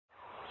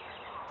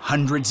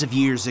Hundreds of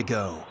years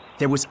ago,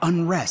 there was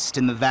unrest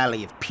in the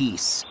Valley of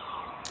Peace.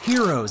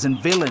 Heroes and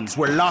villains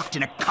were locked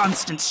in a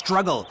constant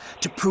struggle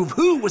to prove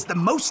who was the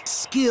most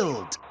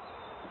skilled.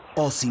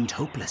 All seemed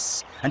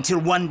hopeless, until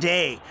one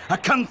day, a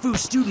kung fu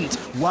student,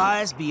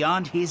 wise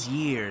beyond his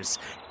years,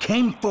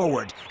 came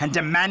forward and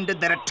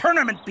demanded that a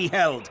tournament be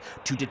held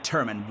to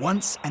determine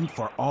once and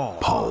for all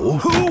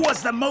who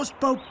was the most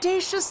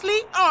bodaciously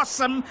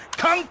awesome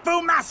kung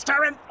fu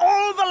master in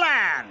all the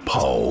land.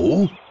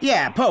 Po?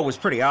 Yeah, Po was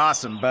pretty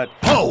awesome, but...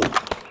 Po!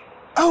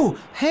 Oh,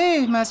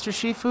 hey, Master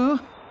Shifu.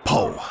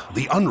 Po,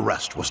 the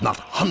unrest was not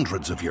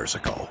hundreds of years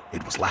ago.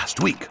 It was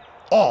last week.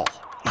 All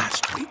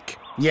last week.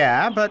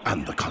 Yeah, but...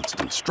 And the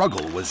constant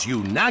struggle was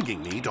you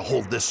nagging me to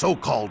hold this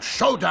so-called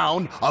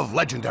showdown of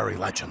legendary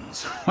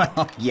legends.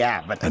 Well,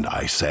 yeah, but... And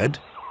I said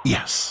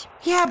yes.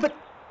 Yeah, but...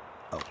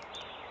 Oh.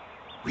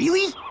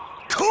 Really?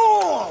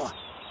 Cool!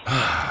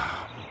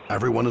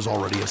 Everyone is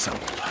already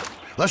assembled.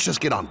 Let's just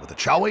get on with it,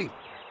 shall we?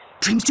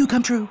 Dreams do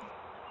come true.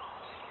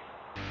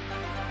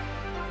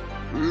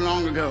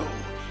 Long ago,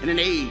 in an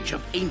age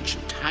of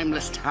ancient,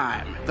 timeless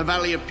time, the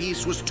Valley of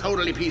Peace was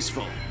totally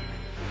peaceful.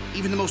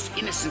 Even the most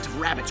innocent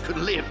of rabbits could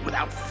live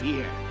without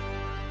fear.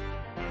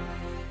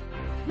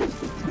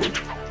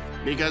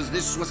 Because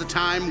this was a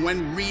time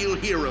when real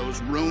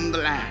heroes roamed the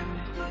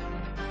land.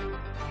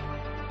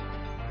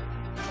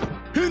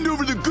 Hand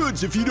over the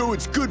goods if you know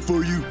it's good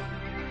for you.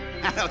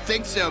 I don't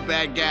think so,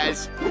 bad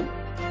guys.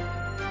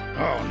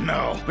 Oh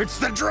no, it's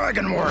the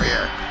Dragon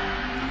Warrior.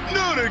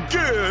 Not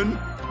again!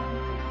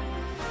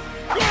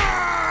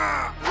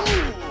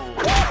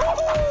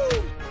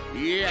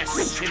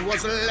 Yes, it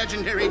was a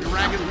legendary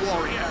Dragon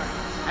Warrior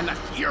and the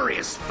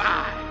Furious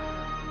Five.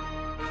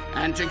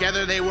 And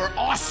together they were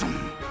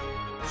awesome.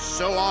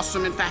 So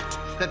awesome, in fact,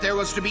 that there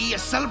was to be a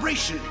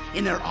celebration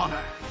in their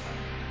honor.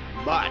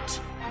 But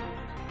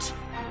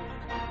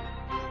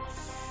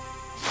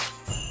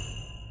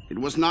it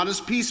was not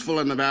as peaceful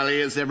in the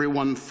valley as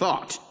everyone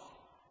thought.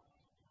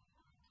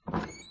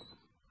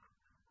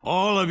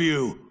 All of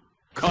you,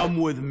 come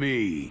with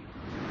me.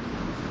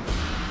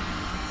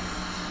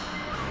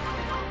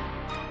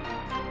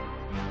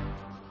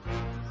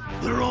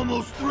 They're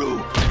almost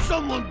through.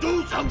 Someone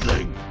do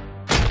something!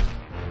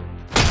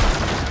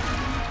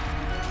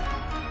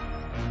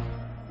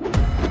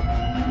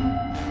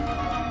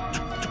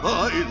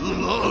 Tai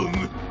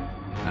Lung!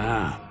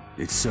 Ah,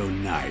 it's so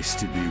nice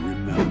to be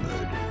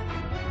remembered.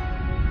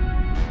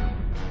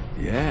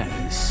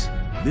 Yes,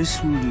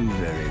 this will do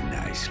very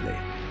nicely.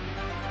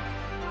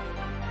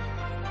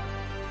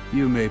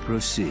 You may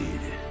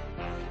proceed.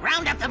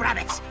 Round up the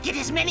rabbits. Get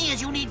as many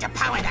as you need to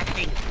power that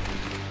thing.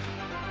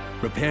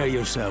 Prepare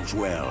yourselves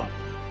well.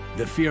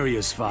 The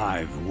Furious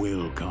Five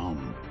will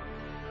come.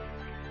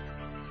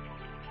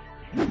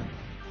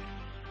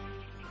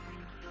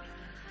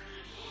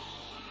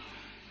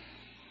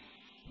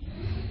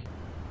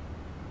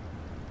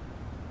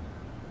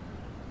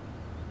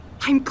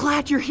 I'm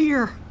glad you're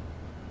here.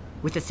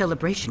 With the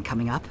celebration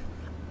coming up,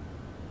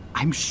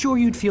 I'm sure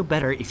you'd feel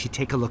better if you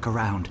take a look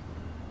around.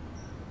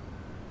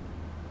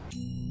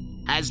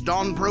 As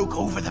dawn broke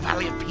over the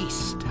Valley of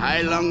Peace,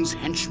 Tai Lung's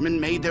henchmen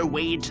made their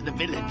way to the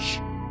village.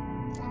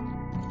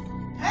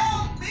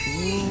 Help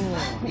me!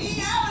 Let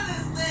me out of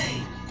this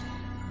thing!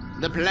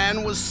 The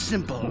plan was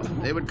simple.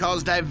 They would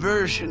cause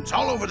diversions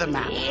all over the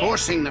map,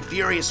 forcing the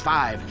Furious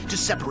Five to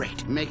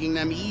separate, making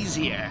them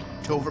easier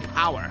to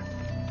overpower.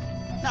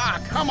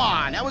 Ah, come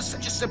on! That was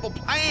such a simple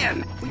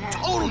plan! We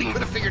totally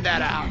could have figured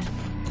that out!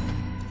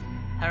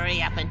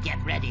 Hurry up and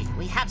get ready.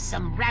 We have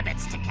some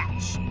rabbits to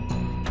catch.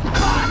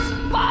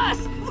 Boss!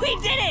 We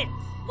did it!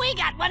 We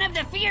got one of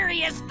the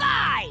Furious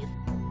Five!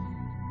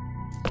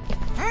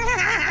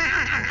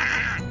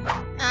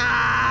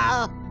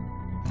 Oh.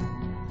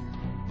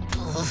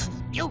 Ugh,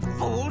 you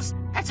fools!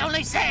 That's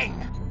only Zing!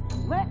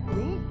 Let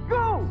me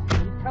go!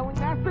 I'm telling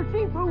Master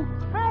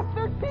Shifu!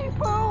 Master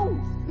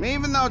Shifu!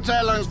 Even though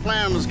Tai Lung's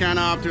plan was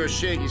kinda off to a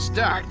shaky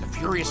start, the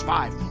Furious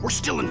Five were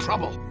still in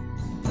trouble.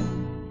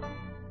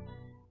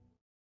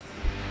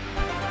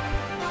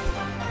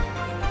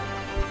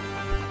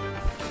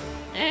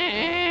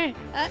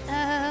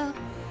 Uh-oh.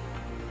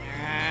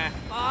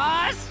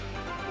 Boss?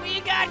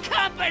 We got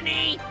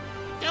company!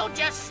 Don't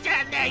just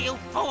stand there, you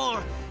fool!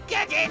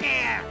 Get in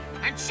here!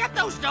 And shut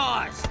those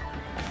doors!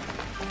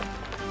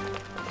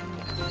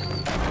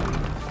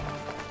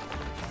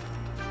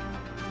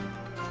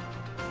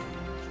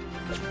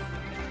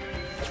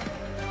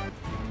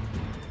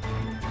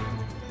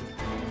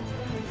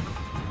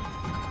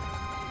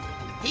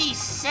 He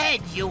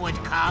said you would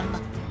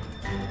come.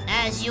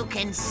 As you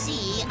can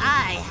see,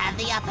 I have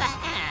the upper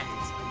hand.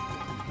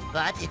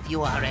 But if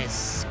you are as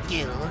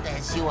skilled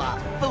as you are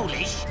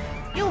foolish,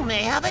 you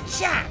may have a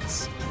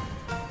chance.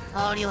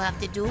 All you have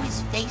to do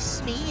is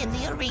face me in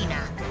the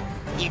arena.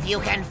 If you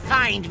can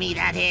find me,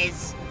 that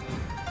is.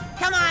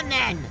 Come on,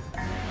 then.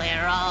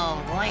 We're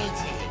all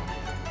waiting.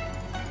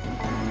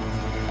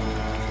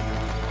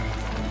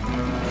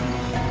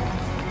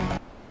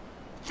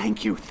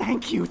 Thank you,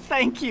 thank you,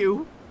 thank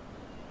you.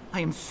 I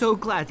am so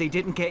glad they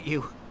didn't get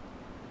you.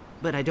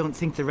 But I don't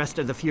think the rest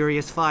of the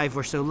Furious Five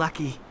were so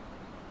lucky.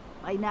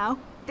 By now,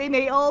 they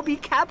may all be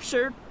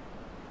captured.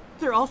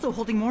 They're also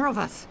holding more of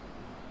us.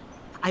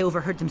 I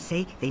overheard them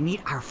say they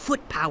need our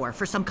foot power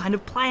for some kind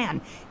of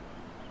plan.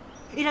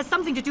 It has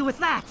something to do with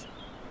that.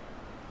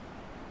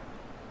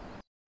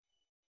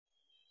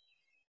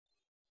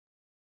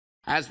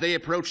 As they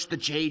approached the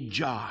Jade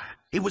Jar,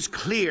 it was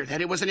clear that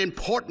it was an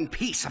important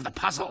piece of the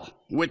puzzle.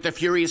 With the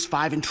Furious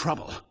Five in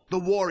trouble, the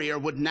warrior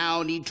would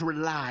now need to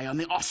rely on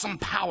the awesome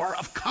power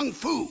of Kung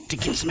Fu to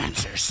give some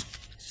answers.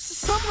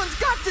 Someone's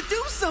got to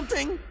do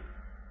something!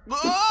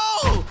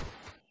 Oh!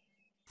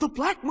 The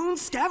Black Moon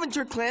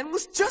Scavenger Clan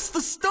was just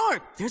the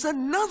start! There's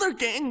another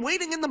gang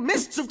waiting in the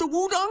mists of the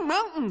Wudong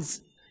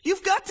Mountains!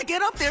 You've got to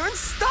get up there and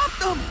stop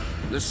them!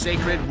 The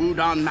sacred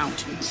Wudong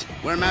Mountains,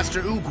 where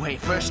Master Oogway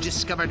first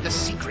discovered the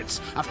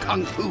secrets of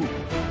Kung Fu.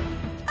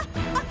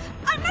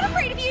 I'm not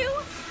afraid of you!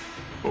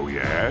 Oh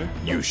yeah?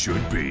 You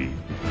should be.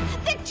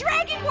 The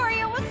Dragon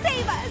Warrior will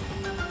save us!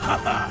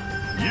 Haha!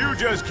 You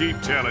just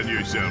keep telling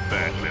yourself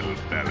that, little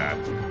fella.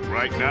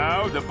 Right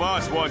now, the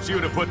boss wants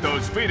you to put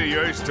those feet of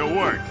yours to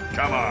work.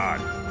 Come on.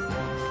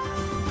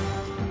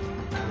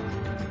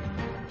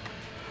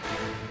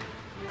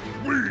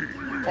 We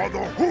are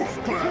the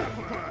Hoof Clan.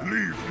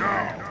 Leave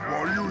now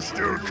while you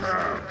still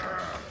can.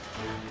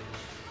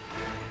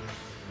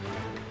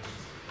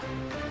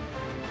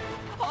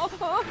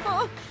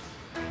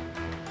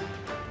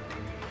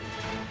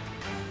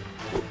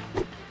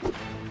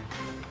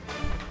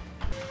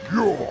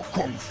 Your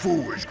Kung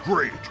Fu is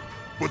great,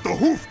 but the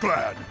Hoof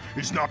Clan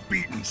is not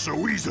beaten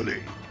so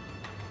easily.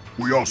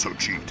 We also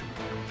cheat.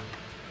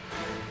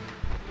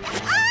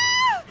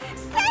 Ah!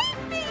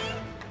 Save me!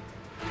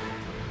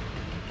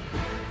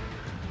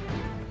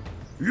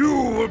 You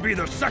will be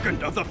the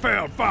second of the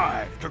failed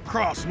five to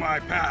cross my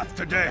path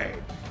today.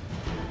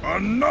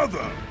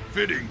 Another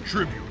fitting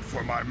tribute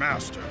for my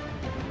master.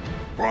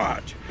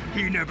 But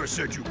he never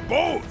said you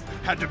both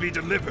had to be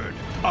delivered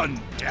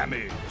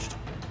undamaged.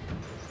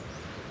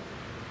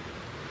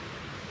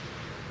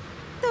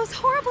 Those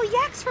horrible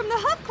yaks from the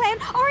Hoof Clan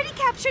already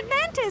captured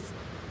Mantis.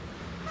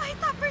 I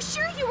thought for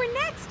sure you were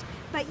next,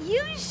 but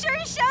you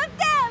sure showed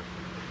them.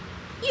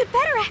 You'd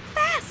better act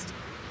fast.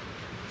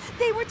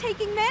 They were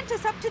taking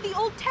Mantis up to the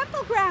old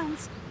temple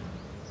grounds,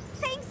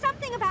 saying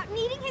something about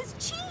needing his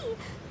chi.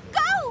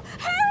 Go!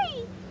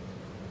 Hurry!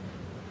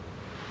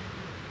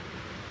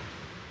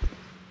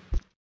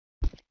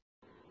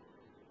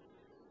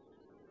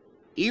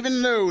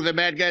 Even though the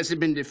bad guys had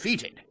been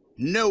defeated,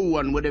 no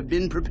one would have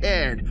been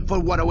prepared for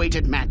what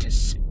awaited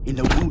Mantis in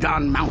the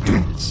Wudong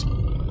Mountains.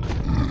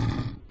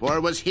 For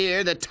it was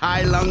here that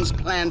Tai Lung's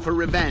plan for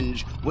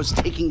revenge was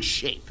taking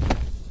shape.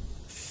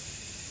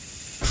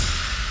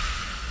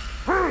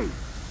 Hey!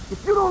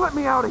 If you don't let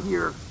me out of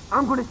here,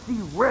 I'm gonna see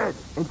red,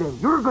 and then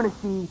you're gonna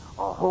see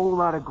a whole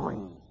lot of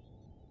green.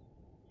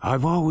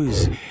 I've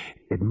always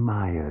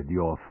admired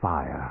your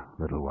fire,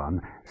 little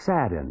one.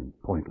 Sad and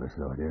pointless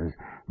though it is.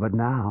 But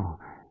now,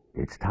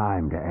 it's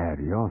time to add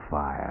your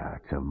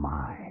fire to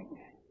mine.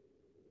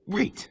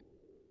 Wait.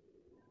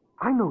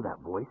 I know that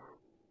voice.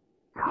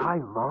 Tai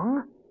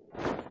Lung?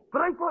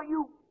 But I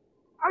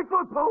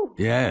thought Poe...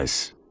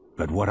 Yes,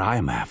 but what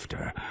I'm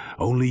after,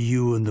 only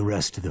you and the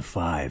rest of the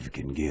five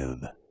can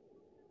give.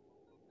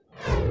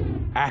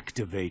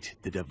 Activate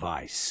the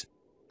device.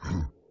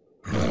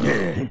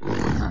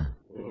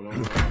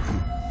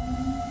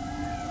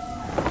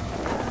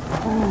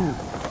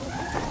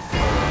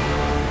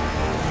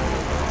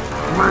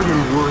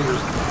 Dragon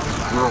Warriors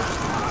will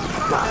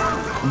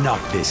die. Not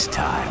this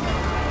time.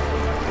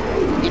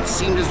 It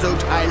seemed as though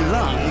Tai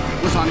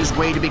Lung was on his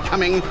way to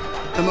becoming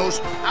the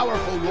most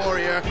powerful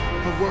warrior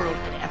the world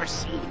had ever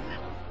seen.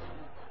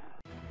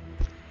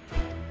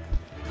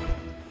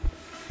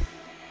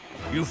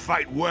 You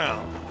fight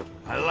well.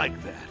 I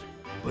like that.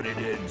 But it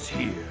ends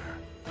here.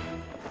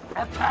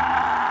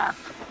 Attack!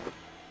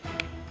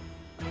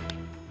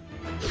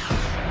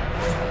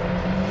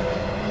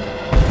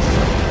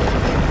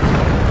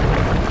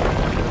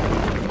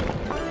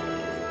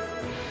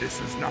 This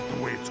is not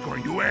the way it's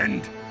going to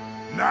end.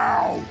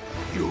 Now,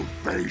 you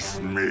face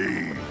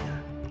me.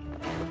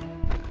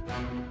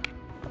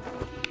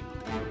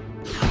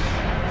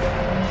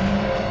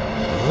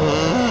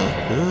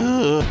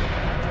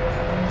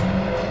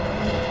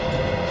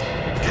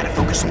 Gotta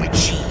focus on my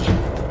chi.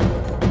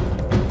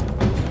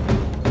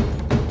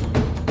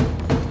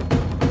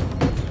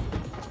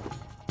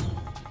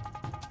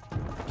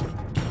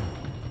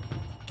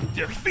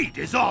 Defeat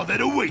is all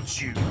that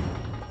awaits you.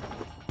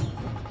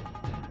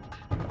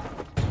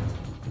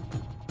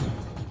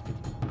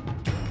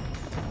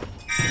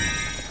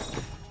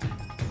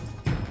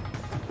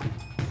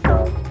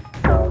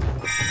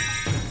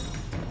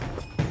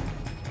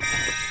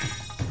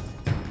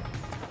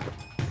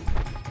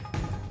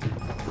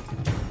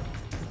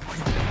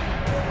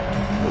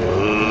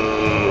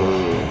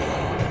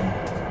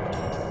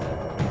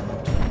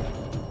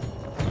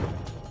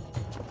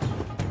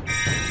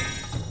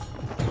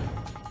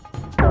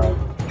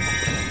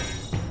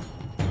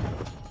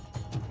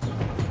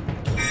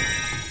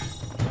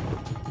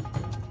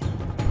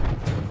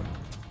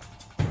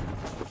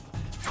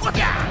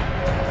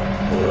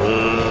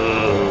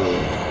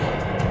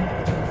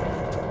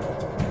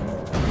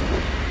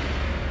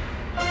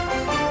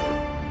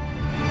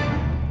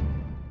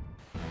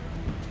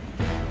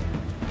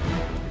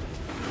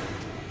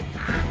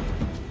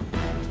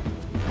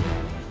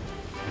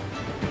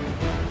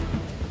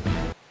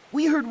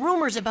 We heard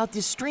rumors about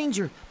this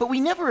stranger, but we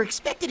never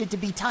expected it to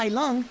be Tai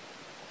Lung.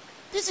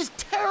 This is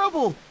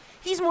terrible!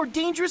 He's more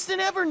dangerous than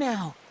ever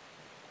now.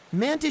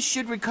 Mantis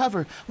should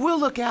recover. We'll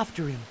look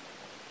after him.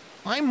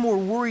 I'm more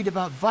worried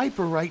about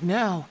Viper right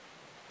now.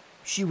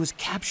 She was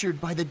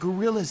captured by the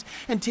gorillas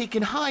and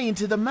taken high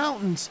into the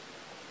mountains.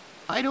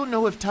 I don't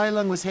know if Tai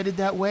Lung was headed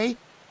that way,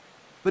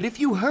 but if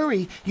you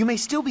hurry, you may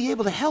still be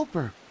able to help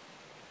her.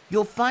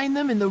 You'll find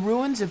them in the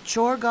ruins of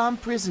Chorgam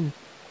Prison.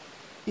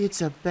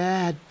 It's a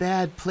bad,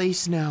 bad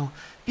place now.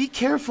 Be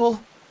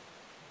careful.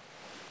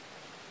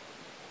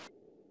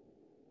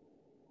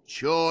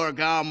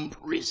 Chorgam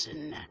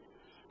Prison.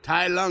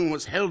 Tai Lung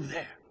was held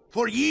there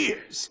for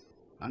years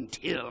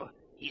until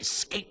he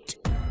escaped.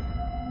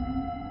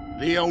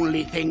 The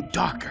only thing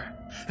darker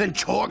than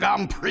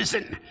Chorgam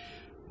Prison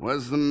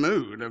was the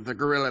mood of the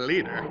gorilla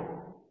leader.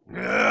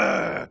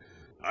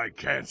 I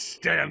can't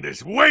stand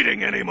this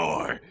waiting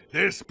anymore.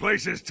 This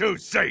place is too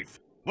safe.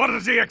 What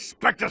does he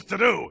expect us to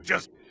do?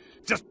 Just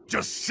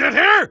sit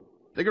here?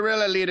 The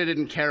gorilla leader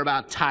didn't care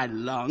about Tai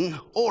Lung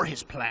or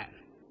his plan.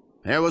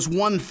 There was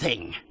one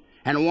thing,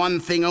 and one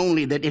thing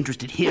only, that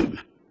interested him.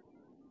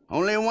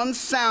 Only one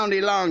sound he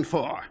longed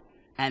for,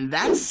 and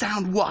that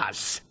sound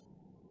was...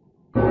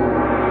 The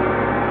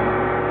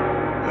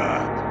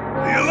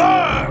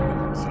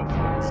alarm!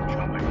 Someone's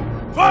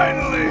coming.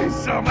 Finally,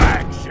 some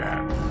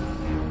action!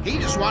 He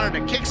just wanted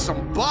to kick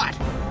some butt.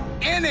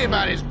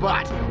 Anybody's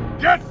butt.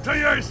 Get to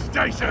your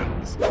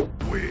stations!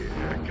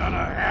 We're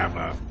gonna have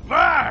a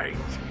fight!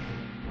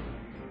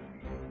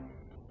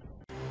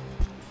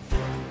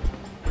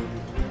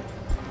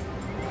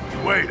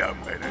 Wait a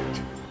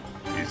minute.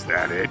 Is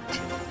that it?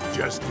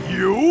 Just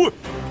you?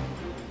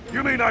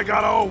 You mean I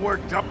got all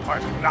worked up for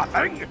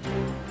nothing?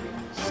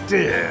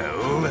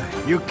 Still,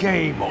 you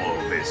came all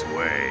this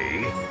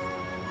way.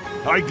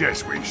 I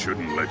guess we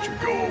shouldn't let you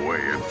go away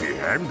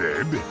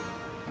empty-handed.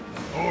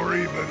 Or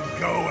even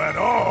go at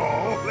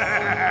all.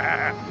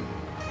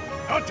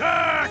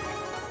 Attack!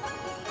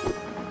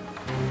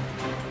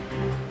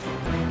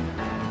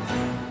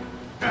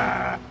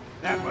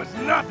 That was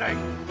nothing.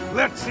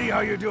 Let's see how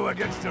you do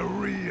against a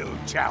real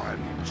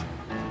challenge.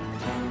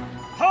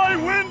 High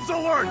winds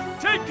alert!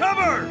 Take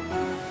cover!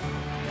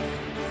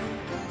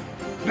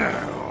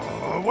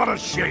 Oh, what a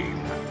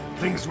shame.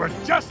 Things were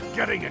just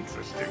getting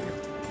interesting.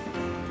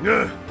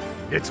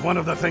 It's one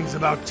of the things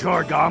about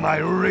Chorgam I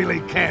really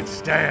can't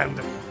stand.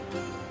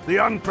 The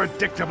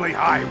unpredictably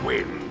high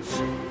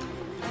winds.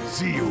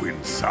 See you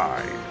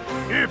inside.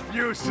 If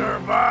you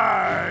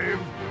survive.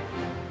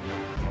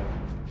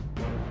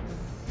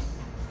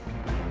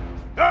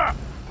 Ah!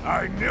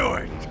 I knew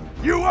it!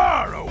 You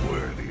are a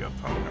worthy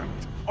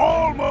opponent.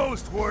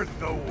 Almost worth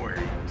the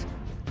wait.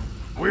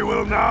 We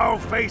will now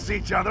face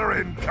each other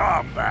in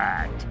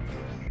combat.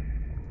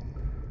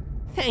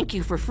 Thank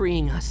you for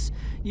freeing us.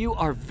 You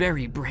are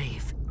very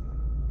brave.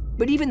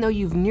 But even though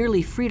you've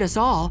nearly freed us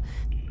all,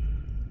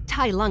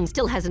 Tai Lung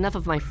still has enough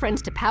of my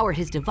friends to power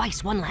his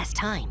device one last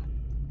time.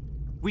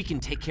 We can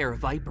take care of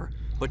Viper,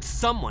 but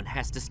someone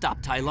has to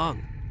stop Tai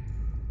Lung.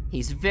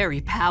 He's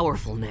very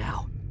powerful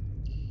now.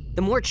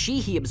 The more chi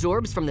he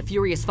absorbs from the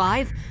Furious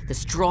Five, the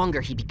stronger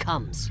he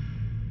becomes.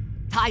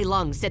 Tai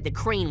Lung said the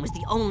Crane was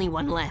the only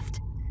one left.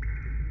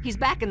 He's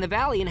back in the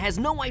valley and has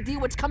no idea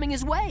what's coming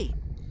his way.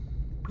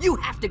 You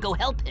have to go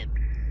help him.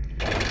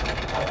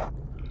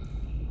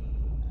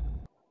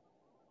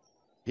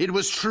 It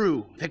was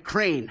true that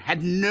Crane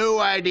had no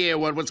idea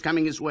what was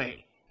coming his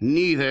way.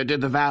 Neither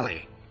did the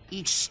valley.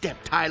 Each step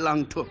Tai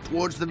Lung took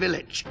towards the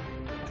village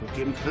took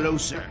him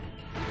closer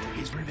to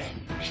his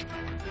revenge.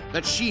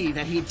 The chi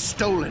that he'd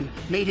stolen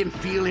made him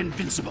feel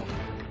invincible.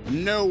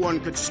 No one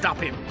could stop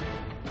him.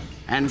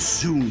 And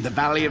soon the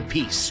Valley of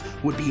Peace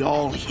would be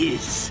all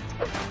his.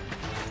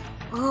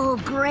 Oh,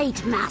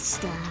 great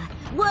master.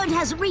 Word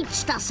has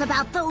reached us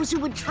about those who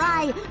would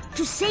try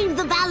to save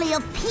the Valley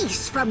of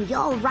Peace from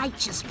your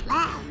righteous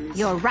plans.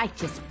 Your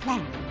righteous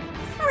plans?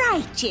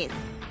 Righteous.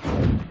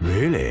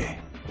 Really?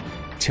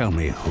 Tell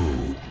me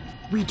who.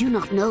 We do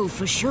not know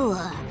for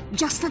sure,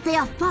 just that they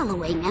are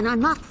following and are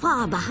not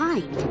far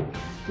behind.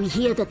 We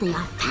hear that they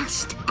are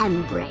fast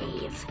and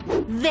brave.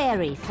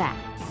 Very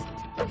fast.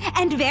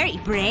 And very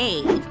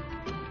brave.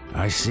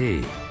 I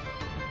see.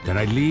 Then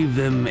I leave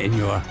them in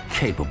your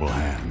capable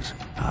hands.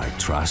 I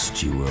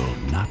trust you will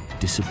not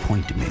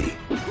disappoint me.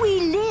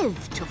 We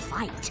live to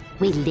fight.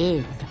 We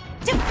live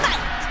to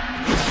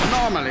fight!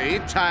 Normally,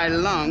 Tai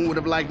Lung would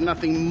have liked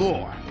nothing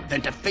more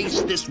than to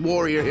face this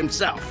warrior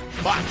himself.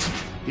 But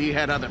he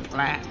had other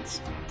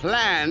plans.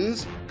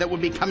 Plans that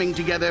would be coming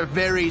together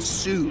very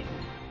soon.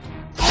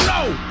 Oh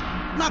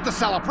no! Not the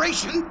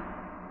celebration!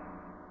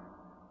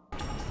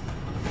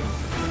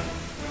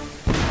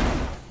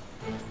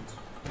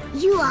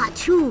 You are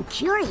too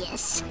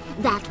curious.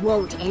 That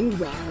won't end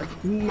well.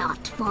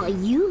 Not for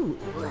you.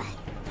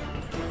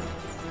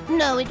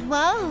 No, it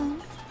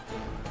won't.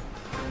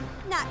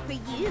 Not for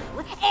you.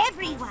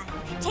 Everyone,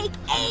 take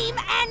aim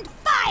and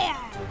fire!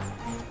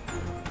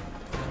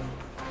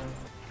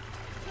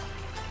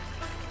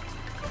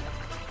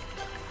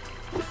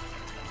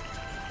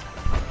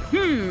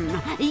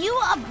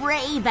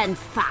 brave and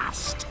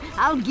fast.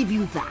 I'll give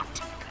you that.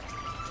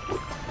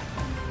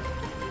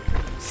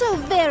 So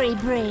very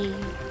brave.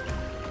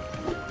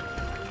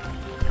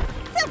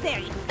 So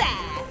very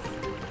fast.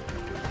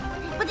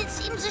 But it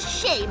seems a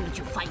shame that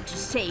you fight to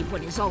save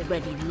what is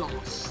already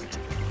lost.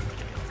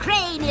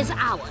 Crane is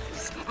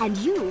ours, and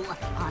you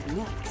are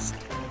next.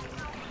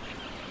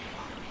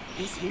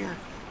 He's here.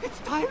 It's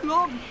Tai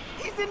Lung.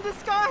 He's in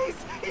disguise.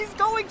 He's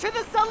going to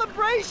the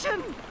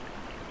celebration.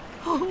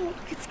 Oh,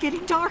 it's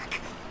getting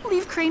dark.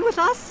 Leave Crane with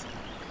us.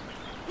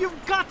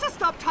 You've got to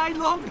stop Tai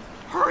Lung.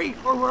 Hurry,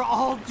 or we're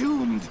all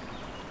doomed.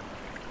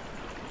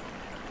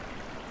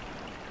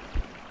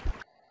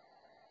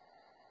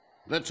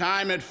 The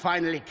time had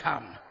finally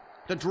come.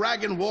 The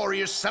Dragon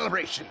Warriors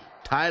celebration.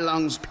 Tai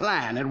Lung's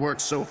plan had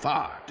worked so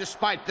far.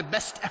 Despite the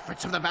best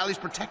efforts of the Valley's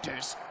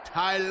protectors,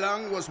 Tai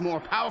Lung was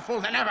more powerful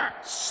than ever.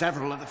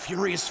 Several of the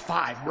Furious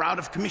Five were out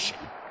of commission.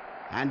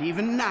 And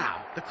even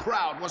now, the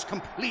crowd was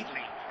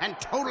completely and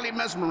totally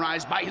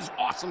mesmerized by his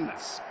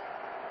awesomeness.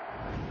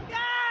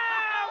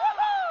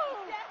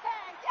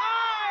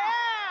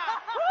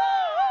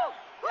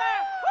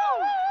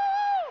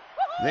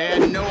 They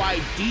had no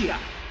idea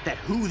that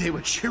who they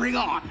were cheering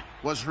on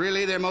was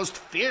really their most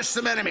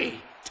fearsome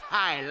enemy,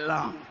 Tai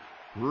Lung,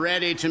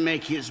 ready to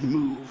make his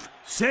move.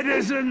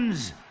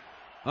 Citizens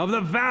of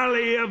the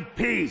Valley of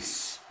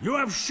Peace, you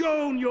have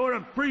shown your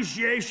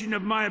appreciation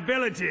of my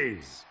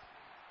abilities.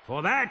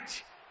 For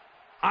that,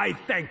 I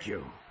thank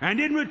you. And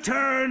in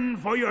return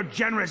for your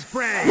generous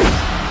praise,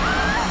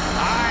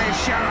 I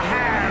shall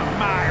have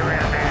my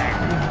revenge.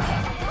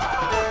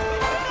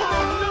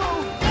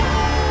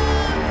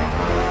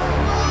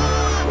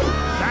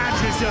 That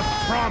is a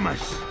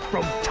promise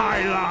from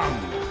Tai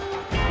Lung.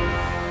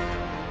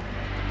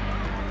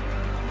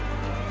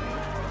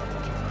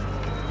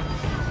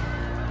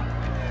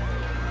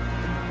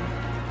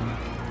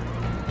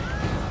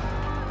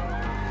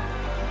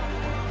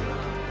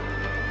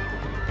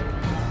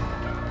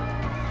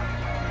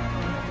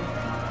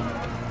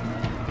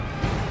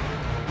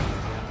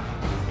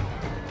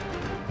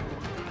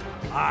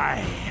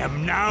 I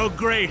am now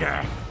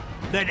greater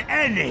than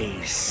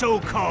any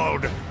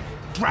so-called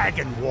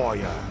Dragon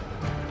Warrior.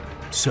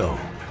 So,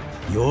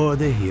 you're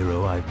the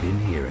hero I've been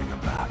hearing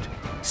about.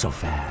 So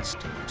fast,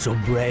 so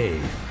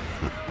brave.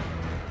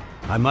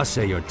 I must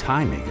say your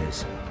timing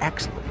is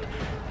excellent.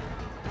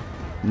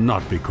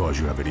 Not because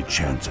you have any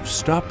chance of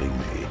stopping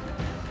me,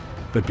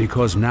 but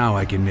because now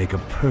I can make a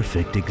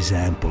perfect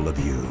example of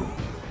you.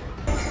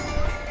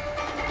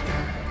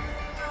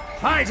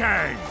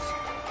 Fighters!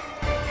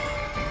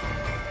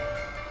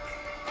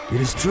 It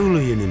is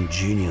truly an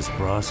ingenious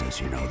process,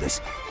 you know, this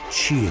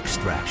chi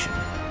extraction.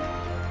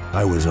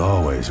 I was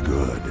always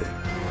good.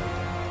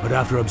 But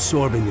after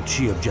absorbing the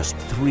chi of just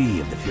 3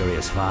 of the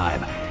Furious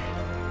Five,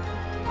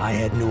 I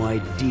had no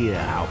idea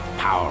how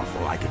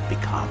powerful I could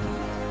become.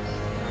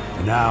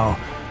 And now,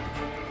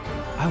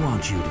 I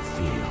want you to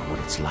feel what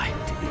it's like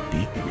to be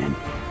beaten and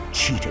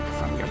cheated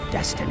from your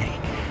destiny.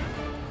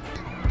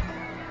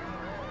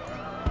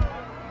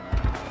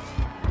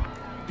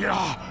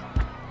 Yeah.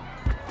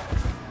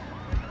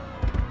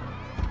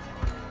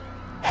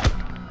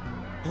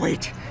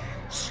 Wait!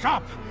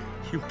 Stop!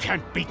 You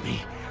can't beat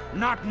me.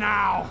 Not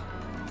now.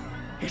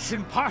 It's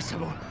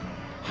impossible.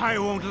 I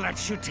won't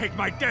let you take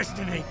my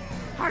destiny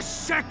a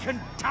second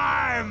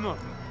time!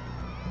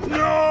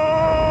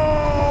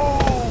 No!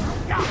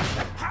 No!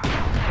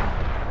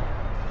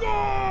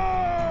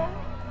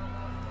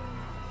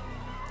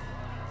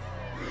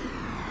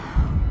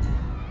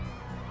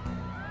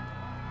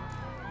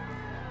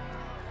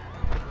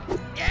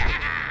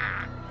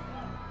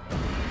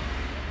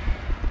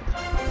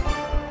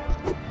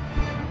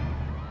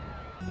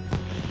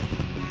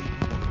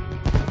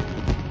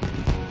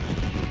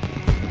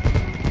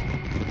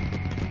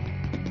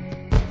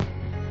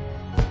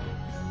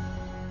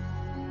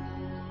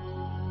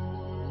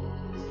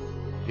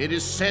 It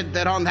is said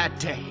that on that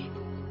day,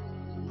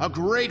 a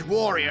great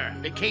warrior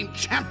became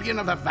champion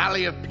of the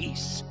Valley of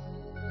Peace.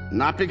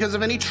 Not because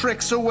of any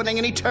tricks or winning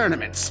any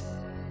tournaments,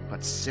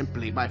 but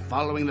simply by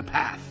following the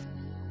path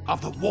of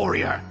the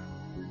warrior.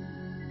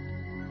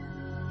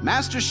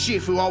 Master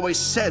Shifu always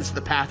says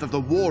the path of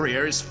the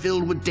warrior is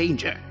filled with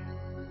danger,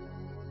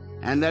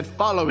 and that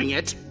following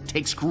it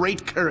takes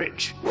great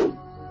courage.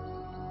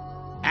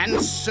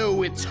 And so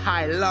with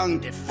Tai Lung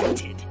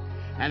defeated,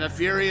 and the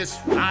Furious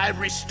Five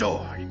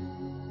restored,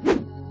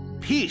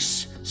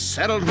 peace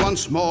settled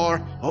once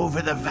more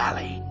over the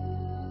valley.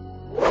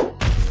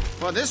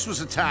 For this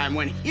was a time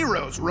when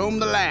heroes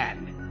roamed the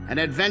land, and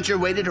adventure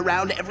waited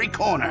around every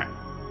corner.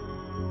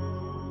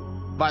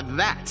 But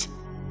that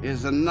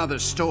is another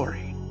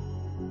story.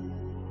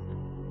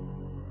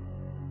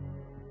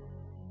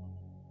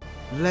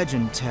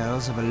 Legend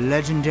tells of a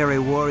legendary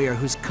warrior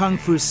whose kung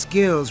fu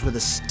skills were the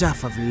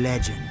stuff of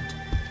legend.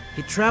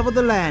 He traveled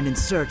the land in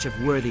search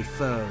of worthy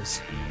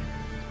foes.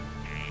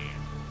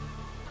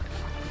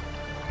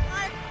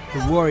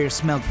 The warrior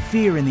smelled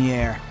fear in the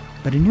air,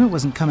 but he knew it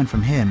wasn't coming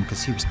from him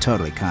because he was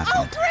totally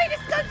confident. Oh,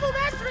 greatest kung fu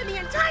master in the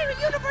entire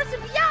universe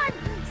and beyond!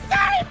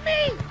 Save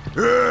me!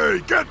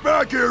 Hey, get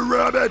back here,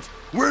 Rabbit!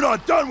 We're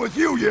not done with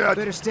you yet!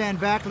 Better stand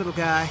back, little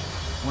guy.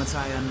 Once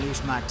I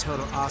unleash my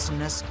total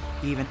awesomeness,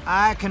 even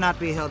I cannot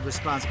be held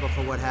responsible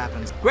for what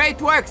happens. Great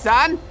work,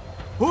 son!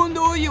 Who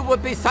knew you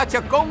would be such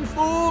a kung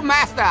fu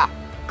master?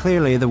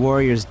 Clearly, the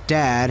warrior's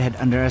dad had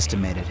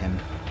underestimated him.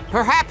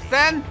 Perhaps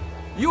then,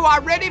 you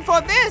are ready for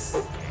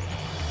this?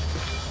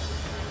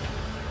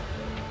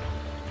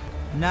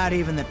 Not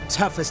even the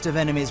toughest of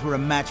enemies were a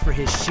match for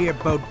his sheer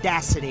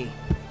bodacity.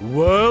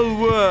 Well,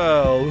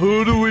 well,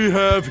 who do we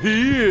have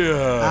here?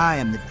 I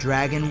am the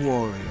Dragon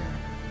Warrior.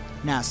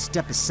 Now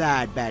step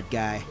aside, bad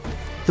guy.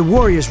 The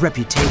warrior's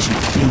reputation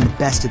for being the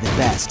best of the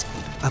best,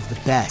 of the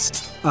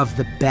best, of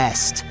the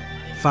best,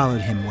 followed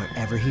him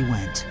wherever he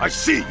went. I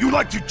see you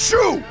like to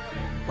chew!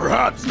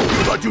 Perhaps you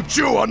like to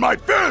chew on my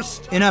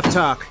fist! Enough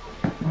talk.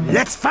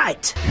 Let's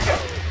fight!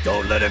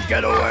 Don't let him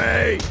get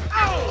away!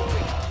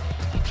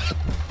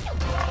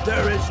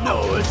 There is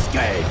no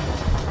escape!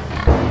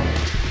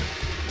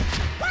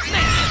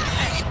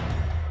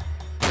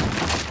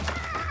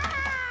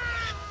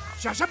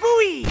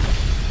 Shashabui!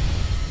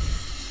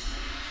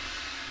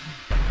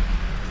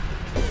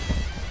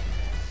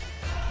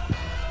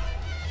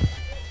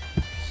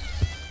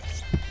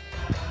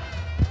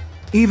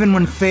 Even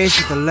when faced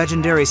with the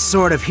legendary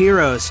Sword of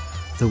Heroes,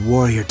 the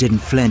warrior didn't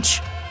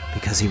flinch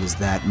because he was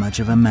that much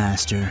of a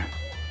master.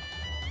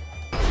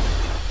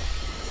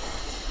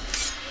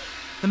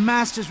 The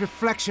master's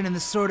reflection in the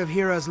Sword of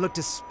Heroes looked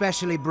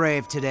especially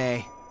brave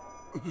today.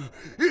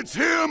 It's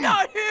him!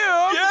 Not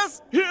him!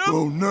 Yes, him!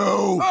 Oh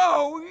no!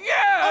 Oh,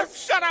 yes! Oh,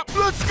 shut up!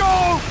 Let's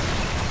go!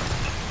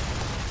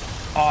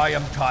 I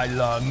am Tai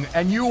Lung,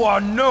 and you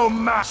are no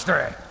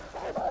master!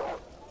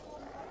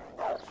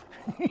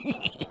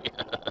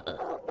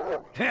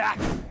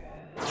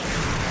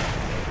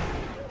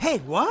 Hey,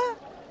 what?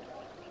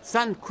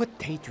 Son, quit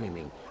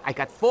daydreaming. I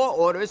got 4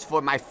 orders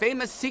for my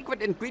famous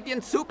secret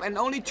ingredient soup and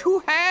only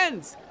 2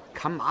 hands.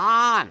 Come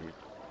on.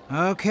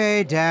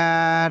 Okay,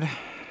 Dad.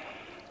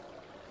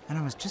 And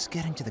I was just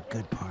getting to the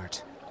good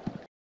part.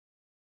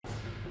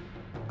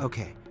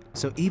 Okay,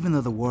 so even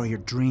though the warrior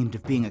dreamed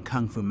of being a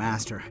kung fu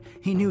master,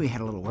 he knew he had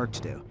a little work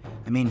to do.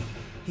 I mean,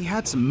 he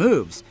had some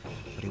moves,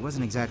 but he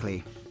wasn't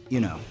exactly, you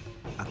know,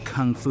 a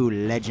kung fu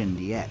legend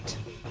yet.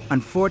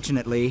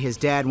 Unfortunately, his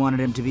dad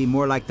wanted him to be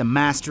more like the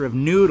master of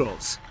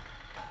noodles.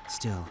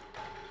 Still,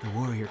 the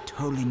warrior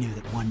totally knew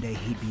that one day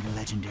he'd be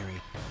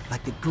legendary,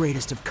 like the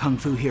greatest of kung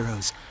fu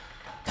heroes,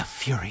 the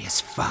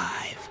Furious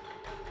Five.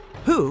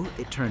 Who,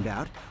 it turned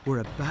out, were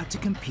about to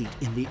compete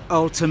in the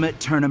ultimate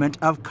tournament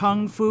of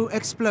kung fu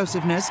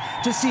explosiveness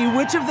to see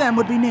which of them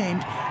would be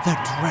named the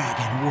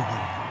Dragon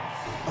Warrior.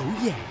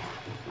 Oh yeah.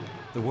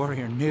 The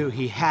warrior knew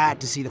he had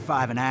to see the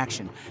 5 in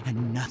action,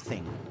 and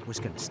nothing was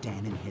going to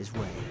stand in his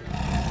way.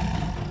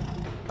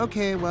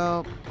 Okay,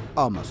 well,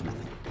 almost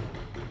nothing.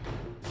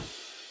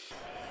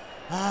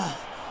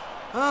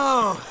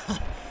 Oh,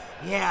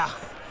 yeah.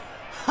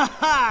 Ha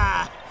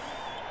ha!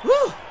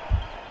 Woo!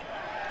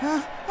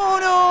 Oh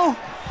no!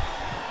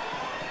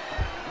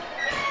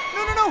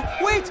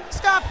 No, wait!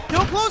 Stop!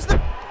 Don't close the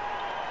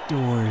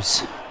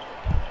doors.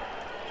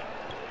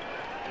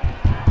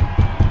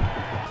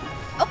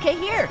 Okay,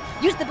 here.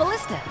 Use the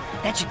ballista.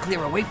 That should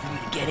clear a way for you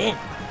to get in.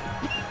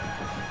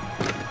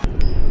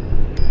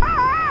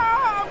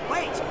 Ah!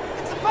 Wait!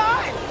 It's a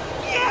 5!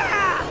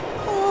 Yeah!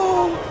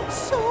 Oh,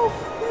 so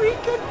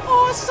freaking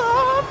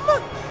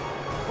awesome!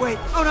 Wait,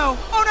 oh no!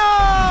 Oh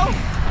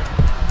no!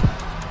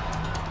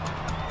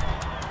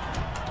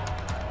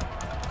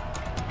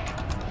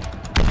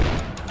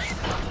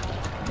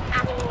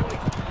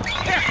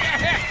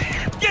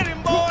 Get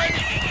him,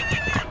 boys!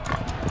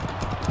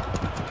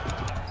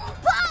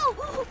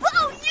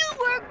 Bo, you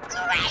were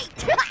great!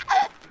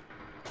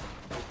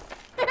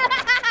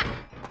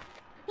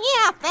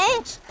 Yeah,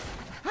 thanks.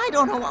 I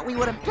don't know what we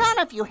would have done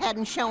if you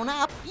hadn't shown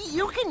up.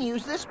 You can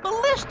use this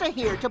ballista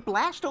here to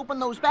blast open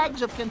those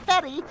bags of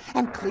confetti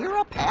and clear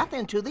a path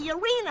into the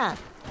arena.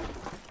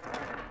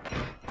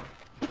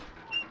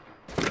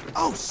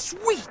 Oh,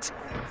 sweet!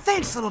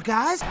 Thanks, little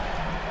guys!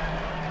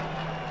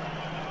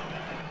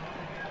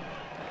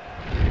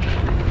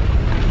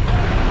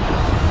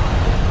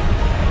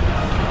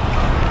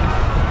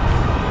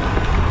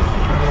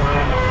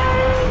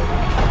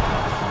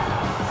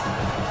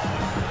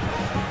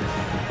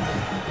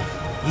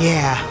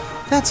 Yeah,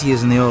 that's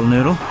using the old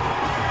noodle.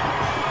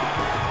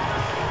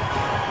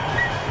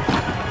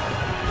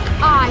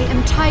 I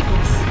am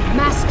Tigress,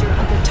 master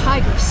of the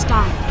tiger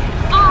style.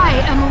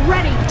 I am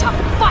ready to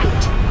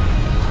fight!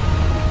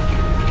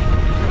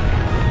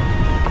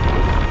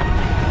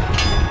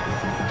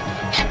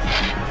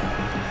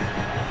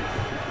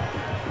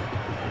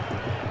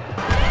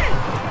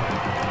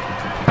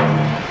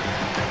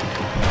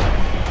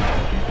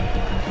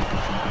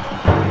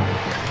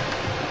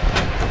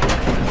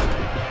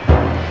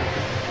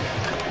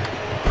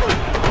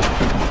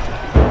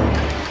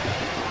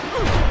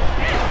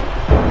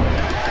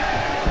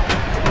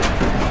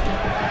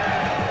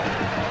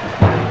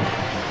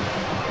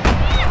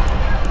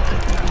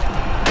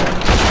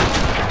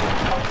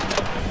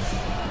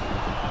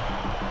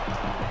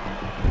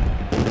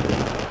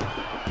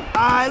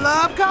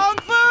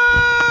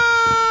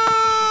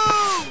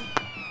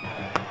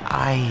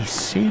 I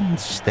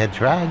sense the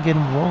Dragon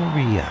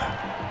Warrior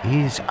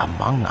is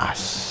among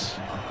us.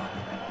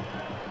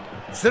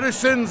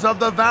 Citizens of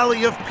the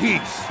Valley of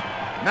Peace,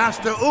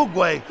 Master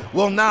Oogway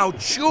will now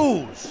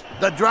choose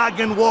the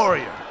Dragon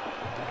Warrior.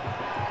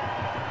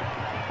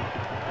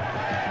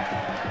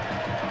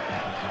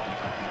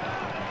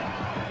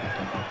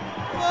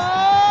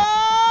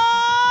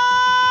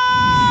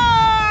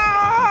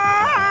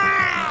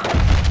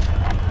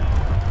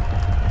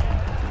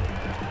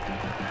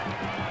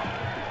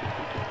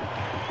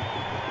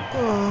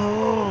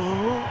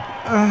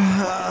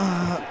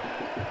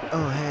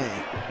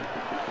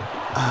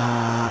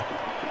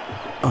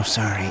 Oh,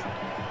 sorry.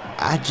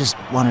 I just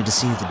wanted to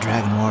see who the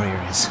Dragon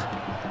Warrior is.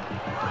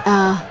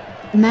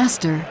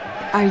 Master,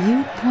 are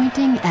you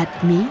pointing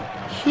at me?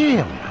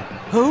 Him.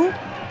 Who?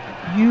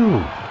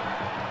 You.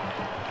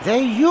 The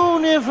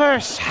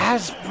universe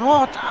has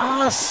brought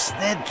us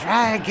the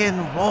Dragon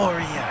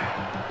Warrior.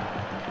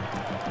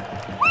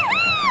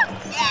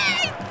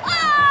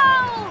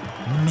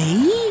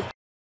 Me?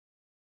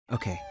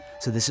 Okay,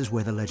 so this is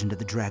where the legend of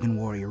the Dragon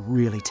Warrior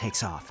really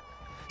takes off.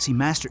 See,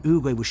 Master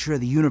Oogway was sure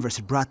the universe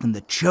had brought them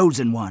the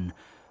Chosen One,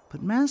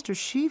 but Master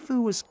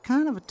Shifu was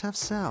kind of a tough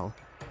sell.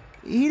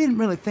 He didn't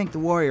really think the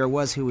warrior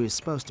was who he was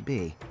supposed to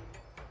be.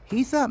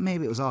 He thought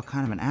maybe it was all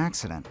kind of an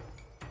accident.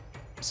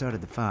 So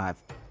did the Five.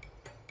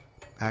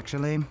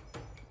 Actually,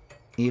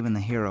 even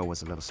the hero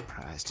was a little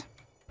surprised.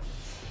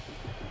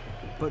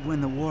 But when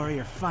the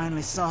warrior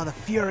finally saw the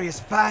Furious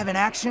Five in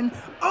action,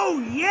 oh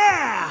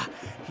yeah!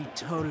 He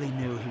totally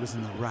knew he was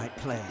in the right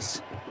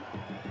place.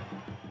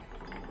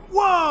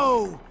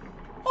 Whoa!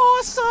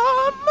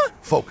 Awesome!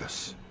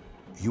 Focus.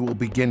 You will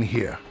begin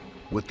here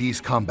with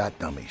these combat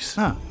dummies.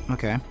 Oh,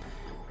 okay.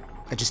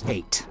 I just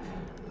ate.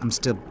 I'm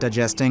still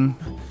digesting,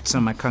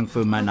 so my kung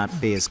fu might not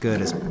be as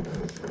good as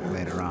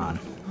later on.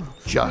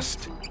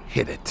 Just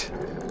hit it.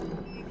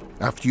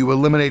 After you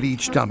eliminate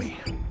each dummy,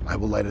 I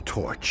will light a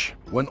torch.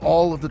 When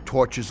all of the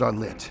torches are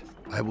lit,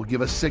 I will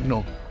give a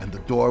signal and the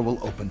door will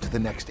open to the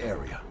next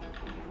area.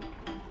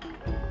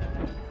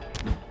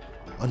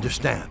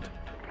 Understand?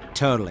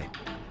 Totally.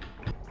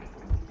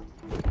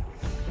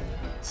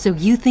 So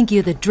you think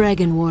you're the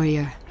Dragon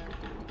Warrior?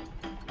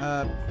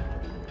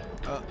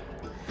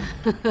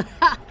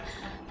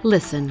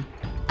 Listen,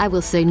 I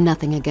will say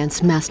nothing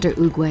against Master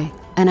Oogway,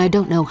 and I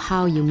don't know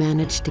how you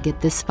managed to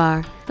get this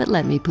far, but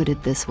let me put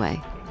it this way.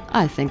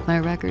 I think my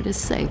record is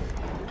safe.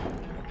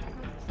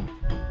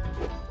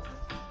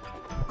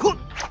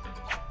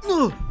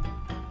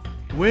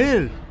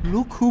 Well,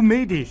 look who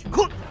made it.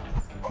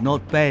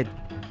 Not bad.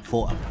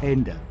 For a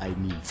panda, I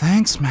mean.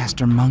 Thanks,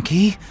 Master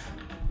Monkey.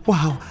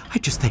 Wow, I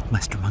just thanked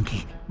Master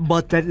Monkey.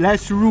 But that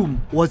last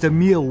room was a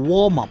mere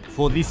warm-up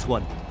for this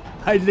one.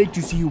 I'd like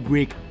to see you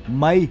break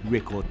my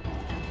record.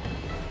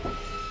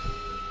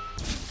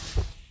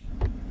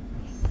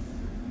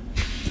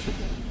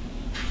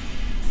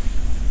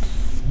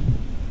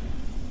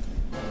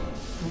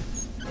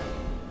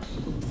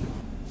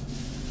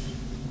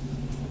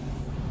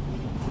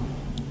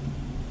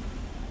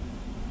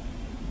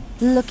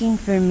 Looking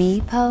for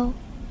me, Poe?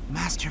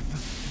 Master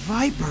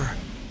Viper.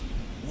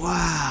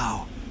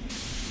 Wow.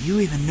 You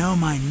even know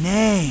my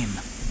name.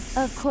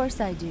 Of course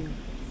I do.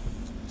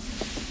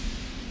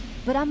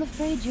 But I'm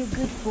afraid your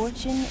good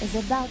fortune is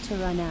about to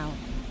run out.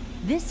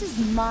 This is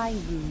my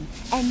room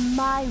and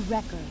my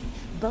record.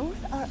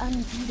 Both are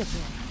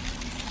unbeatable.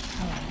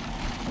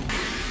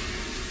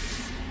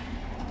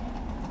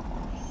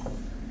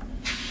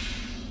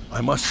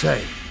 I must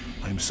say,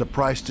 I'm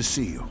surprised to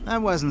see you.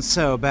 That wasn't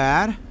so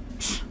bad.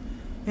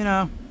 You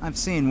know, I've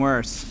seen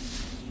worse.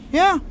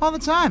 Yeah, all the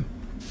time.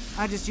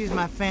 I just use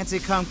my fancy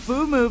kung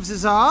fu moves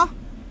is all.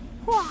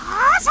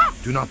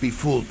 Do not be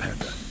fooled,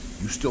 Panda.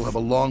 You still have a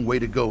long way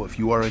to go if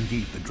you are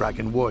indeed the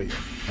Dragon Warrior,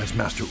 as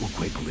Master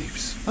Oogway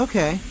believes.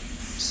 Okay.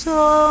 So,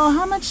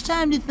 how much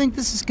time do you think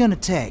this is gonna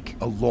take?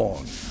 A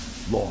long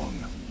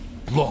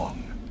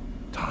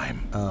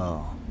time.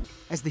 Oh.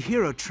 As the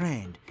hero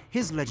trained,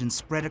 his legend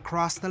spread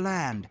across the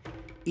land,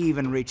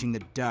 even reaching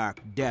the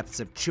dark depths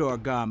of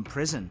Chorgom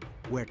Prison,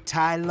 where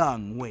Tai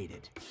Lung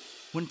waited.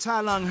 When Tai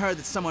Lung heard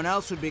that someone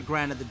else would be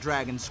granted the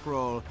Dragon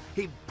Scroll,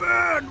 he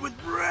burned with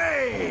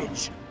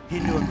rage.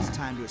 He knew it was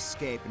time to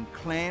escape and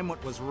claim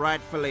what was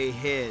rightfully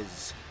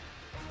his.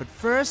 But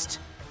first,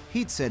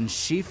 he'd send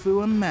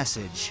Shifu a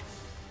message.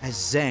 As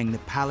Zhang, the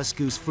palace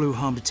goose, flew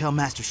home to tell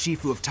Master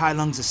Shifu of Tai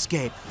Lung's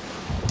escape,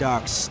 a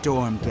dark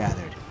storm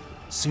gathered.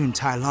 Soon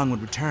Tai Lung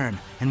would return,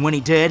 and when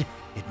he did,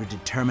 it would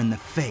determine the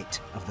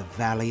fate of the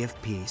Valley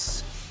of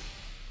Peace.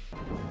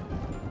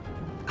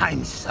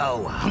 I'm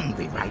so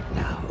hungry right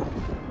now.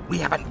 We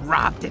haven't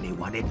robbed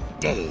anyone in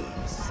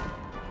days.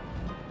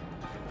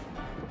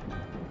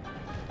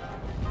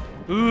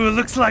 Ooh,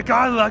 looks like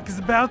our luck is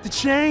about to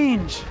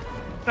change.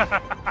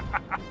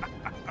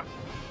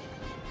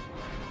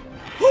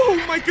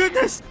 Oh my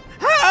goodness!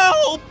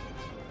 Help!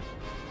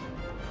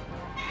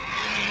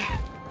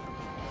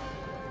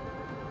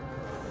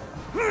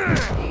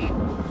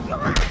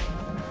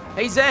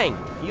 Hey Zhang,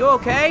 you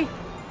okay?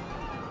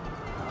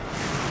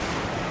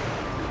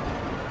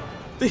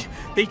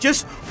 They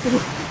just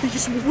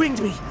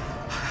winged me.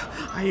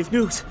 I have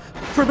news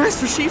for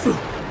Master Shifu.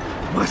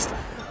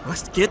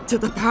 Must get to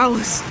the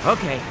palace.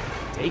 Okay,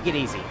 take it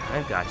easy.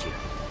 I've got you.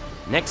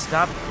 Next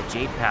stop, the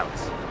Jade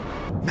Palace.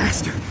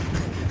 Master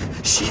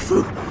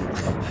Shifu,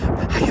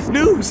 I have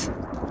news.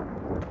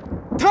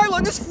 Tai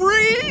Lung is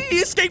free! He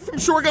escaped from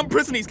Shogun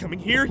prison. He's coming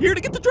here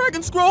to get the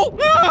Dragon Scroll.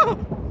 Ah!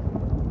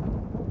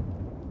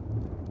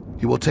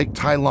 It will take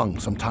Tai Lung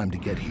some time to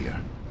get here.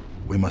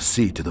 We must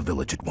see to the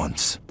village at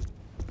once.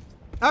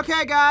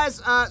 Okay,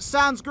 guys,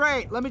 sounds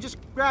great. Let me just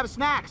grab a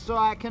snack so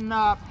I can,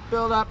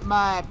 build up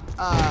my,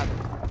 chi.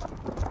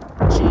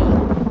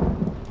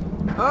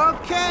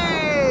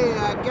 Okay,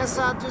 I guess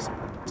I'll just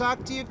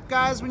talk to you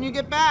guys when you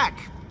get back.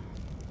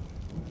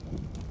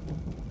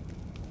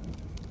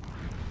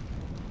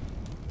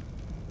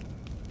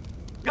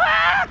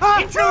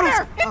 Ah!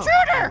 Intruder!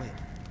 Intruder!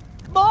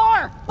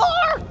 More!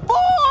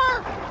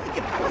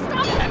 You've got to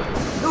stop him!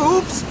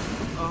 Oops!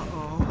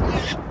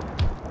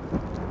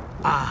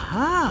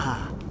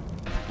 Aha!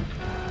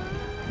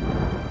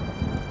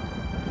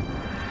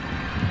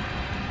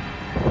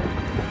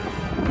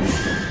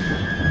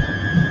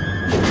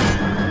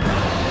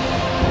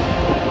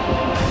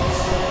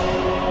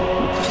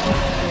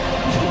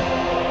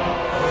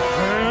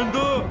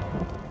 Panda?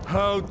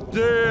 How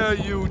dare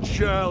you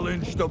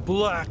challenge the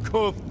Black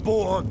Hoof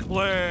Boar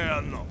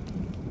clan?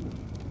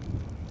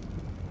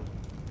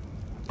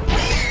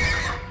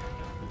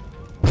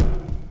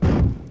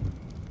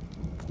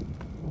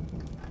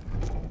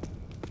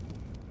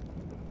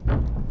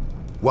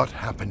 What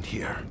happened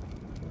here?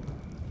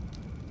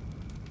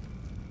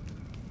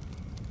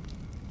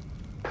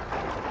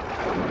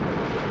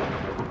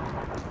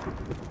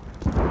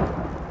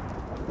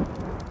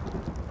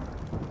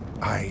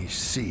 I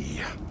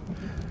see.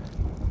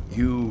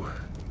 You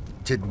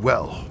did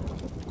well,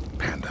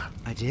 Panda.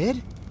 I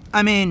did?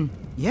 I mean,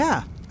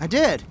 yeah, I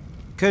did.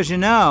 'Cause you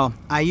know,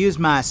 I used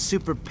my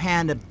Super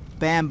Panda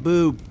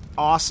bamboo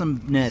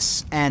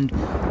awesomeness, and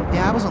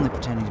yeah, I was only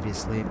pretending to be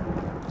asleep.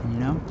 And you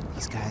know,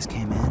 these guys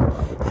came in,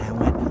 and I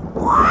went,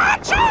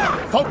 Watcha!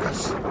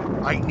 Focus!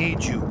 I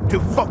need you to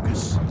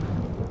focus.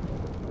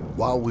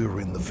 While we were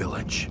in the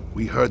village,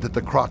 we heard that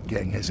the Croc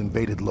Gang has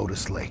invaded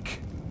Lotus Lake.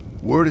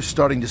 Word is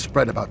starting to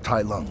spread about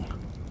Tai Lung.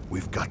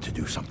 We've got to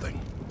do something.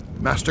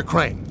 Master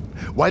Crane,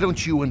 why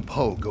don't you and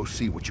Poe go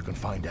see what you can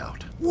find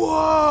out?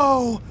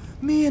 Whoa!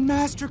 Me and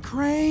Master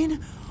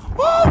Crane?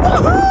 Oh,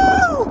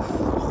 woohoo!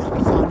 That'll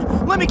be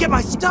fun. Let me get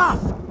my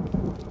stuff!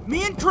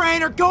 Me and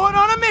Crane are going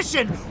on a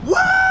mission!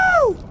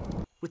 Woo!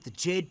 With the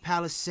Jade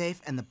Palace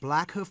safe and the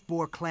Black Hoof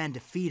Boar clan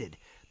defeated,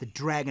 the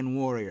Dragon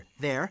Warrior,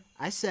 there,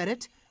 I said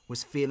it,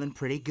 was feeling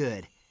pretty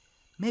good.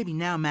 Maybe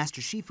now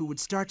Master Shifu would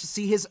start to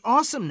see his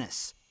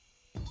awesomeness.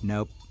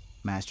 Nope,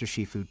 Master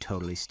Shifu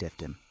totally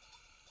stiffed him.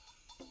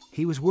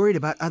 He was worried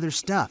about other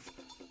stuff,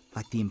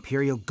 like the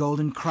Imperial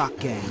Golden Croc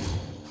Gang.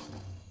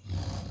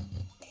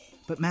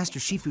 But Master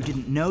Shifu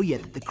didn't know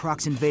yet that the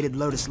Crocs invaded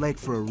Lotus Lake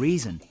for a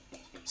reason.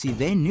 See,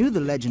 they knew the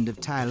legend of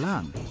Tai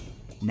Lung.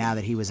 Now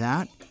that he was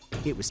out,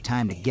 it was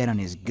time to get on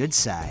his good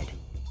side.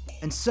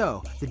 And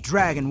so, the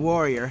Dragon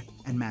Warrior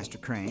and Master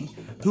Crane,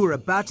 who were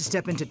about to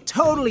step into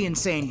totally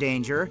insane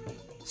danger,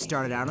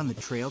 started out on the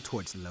trail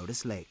towards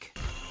Lotus Lake.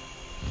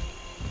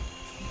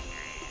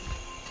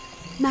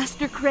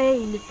 Master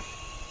Crane,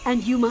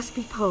 and you must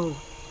be Poe.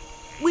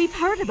 We've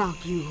heard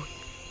about you.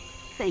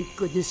 Thank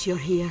goodness you're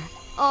here.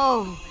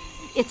 Oh,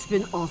 it's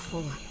been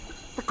awful.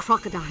 The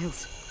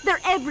crocodiles, they're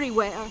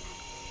everywhere.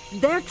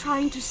 They're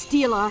trying to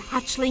steal our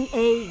hatchling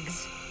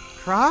eggs.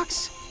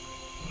 Crocs?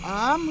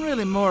 I'm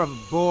really more of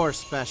a boar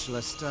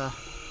specialist.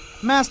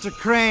 Master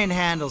Crane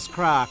handles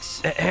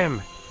Crocs.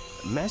 Ahem.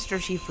 Master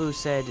Shifu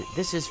said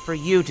this is for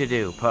you to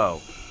do,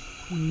 Poe.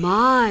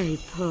 My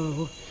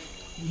Poe,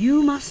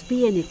 you must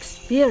be an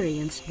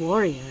experienced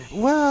warrior.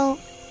 Well,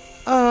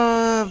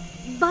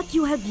 But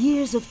you have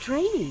years of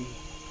training.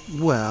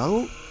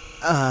 well,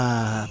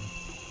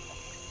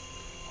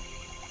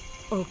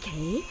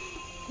 Okay,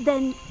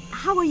 then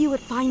how are you at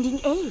finding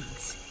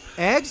eggs?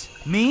 Eggs?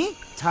 Me?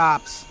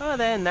 Tops. Oh,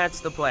 then that's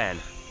the plan.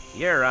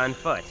 You're on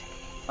foot.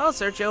 I'll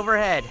search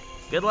overhead.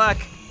 Good luck.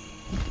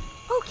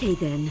 Okay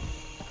then.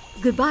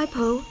 Goodbye,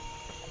 Poe.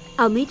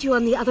 I'll meet you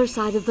on the other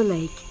side of the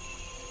lake.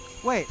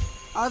 Wait,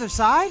 other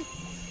side?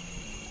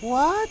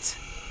 What?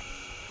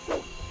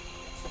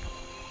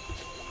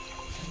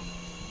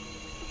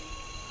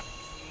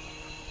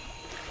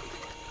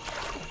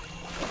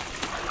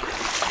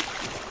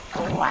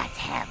 What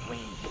have we?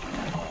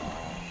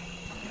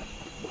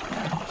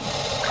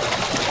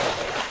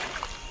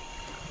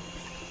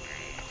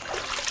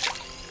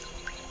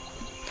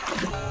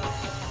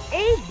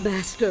 Egg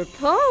Master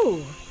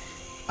Poe!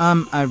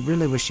 I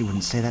really wish you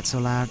wouldn't say that so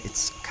loud.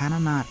 It's kinda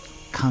not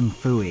kung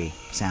fu-y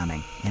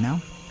sounding, you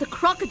know? The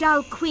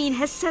Crocodile Queen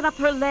has set up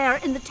her lair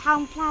in the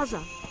town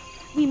plaza.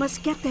 We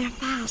must get there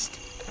fast.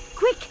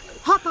 Quick,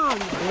 hop on!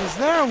 Is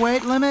there a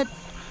weight limit?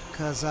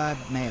 'Cause I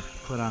may have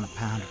put on a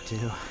pound or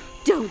two.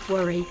 Don't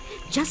worry.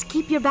 Just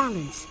keep your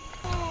balance.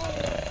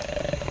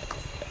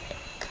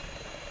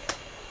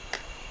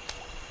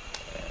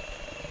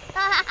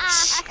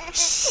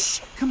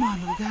 Come on,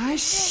 little guy.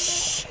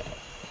 Shh.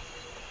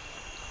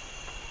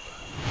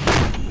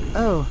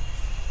 Oh,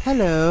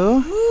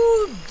 hello.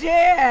 Who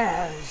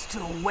dares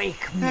to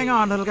wake me? Hang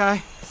on, little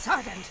guy.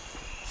 Sergeant!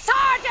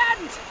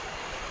 Sergeant!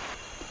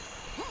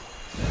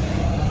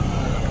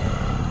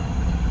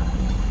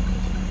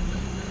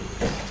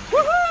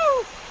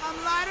 Woohoo!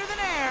 I'm lighter than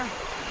air.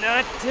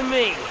 Not to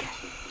me.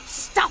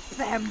 Stop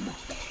them!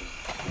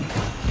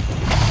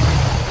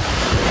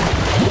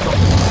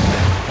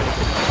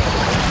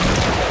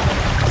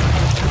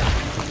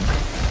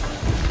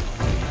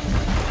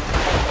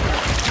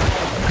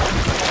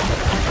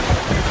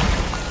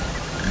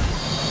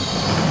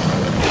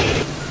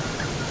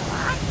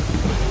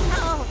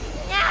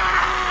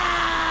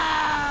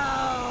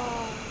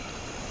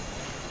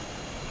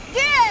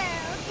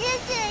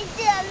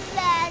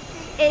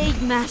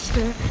 Egg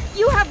Master,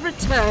 you have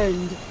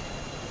returned.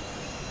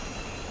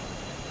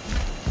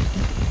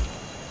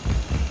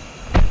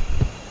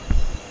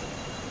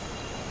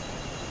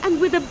 And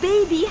with a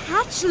baby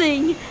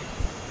hatchling.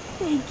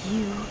 Thank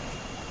you.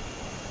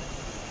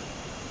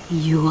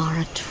 You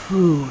are a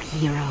true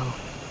hero.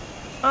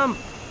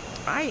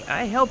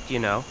 I helped, you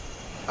know.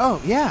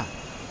 Oh, yeah.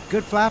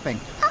 Good flapping.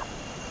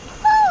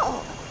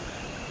 Oh!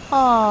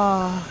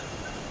 Aw,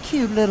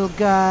 cute little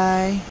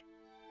guy.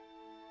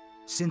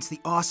 Since the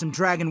awesome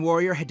Dragon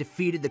Warrior had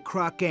defeated the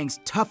Croc Gang's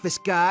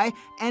toughest guy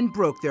and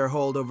broke their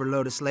hold over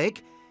Lotus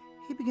Lake,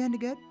 he began to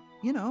get,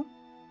 you know,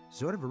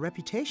 sort of a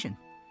reputation.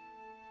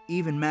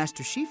 Even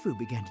Master Shifu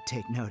began to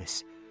take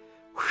notice.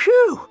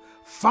 Whew!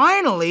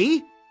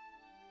 Finally!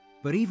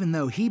 But even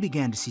though he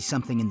began to see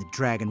something in the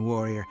Dragon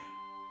Warrior,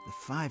 the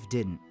five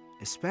didn't,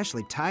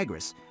 especially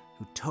Tigress,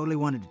 who totally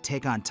wanted to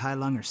take on Tai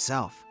Lung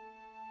herself.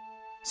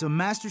 So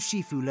Master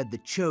Shifu led the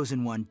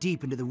Chosen One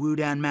deep into the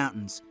Wudan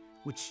Mountains,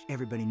 which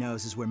everybody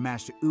knows is where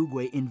Master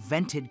Oogway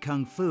invented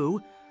Kung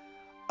Fu.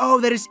 Oh,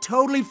 that is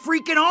totally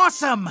freaking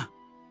awesome!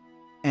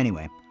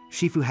 Anyway,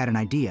 Shifu had an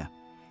idea.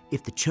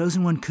 If the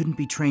Chosen One couldn't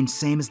be trained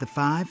same as the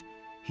five,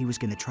 he was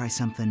gonna try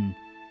something,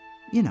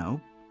 you know,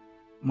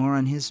 more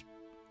on his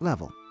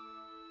level.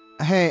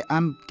 Hey,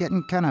 I'm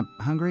getting kinda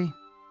hungry.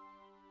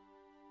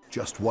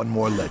 Just one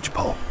more ledge,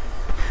 Poe.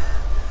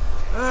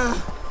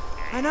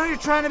 I know you're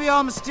trying to be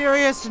all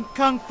mysterious and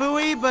kung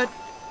fu-y, but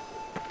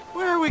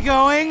where are we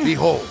going?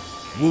 Behold,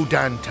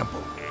 Wudan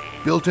Temple,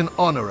 built in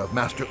honor of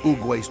Master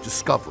Oogway's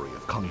discovery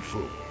of Kung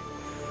Fu.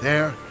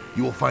 There,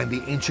 you will find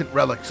the ancient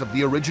relics of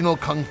the original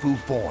Kung Fu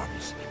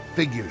forms,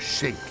 figures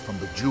shaped from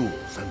the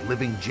jewels and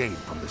living jade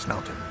from this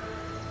mountain.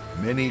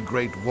 Many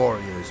great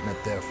warriors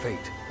met their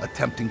fate,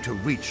 attempting to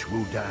reach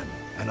Wudan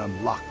and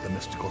unlock the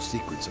mystical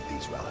secrets of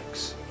these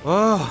relics.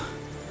 Oh,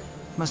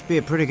 must be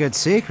a pretty good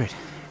secret.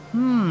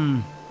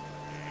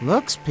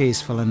 Looks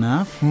peaceful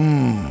enough.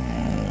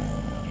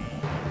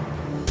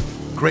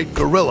 Great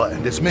Gorilla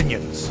and his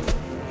minions.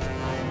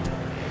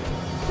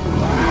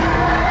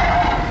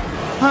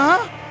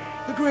 Huh?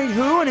 The Great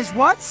Who and his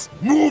whats?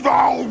 Move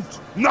out!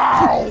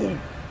 Now!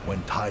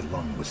 When Tai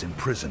Lung was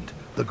imprisoned,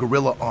 the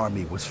guerrilla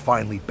army was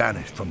finally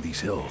banished from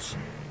these hills.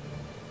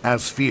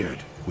 As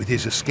feared, with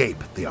his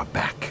escape, they are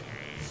back.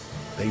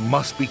 They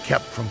must be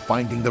kept from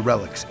finding the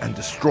relics and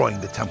destroying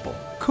the temple.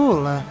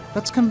 Cool,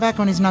 let's come back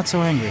when he's not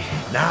so angry.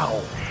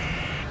 Now!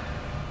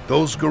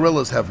 Those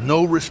guerrillas have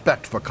no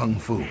respect for Kung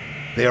Fu.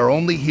 They are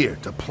only here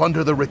to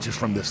plunder the riches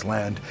from this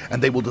land,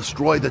 and they will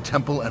destroy the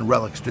temple and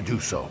relics to do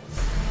so.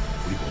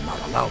 We will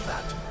not allow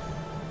that,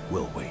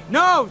 will we?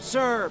 No,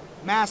 sir!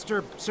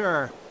 Master,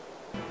 sir.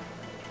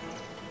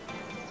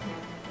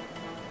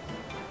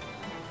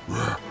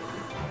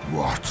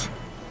 What?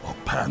 A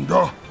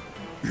panda?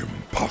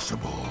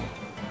 Impossible.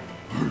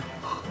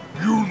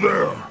 You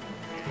there!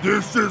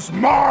 This is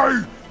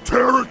my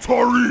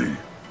territory!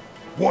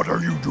 What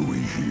are you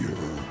doing here?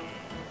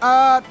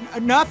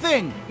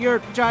 Nothing, your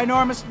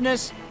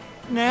ginormousness.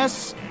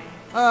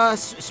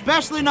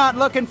 Especially not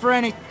looking for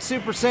any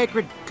super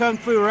sacred Kung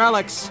Fu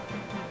relics.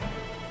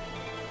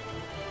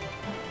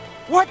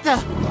 What the?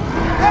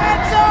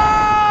 Hands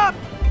up!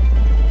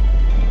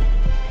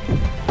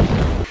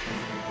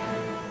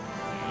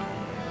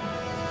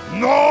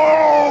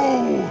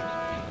 No!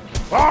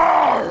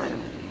 Ah!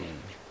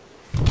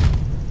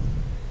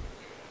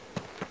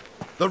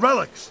 The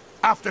relics!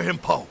 After him,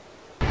 Poe!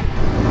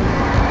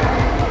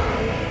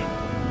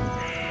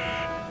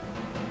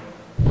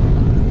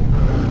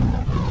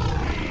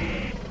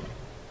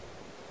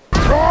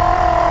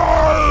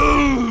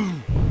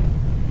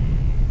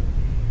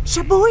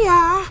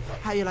 Shibuya!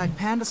 How you like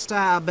panda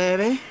style,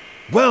 baby?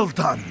 Well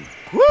done!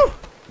 Woo!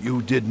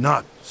 You did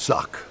not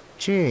suck.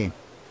 Gee,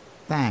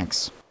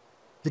 thanks.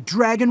 The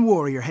Dragon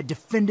Warrior had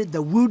defended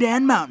the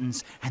Wudan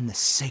Mountains and the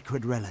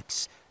sacred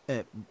relics.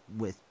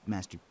 With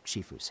Master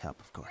Shifu's help,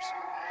 of course.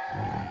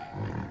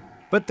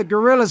 But the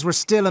guerrillas were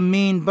still a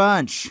mean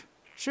bunch.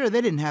 Sure,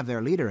 they didn't have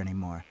their leader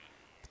anymore,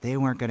 but they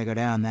weren't going to go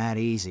down that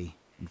easy.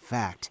 In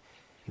fact,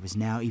 it was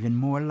now even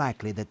more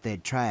likely that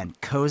they'd try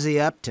and cozy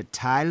up to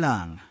Tai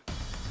Lung.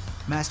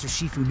 Master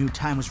Shifu knew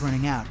time was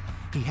running out.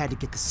 He had to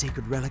get the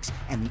sacred relics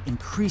and the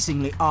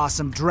increasingly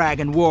awesome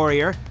Dragon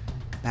Warrior.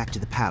 back to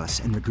the palace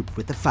and regroup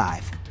with the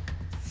 5.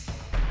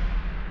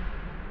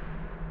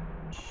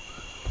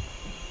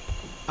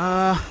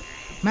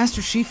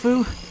 Master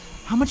Shifu,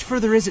 how much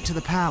further is it to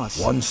the palace?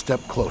 1 step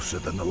closer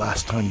than the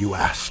last time you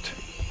asked.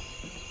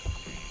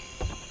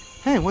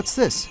 Hey, what's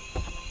this?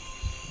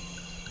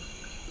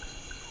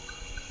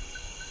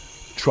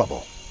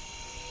 Trouble.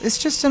 It's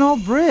just an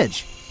old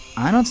bridge.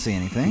 I don't see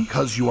anything.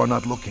 Because you are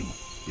not looking.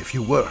 If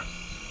you were,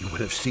 you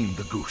would have seen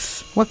the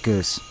goose. What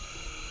goose?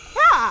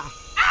 Ah!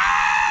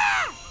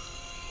 Ah!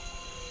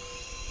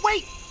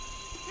 Wait!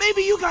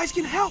 Maybe you guys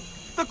can help.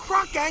 The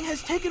Croc Gang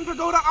has taken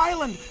Pagoda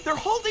Island. They're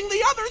holding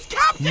the others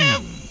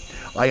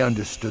captive! I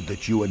understood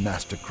that you and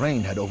Master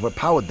Crane had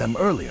overpowered them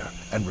earlier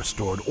and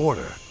restored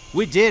order.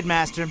 We did,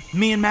 Master.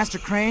 Me and Master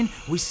Crane,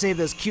 we saved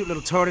those cute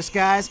little tortoise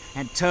guys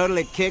and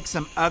totally kicked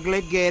some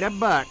ugly gator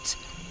butt.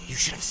 You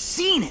should have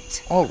seen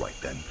it! All right,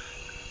 then.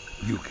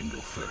 You can go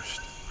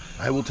first.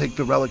 I will take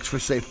the relics for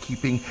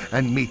safekeeping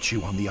and meet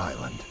you on the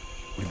island.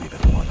 We leave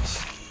at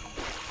once.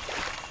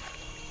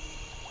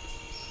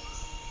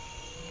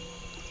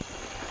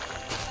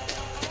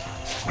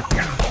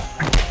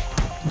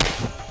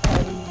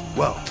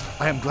 Well,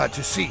 I am glad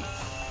to see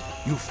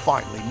you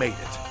finally made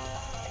it.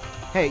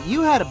 Hey,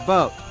 you had a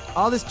boat.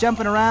 All this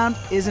jumping around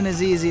isn't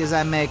as easy as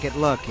I make it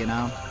look, you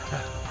know?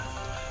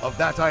 Of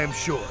that I am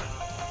sure.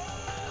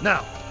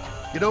 Now,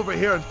 get over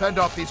here and fend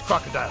off these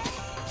crocodiles.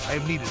 I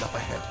am needed up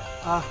ahead.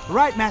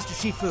 Right, Master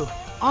Shifu.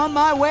 On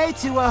my way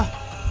to,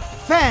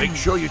 fend. Make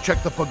sure you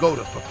check the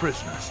pagoda for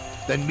prisoners.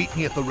 Then meet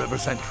me at the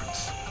river's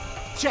entrance.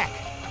 Check.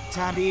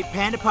 Time to eat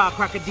panda paw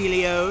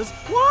crocodilios.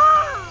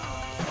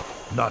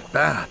 Wow! Not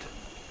bad.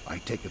 I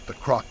take it the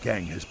Croc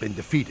Gang has been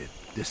defeated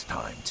this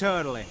time.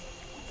 Totally.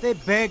 They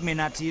begged me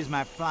not to use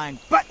my flying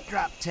butt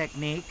drop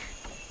technique.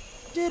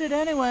 Did it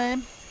anyway.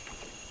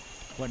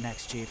 What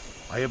next,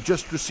 Chief? I have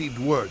just received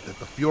word that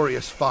the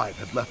Furious 5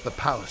 had left the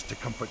palace to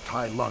comfort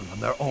Tai Lung on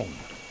their own.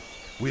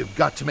 We have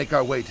got to make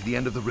our way to the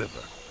end of the river.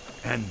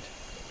 And,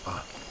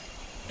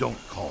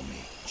 don't call me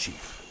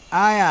Chief.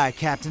 Aye, aye,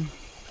 Captain.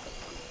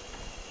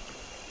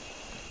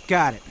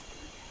 Got it.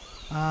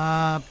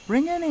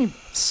 Bring any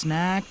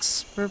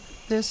snacks for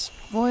this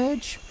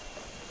voyage?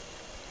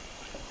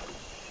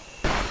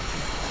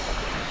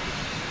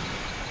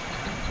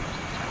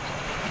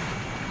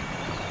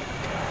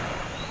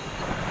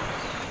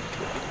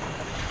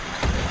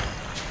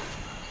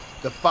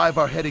 The 5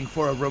 are heading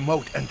for a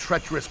remote and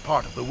treacherous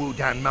part of the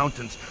Wudan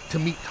Mountains to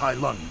meet Tai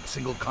Lung in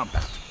single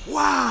combat.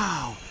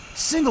 Wow!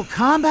 Single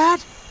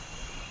combat?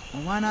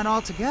 Well, why not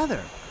all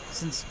together?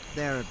 Since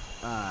they're,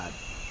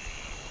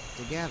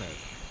 together.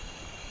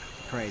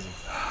 Crazy.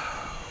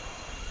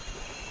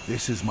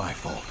 This is my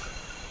fault.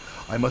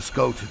 I must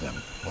go to them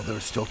while there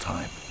is still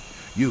time.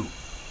 You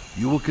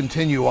will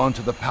continue on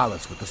to the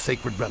palace with the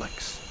sacred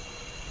relics.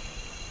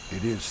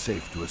 It is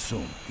safe to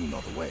assume you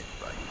know the way,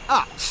 right?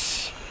 Ah,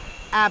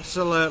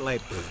 absolutely.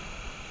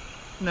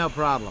 No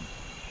problem.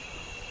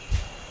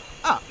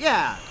 Oh,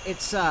 yeah,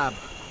 it's, over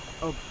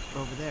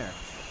there.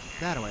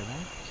 That way,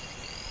 right?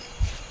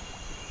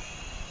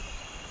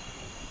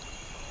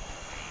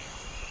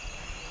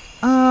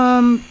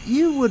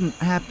 You wouldn't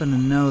happen to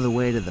know the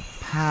way to the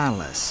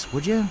palace,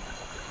 would you?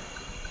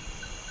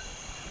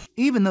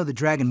 Even though the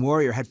Dragon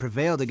Warrior had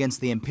prevailed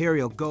against the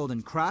Imperial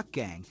Golden Croc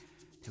Gang,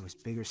 there was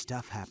bigger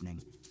stuff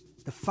happening.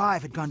 The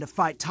 5 had gone to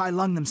fight Tai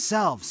Lung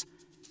themselves.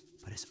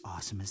 But as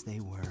awesome as they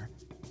were,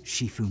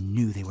 Shifu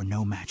knew they were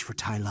no match for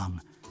Tai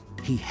Lung.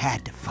 He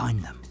had to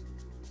find them.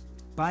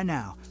 By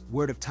now,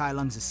 word of Tai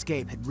Lung's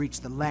escape had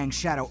reached the Lang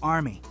Shadow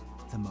Army,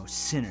 the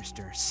most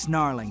sinister,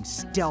 snarling,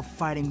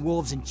 stealth-fighting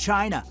wolves in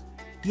China.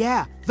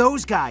 Yeah,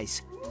 those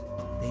guys!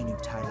 They knew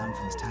Tai Lung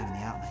from his time in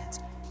the Outlands,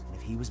 and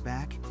if he was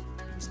back,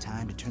 it was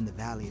time to turn the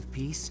Valley of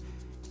Peace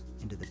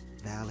into the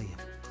Valley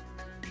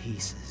of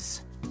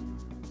Pieces.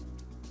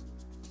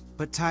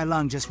 But Tai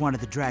Lung just wanted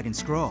the Dragon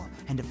Scroll,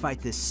 and to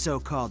fight this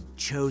so-called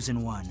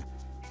Chosen One.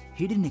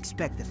 He didn't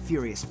expect the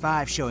Furious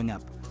 5 showing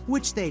up,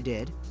 which they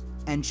did,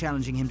 and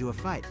challenging him to a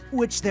fight,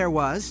 which there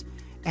was,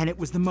 and it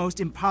was the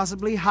most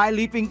impossibly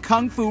high-leaping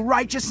kung fu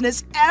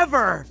righteousness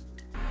ever!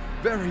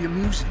 Very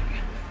amusing.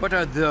 But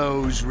are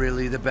those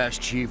really the best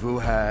Shifu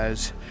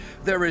has?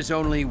 There is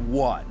only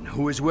one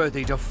who is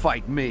worthy to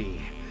fight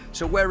me.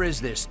 So where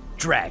is this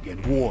Dragon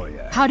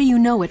Warrior? How do you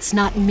know it's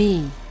not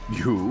me?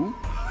 You?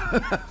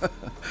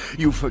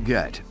 You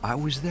forget, I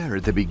was there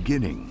at the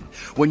beginning,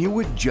 when you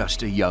were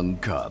just a young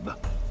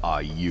cub.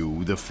 Are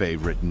you the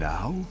favorite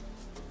now?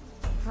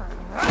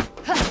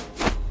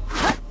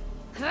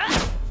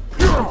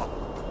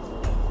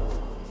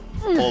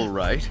 All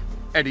right.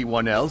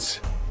 Anyone else?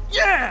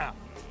 Yeah!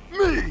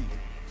 Me!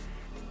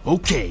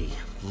 Okay,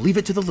 leave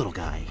it to the little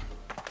guy.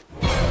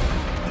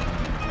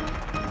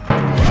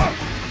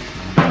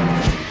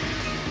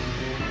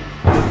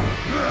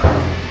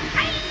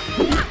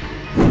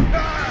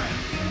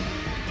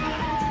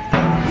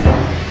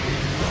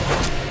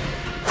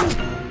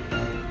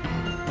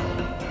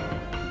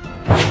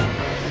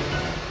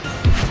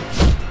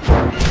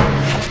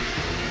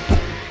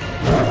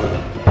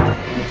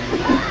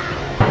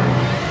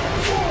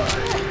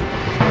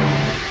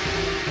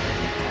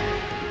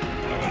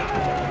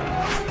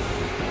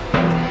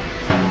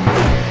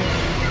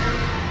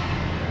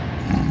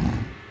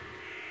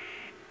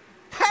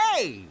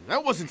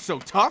 wasn't so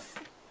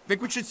tough.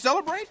 Think we should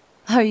celebrate?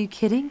 Are you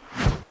kidding?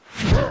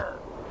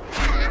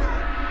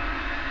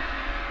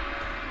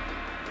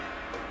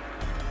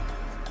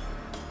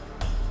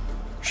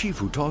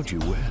 Shifu taught you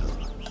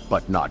well,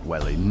 but not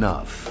well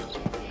enough.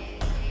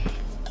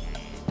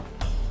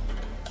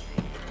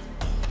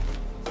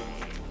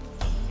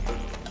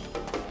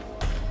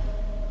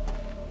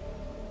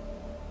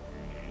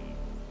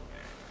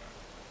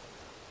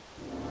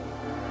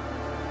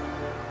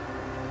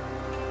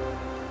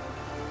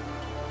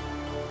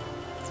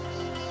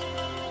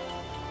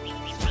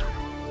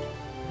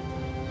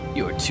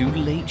 You're too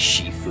late,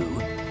 Shifu.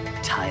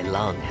 Tai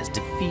Lung has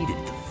defeated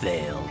the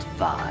Veiled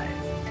Five.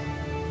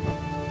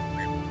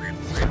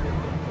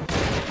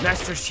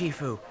 Master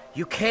Shifu,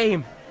 you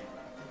came!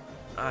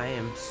 I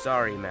am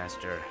sorry,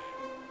 Master.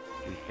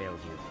 We failed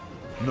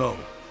you. No,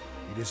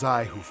 it is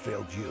I who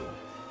failed you.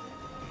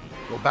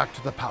 Go back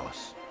to the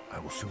palace. I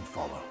will soon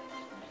follow.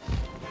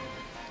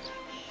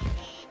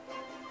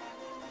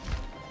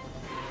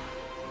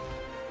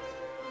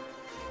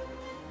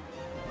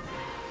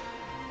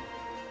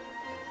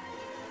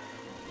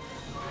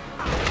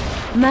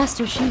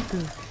 Master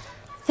Shifu,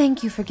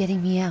 thank you for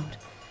getting me out.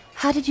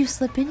 How did you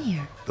slip in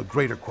here? The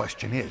greater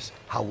question is,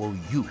 how will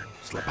you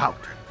slip out?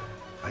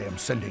 I am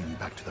sending you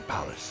back to the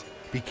palace.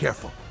 Be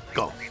careful.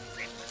 Go.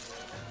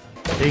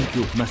 Thank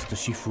you, Master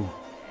Shifu.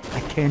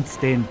 I can't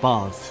stay in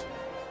bars.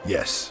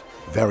 Yes,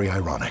 very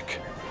ironic.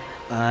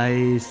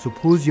 I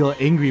suppose you're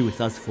angry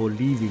with us for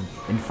leaving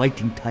and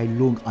fighting Tai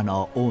Lung on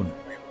our own.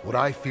 What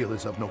I feel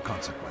is of no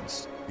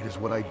consequence. It is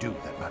what I do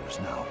that matters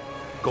now.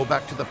 Go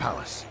back to the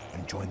palace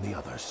and join the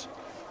others.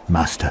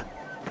 Master.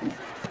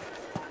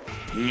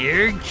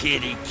 Here,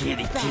 kitty,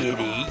 kitty,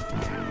 kitty.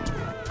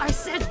 I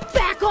said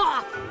back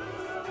off!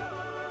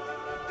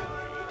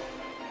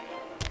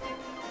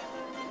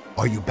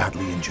 Are you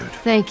badly injured?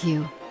 Thank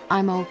you.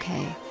 I'm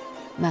okay,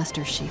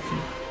 Master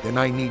Shifu. Then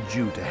I need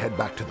you to head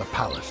back to the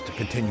palace to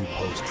continue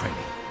Poe's training.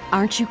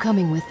 Aren't you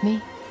coming with me?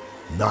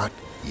 Not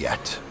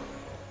yet.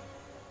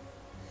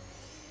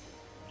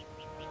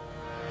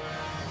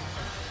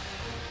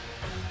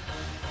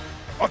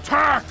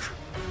 Attack!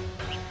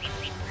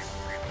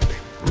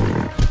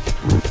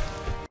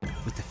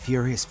 With the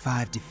Furious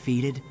Five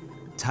defeated,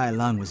 Tai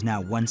Lung was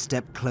now one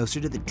step closer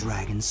to the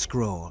Dragon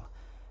Scroll.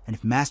 And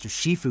if Master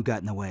Shifu got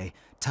in the way,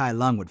 Tai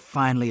Lung would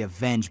finally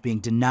avenge being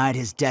denied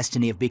his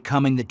destiny of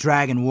becoming the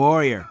Dragon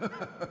Warrior.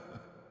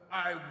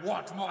 I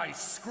want my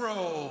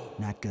scroll!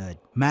 Not good.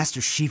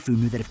 Master Shifu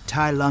knew that if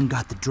Tai Lung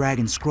got the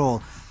Dragon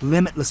Scroll,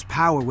 limitless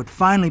power would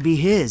finally be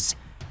his.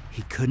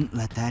 He couldn't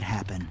let that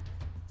happen.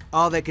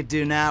 All they could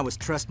do now was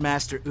trust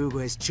Master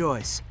Oogway's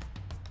choice.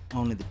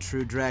 Only the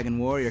true Dragon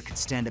Warrior could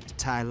stand up to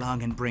Tai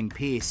Lung and bring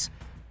peace.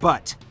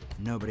 But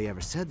nobody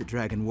ever said the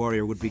Dragon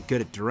Warrior would be good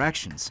at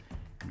directions.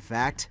 In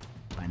fact,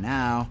 by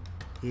now,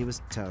 he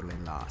was totally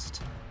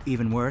lost.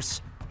 Even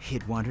worse, he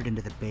had wandered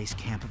into the base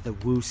camp of the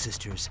Wu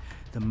Sisters,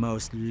 the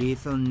most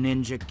lethal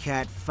ninja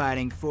cat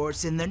fighting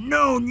force in the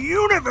known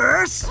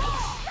universe!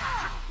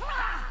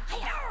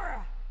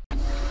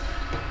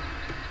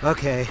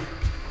 Okay,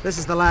 this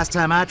is the last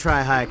time I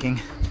try hiking.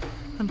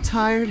 I'm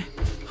tired,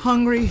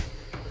 hungry,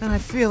 and I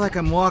feel like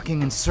I'm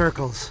walking in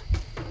circles.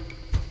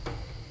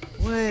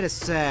 Wait a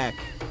sec.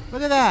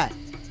 Look at that.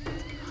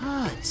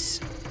 Huts.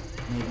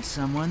 Maybe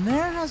someone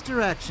there has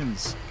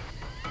directions.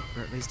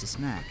 Or at least a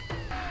snack.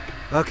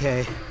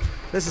 Okay,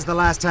 this is the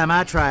last time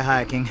I try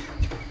hiking.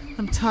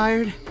 I'm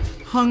tired,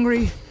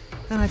 hungry,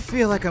 and I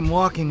feel like I'm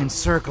walking in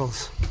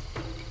circles.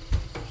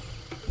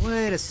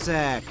 Wait a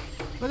sec.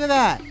 Look at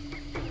that.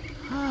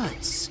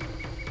 Huts.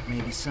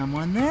 Maybe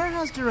someone there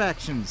has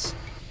directions.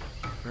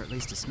 Or at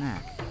least a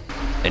snack.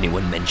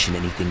 Anyone mention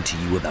anything to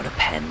you about a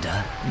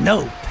panda?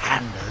 No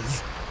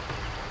pandas.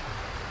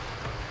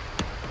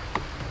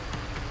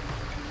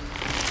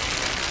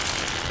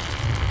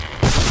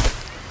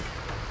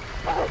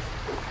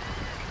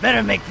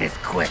 Better make this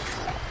quick.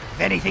 If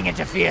anything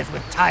interferes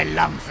with Tai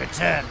Lung's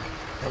return,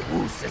 the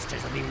Wu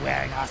Sisters will be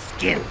wearing our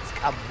skins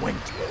come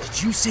winter.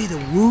 Did you say the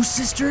Wu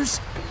Sisters?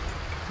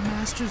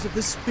 Masters of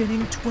the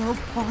spinning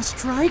 12-paw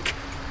strike?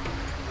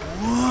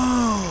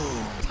 Whoa!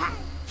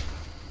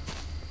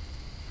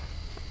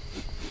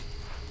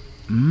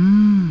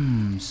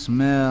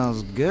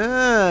 Smells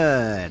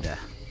good. Oh,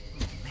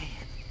 man,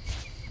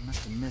 I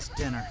must have missed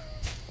dinner.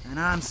 And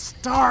I'm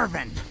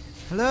starving.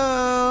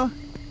 Hello?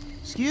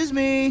 Excuse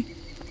me?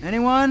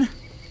 Anyone?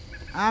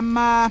 I'm,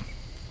 a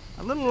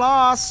little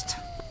lost.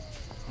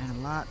 And a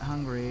lot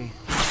hungry.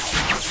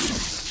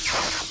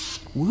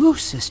 Wu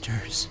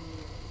Sisters.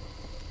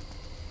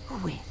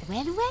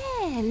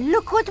 Well,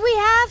 look what we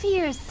have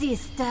here,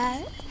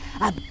 sisters.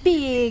 A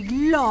big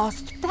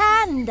lost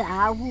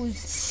panda who's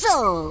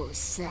so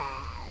sad.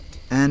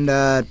 And,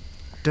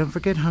 don't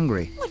forget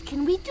hungry. What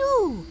can we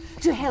do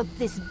to help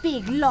this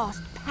big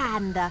lost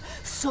panda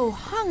so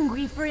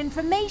hungry for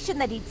information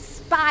that he'd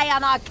spy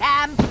on our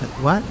camp?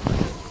 What?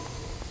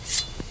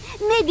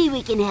 Maybe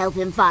we can help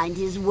him find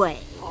his way.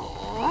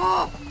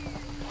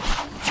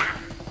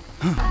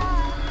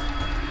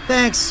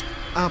 Thanks.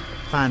 I'll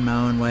find my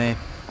own way.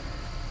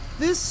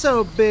 this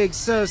so big,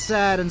 so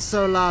sad, and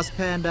so lost,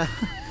 Panda?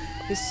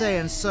 He's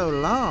saying so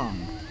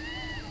long.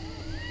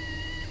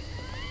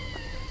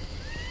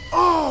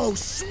 Oh,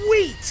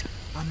 sweet!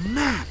 A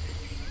map!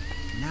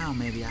 Now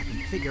maybe I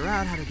can figure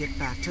out how to get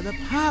back to the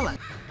palace.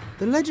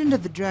 The legend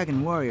of the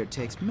Dragon Warrior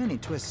takes many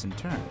twists and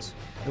turns.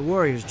 The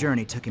warrior's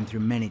journey took him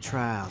through many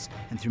trials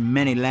and through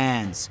many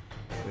lands,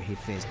 where he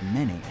faced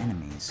many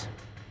enemies.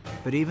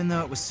 But even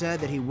though it was said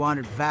that he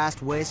wandered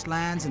vast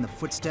wastelands in the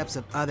footsteps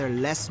of other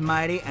less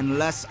mighty and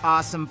less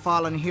awesome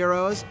fallen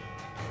heroes,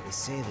 they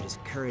say that his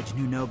courage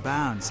knew no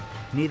bounds.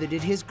 Neither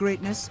did his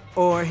greatness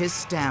or his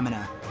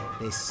stamina.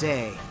 They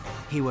say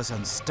he was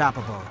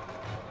unstoppable.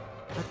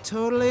 A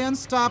totally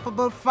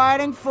unstoppable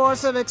fighting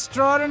force of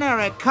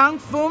extraordinary kung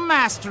fu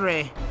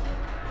mastery.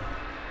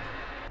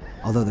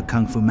 Although the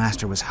kung fu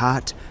master was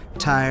hot,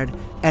 tired,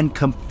 and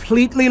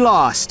completely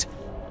lost,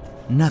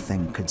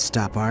 nothing could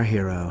stop our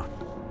hero.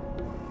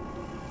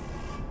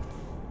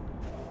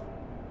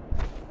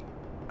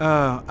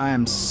 Oh, I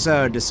am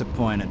so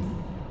disappointed.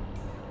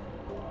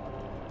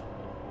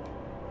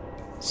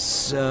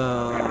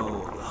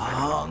 So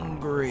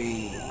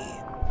hungry.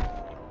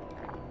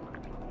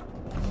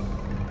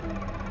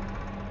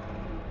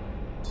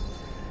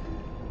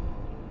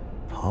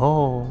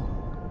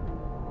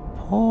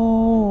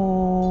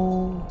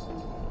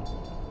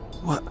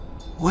 What?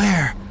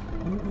 Where?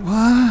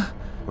 What?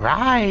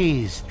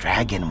 Rise,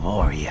 Dragon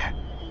Warrior.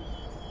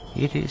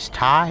 It is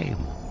time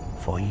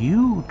for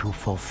you to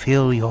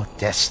fulfill your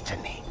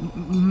destiny.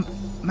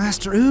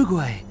 Master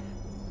Oogway,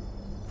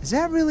 is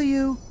that really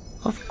you?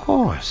 Of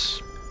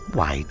course.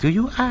 Why do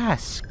you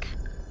ask?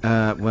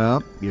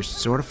 Well, you're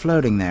sort of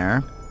floating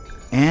there,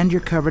 and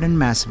you're covered in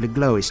massively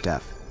glowy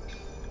stuff.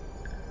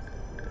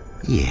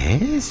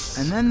 Yes?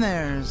 And then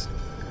there's...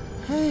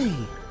 Hey,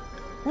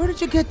 where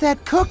did you get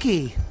that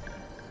cookie?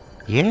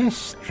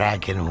 Yes,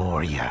 Dragon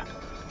Warrior.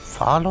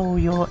 Follow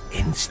your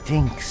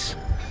instincts.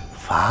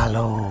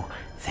 Follow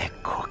the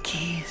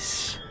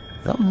cookies.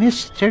 The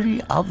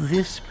mystery of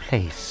this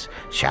place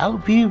shall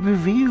be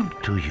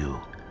revealed to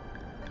you.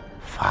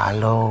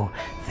 Follow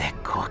the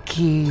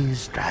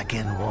cookies,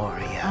 Dragon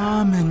Warrior.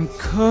 Almond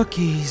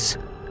cookies.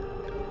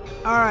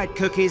 All right,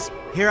 cookies,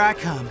 here I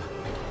come.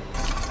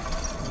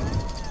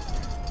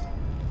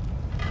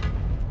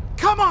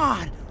 Come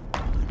on!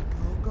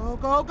 Go,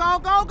 go, go,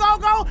 go, go,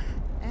 go!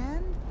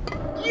 And...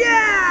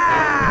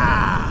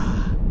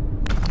 yeah!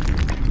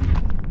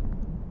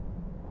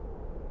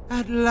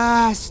 At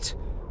last,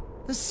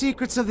 the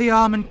secrets of the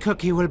almond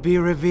cookie will be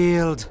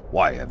revealed.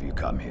 Why have you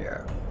come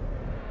here?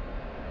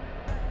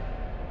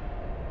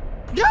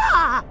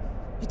 Ah!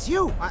 It's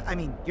you! I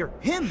mean, you're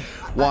him!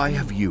 Why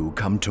have you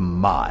come to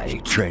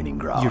my training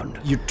ground?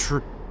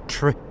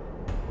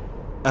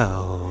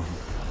 Oh...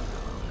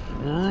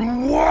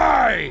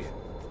 Why?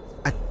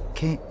 I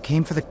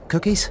came for the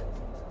cookies?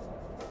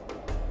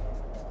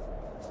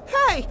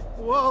 Hey!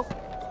 Whoa!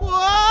 Whoa!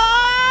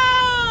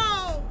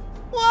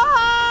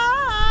 Whoa!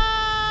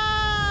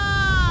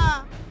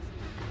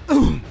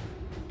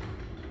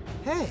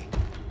 Hey,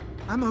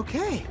 I'm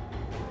okay.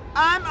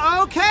 I'm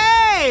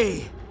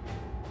okay!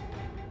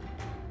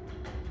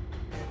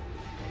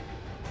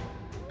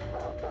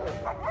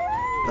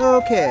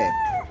 Okay,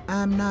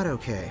 I'm not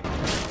okay.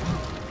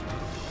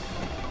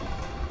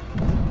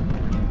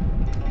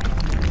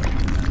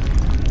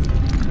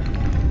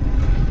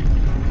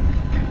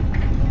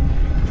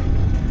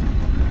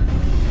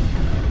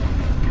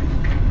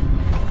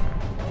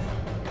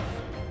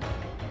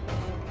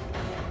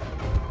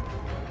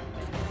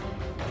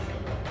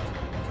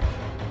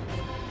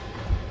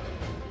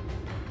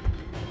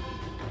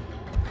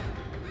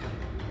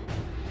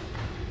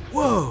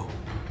 Whoa!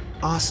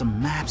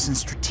 Awesome maps and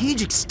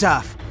strategic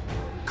stuff!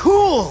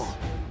 Cool!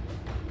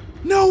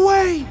 No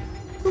way!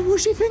 The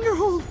Wuxi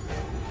Fingerhold!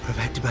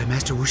 Perfected by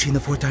Master Wuxi in the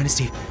 4th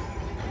Dynasty.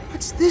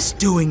 What's this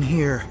doing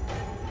here?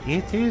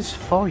 It is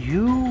for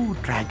you,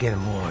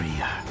 Dragon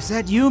Warrior. Is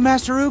that you,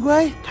 Master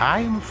Oogway?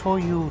 Time for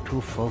you to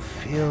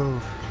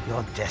fulfill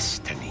your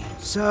destiny.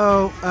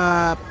 So,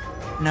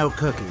 no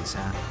cookies,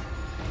 huh?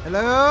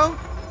 Hello?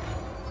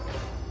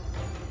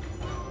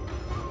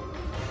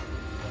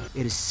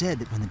 It is said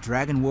that when the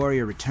Dragon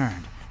Warrior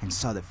returned and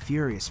saw the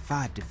Furious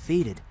Five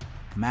defeated,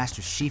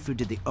 Master Shifu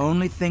did the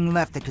only thing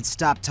left that could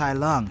stop Tai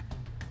Lung.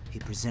 He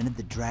presented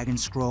the Dragon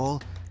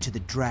Scroll to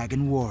the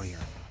Dragon Warrior.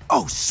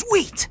 Oh,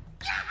 sweet!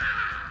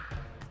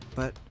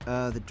 But,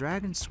 the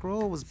Dragon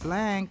Scroll was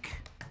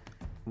blank.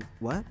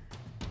 What?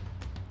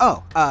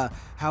 Oh,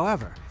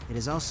 however, it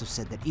is also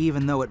said that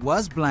even though it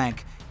was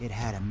blank, it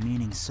had a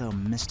meaning so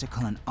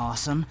mystical and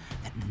awesome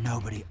that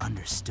nobody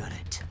understood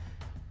it.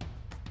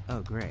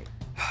 Oh, great.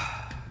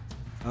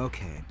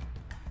 Okay,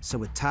 so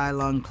with Tai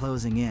Lung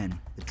closing in,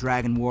 the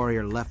Dragon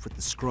Warrior left with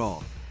the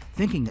scroll,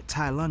 thinking that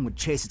Tai Lung would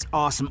chase its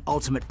awesome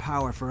ultimate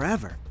power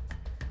forever.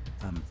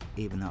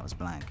 Even though it was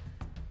blank.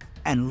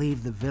 And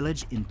leave the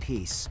village in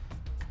peace.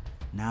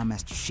 Now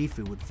Master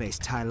Shifu would face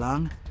Tai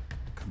Lung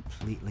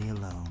completely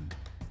alone.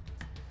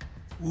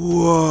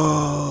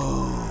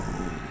 Whoa!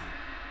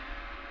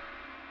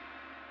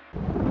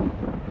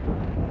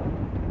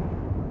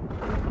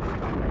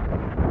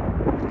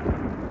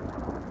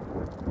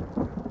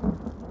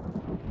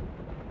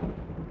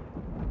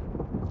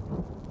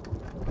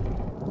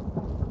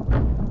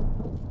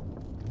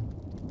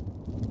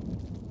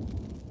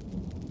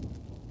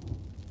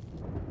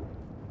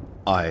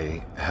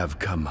 I have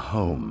come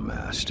home,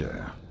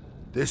 Master.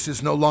 This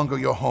is no longer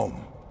your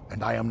home,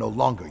 and I am no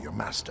longer your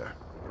master.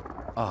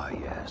 Ah,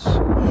 yes.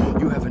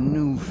 You have a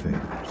new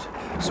favorite.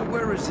 So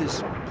where is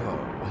this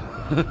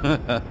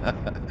bow?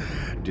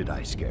 Did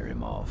I scare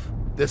him off?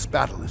 This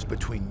battle is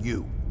between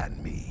you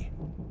and me.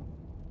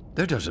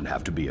 There doesn't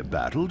have to be a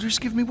battle.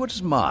 Just give me what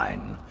is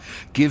mine.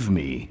 Give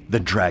me the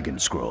Dragon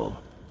Scroll.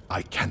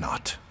 I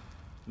cannot.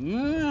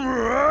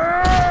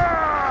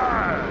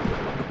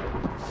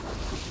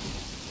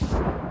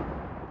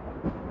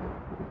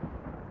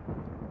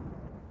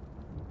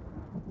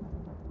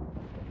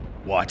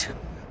 What?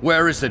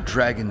 Where is the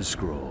Dragon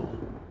Scroll?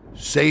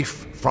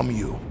 Safe from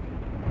you.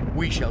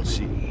 We shall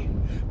see.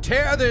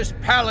 Tear this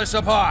palace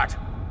apart!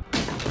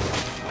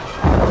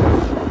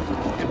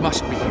 It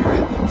must be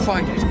here.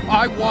 Find it.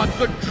 I want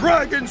the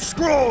Dragon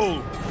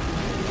Scroll!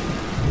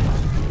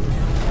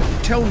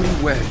 Tell me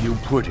where you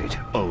put it,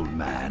 old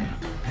man.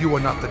 You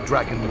are not the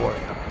Dragon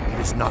Warrior. It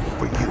is not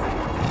for you.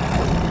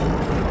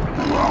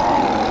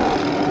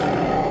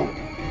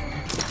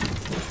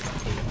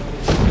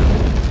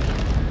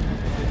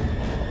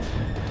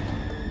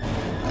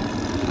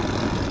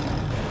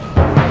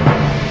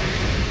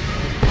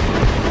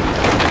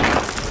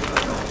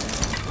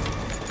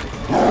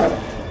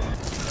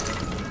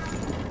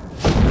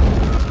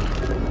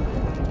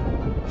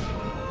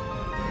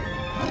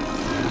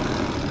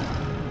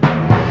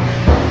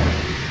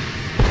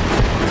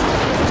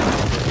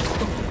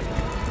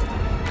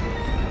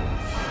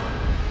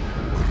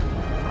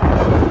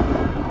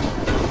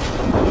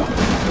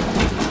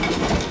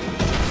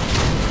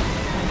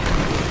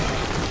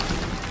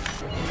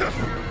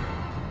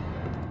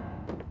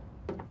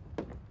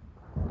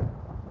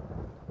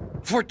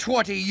 For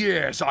 20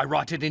 years I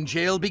rotted in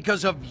jail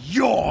because of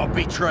your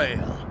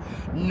betrayal.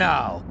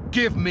 Now,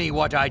 give me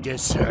what I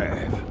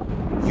deserve.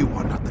 You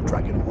are not the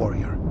Dragon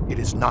Warrior. It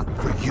is not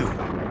for you.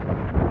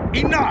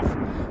 Enough!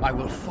 I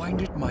will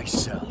find it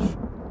myself.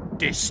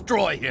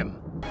 Destroy him.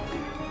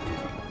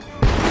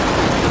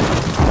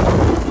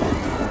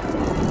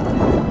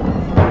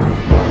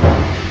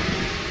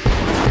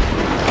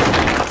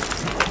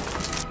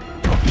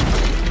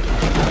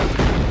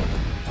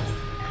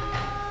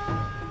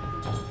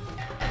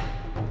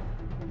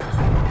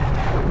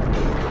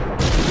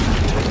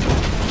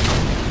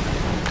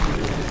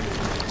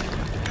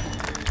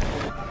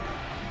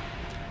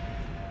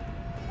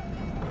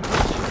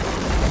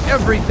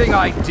 Everything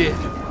I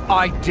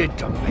did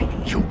to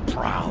make you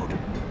proud.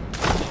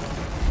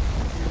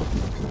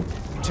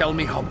 Tell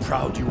me how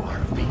proud you are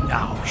of me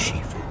now,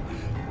 Shifu.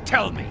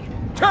 Tell me!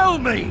 Tell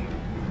me!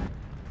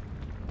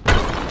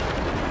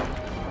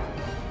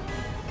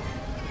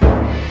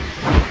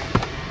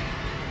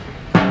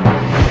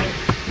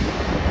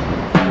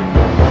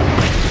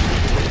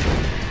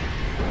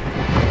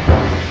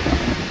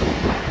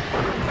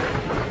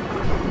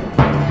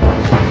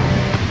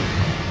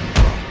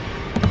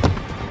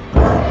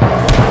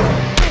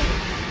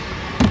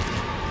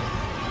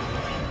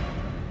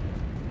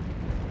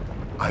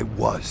 I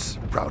was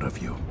proud of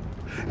you,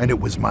 and it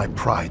was my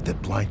pride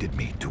that blinded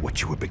me to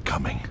what you were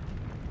becoming.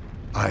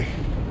 I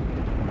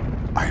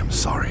am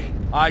sorry.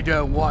 I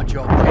don't want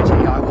your pity.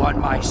 I want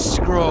my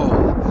scroll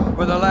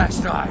for the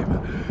last time.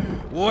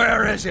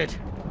 Where is it?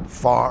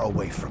 Far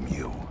away from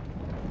you.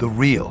 The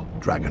real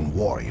Dragon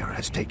Warrior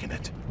has taken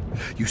it.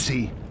 You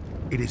see,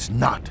 it is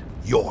not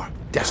your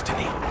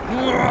destiny.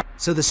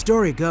 So the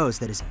story goes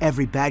that as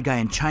every bad guy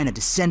in China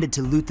descended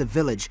to loot the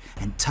village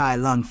and Tai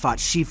Lung fought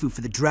Shifu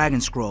for the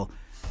Dragon Scroll,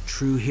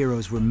 true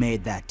heroes were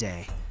made that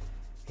day.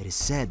 It is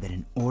said that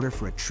in order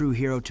for a true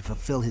hero to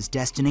fulfill his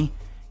destiny,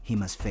 he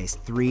must face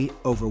 3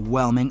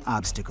 overwhelming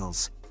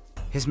obstacles.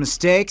 His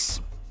mistakes,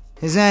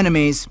 his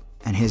enemies,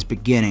 and his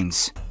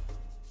beginnings.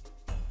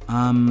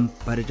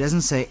 But it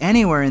doesn't say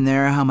anywhere in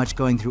there how much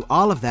going through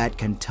all of that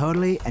can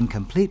totally and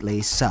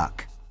completely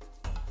suck.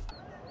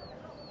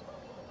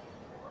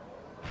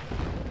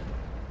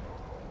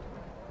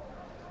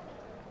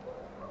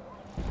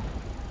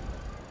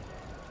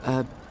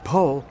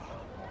 Paul,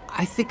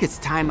 I think it's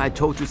time I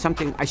told you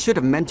something I should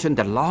have mentioned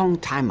a long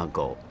time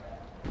ago.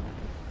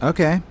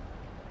 Okay.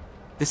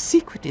 The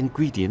secret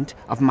ingredient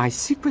of my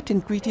secret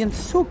ingredient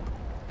soup.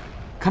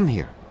 Come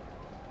here.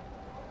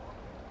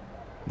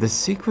 The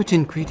secret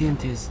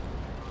ingredient is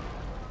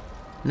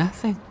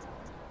nothing.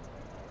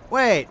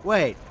 Wait.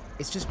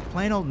 It's just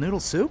plain old noodle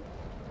soup?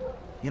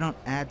 You don't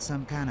add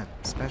some kind of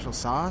special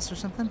sauce or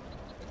something?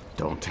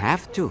 Don't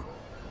have to.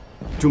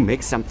 To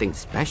make something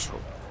special,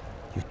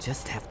 you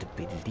just have to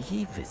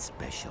believe it's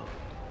special.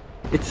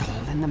 It's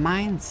all in the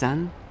mind,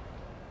 son.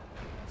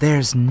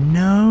 There's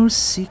no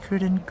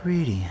secret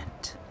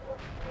ingredient.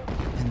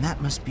 Then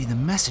that must be the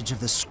message of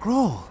the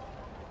scroll.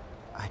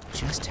 I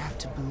just have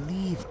to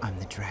believe I'm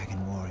the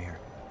Dragon Warrior.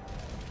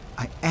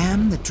 I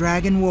am the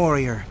Dragon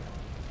Warrior.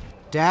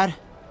 Dad,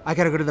 I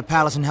gotta go to the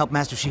palace and help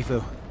Master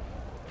Shifu.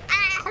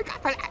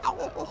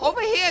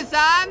 Over here,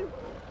 son!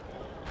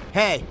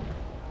 Hey,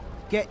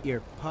 get your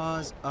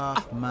paws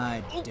off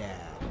my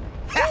dad.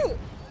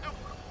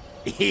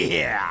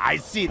 Yeah, I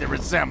see the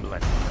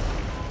resemblance.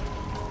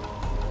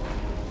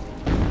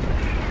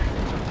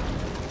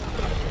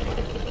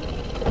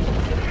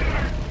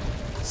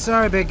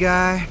 Sorry, big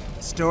guy.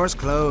 Store's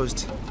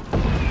closed.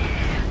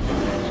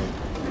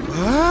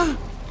 Huh?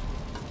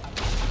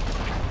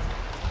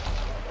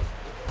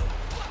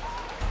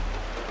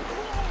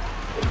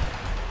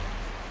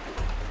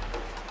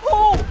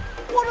 Oh!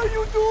 What are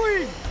you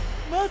doing?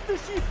 Master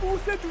Shifu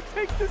said to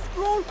take the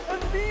scroll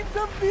and leave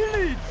the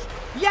village.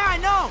 Yeah, I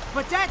know,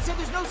 but Dad said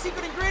there's no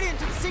secret ingredient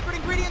to the secret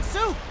ingredient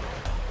soup.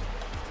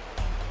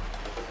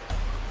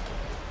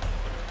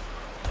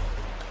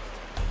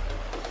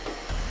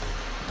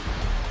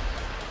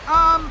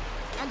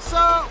 And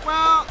so,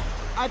 well,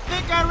 I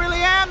think I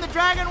really am the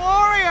Dragon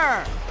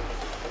Warrior.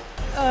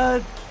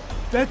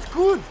 That's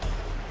good.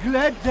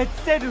 Glad that's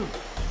settled.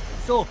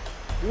 So,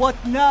 what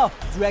now,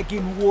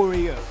 Dragon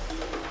Warrior?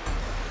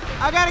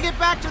 I gotta get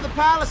back to the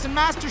palace and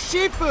Master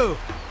Shifu.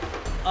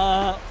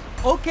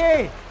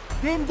 Okay.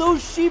 Then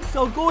those ships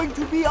are going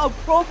to be a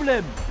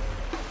problem.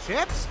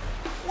 Ships?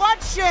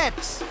 What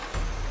ships?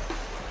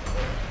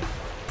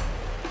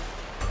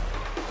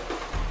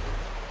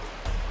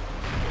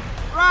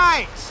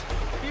 Right.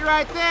 Be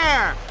right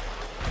there.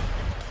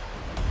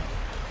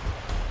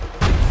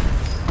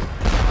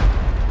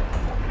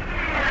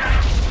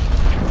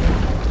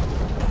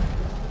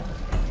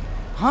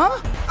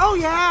 Huh? Oh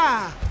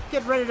yeah!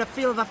 Get ready to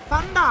feel the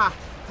thunder,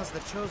 because the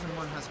Chosen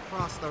One has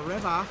crossed the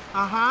river.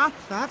 Uh-huh,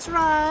 that's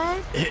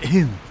right.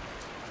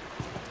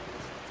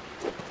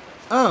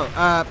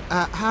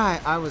 Hi,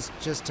 I was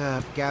just,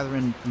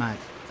 gathering my,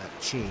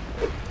 chi.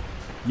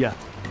 Yeah,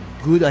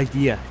 good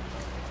idea.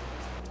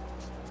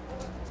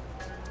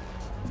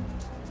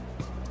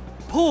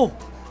 Po!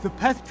 The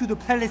path to the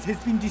palace has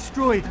been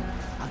destroyed.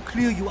 I'll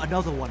clear you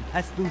another one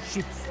past those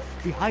ships,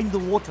 behind the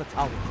water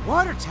tower.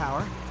 Water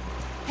tower?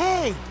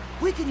 Hey,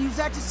 we can use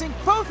that to sink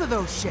both of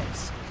those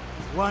ships.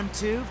 1,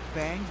 2,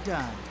 bang,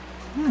 done.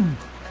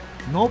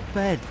 Not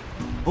bad.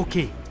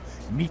 Okay,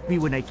 meet me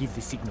when I give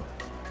the signal.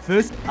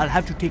 First, I'll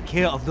have to take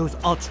care of those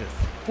archers.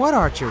 What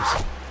archers?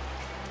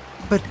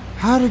 But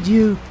how did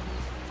you...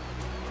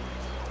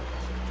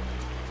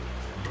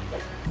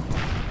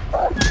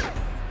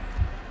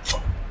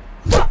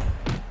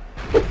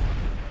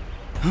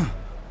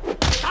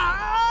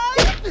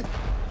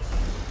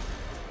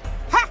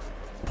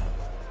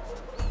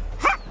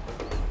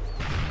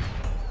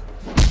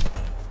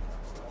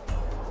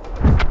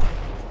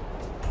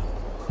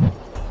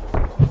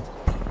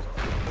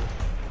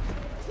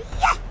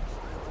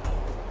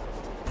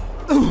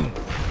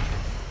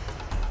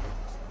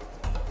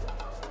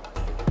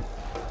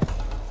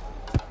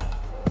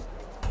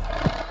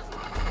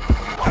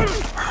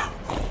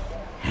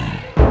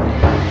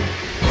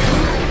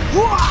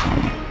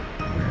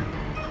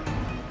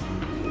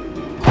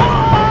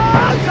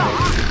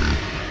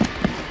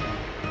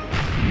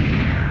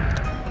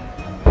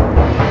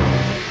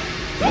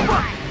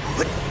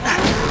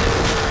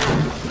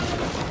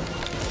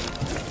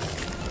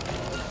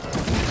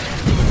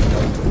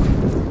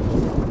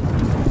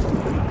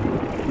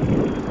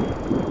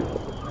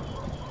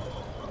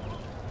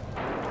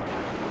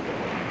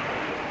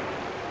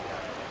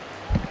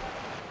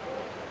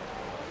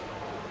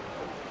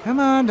 Come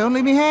on, don't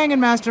leave me hanging,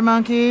 Master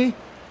Monkey.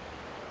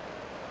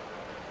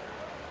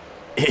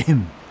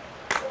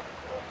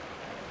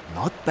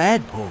 Not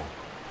bad, Po.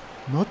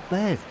 Not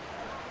bad.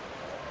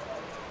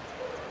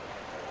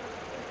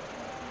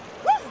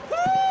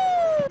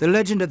 The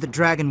legend of the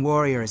Dragon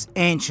Warrior is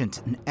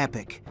ancient and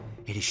epic.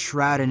 It is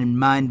shrouded in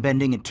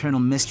mind-bending eternal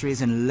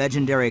mysteries and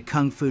legendary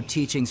kung fu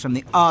teachings from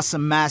the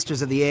awesome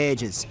masters of the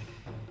ages.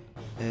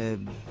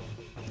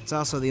 It's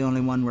also the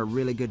only one where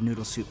really good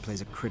noodle soup plays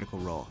a critical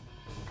role.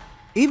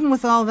 Even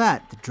with all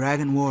that, the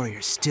Dragon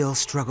Warrior still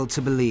struggled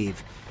to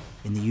believe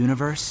in the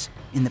universe,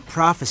 in the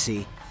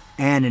prophecy,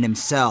 and in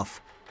himself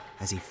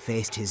as he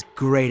faced his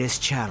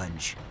greatest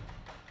challenge.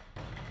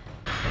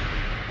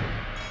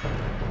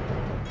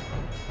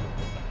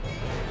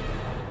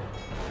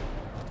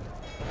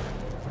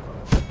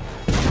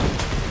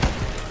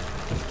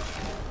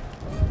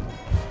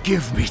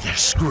 Give me the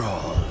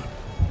scroll.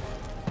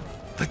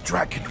 The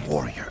Dragon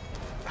Warrior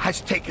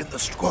has taken the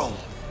scroll.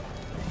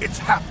 It's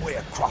halfway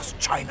across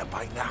China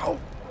by now.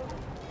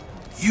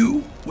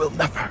 You will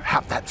never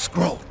have that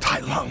scroll, Tai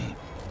Lung.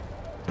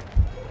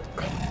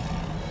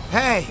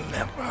 Hey!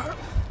 Never.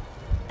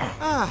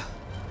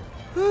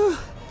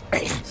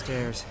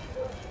 Stairs.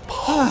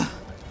 Paul,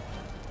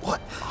 what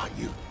are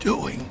you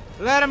doing?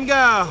 Let him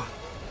go.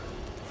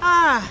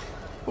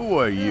 Who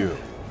are you?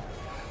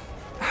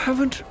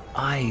 Haven't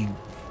I...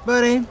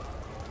 Buddy,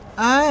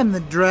 I am the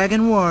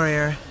Dragon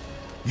Warrior.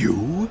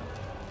 You?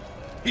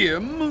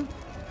 Him?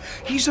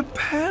 He's a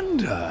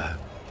panda.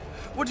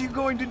 What are you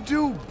going to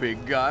do,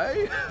 big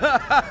guy?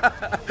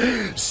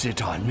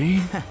 Sit on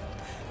me?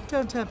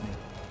 Don't tempt me.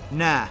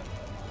 Nah,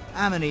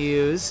 I'm gonna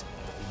use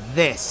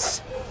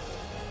this.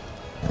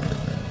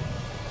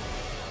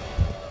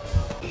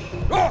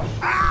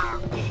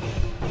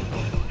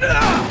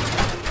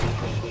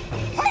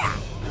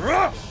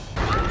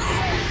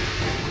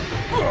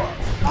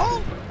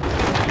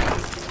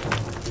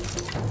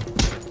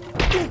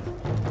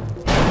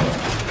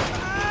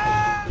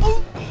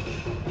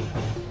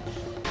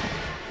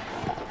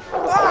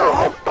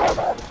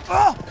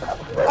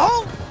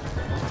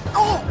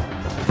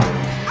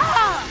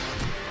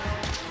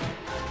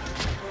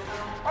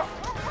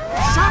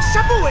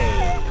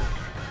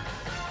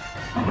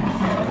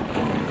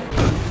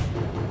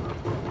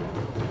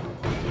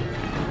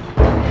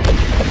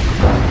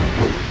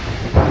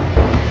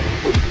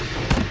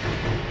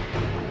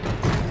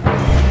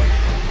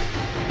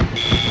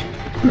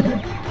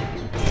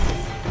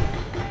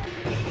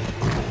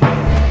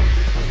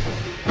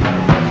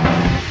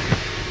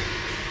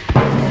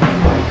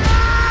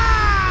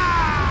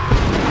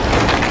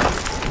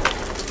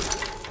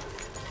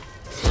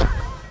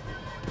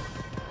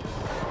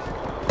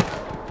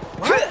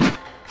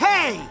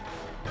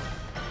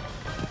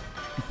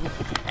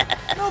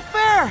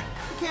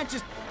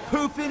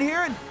 proof in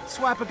here and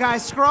swipe a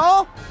guy's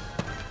scroll?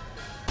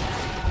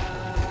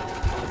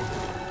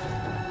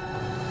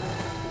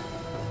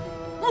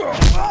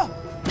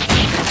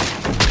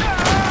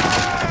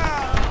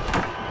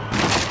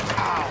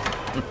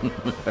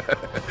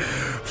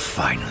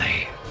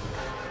 Finally.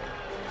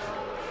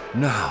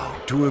 Now,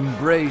 to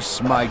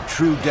embrace my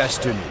true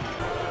destiny.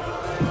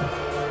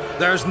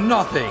 There's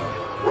nothing.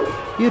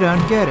 You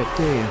don't get it,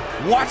 do you?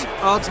 What?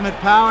 Ultimate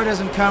power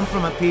doesn't come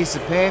from a piece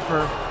of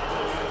paper.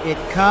 It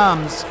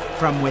comes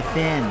from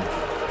within.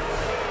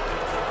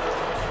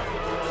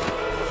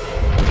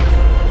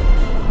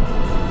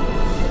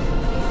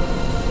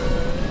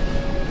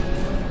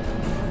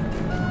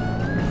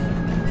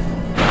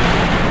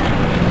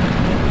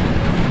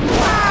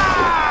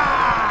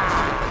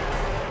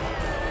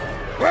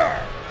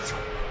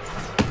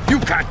 You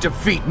can't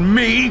defeat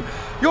me!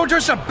 You're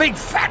just a big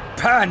fat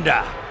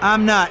panda!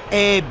 I'm not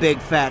a big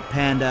fat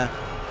panda.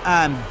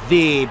 I'm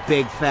the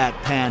big fat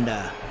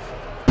panda.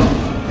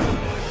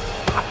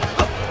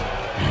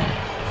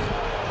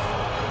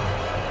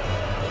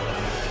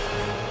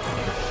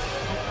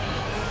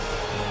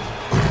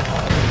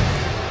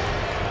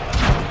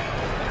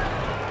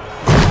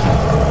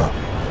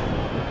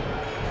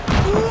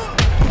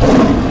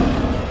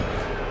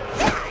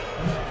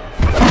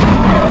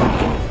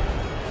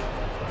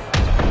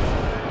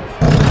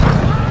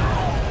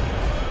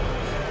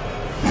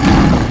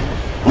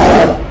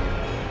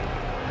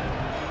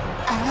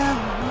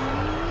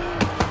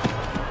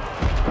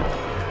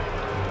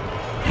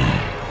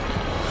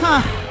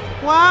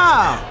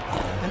 Wow!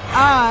 And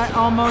I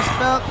almost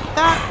felt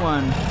that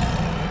one.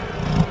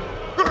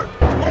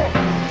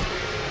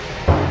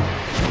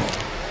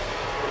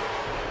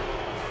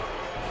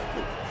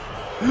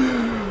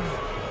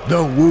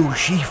 The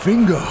Wu-Shi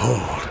finger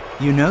hold.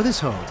 You know this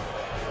hold.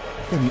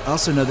 Then you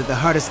also know that the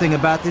hardest thing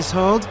about this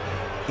hold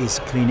is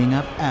cleaning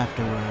up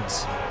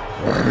afterwards.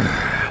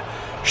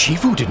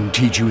 Shifu didn't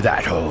teach you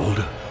that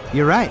hold.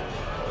 You're right.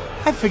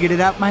 I figured it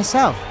out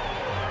myself.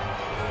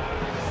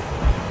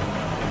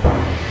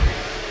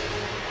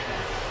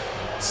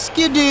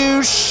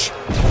 Skidoosh!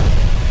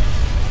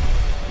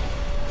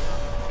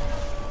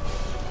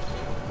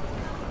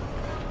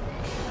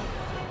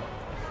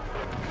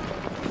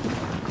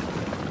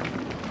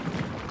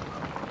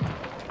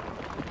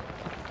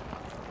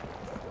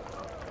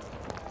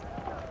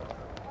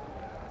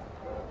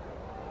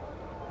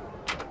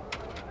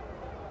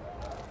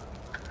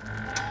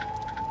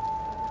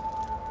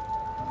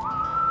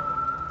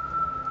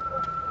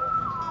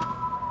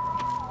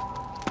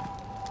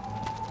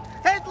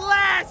 At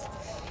last!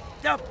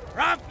 The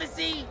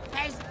prophecy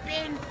has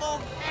been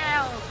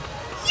fulfilled!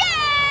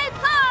 Yay,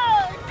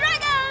 Po!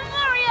 Dragon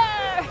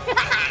Warrior!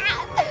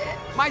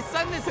 My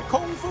son is a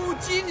kung fu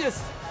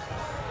genius!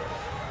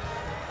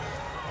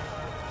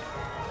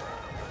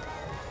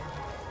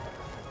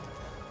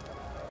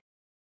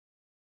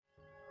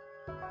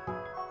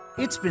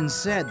 It's been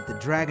said that the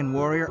Dragon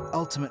Warrior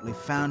ultimately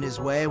found his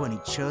way when he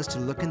chose to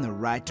look in the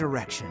right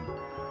direction,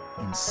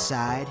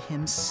 inside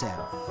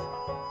himself.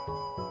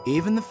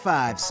 Even the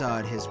Five saw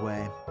it his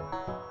way.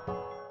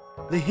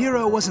 The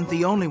hero wasn't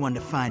the only one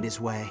to find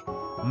his way.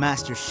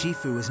 Master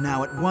Shifu is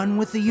now at one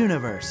with the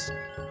universe.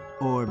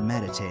 Or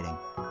meditating.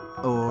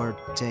 Or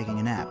taking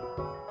a nap.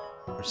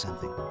 Or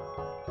something.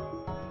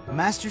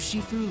 Master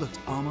Shifu looked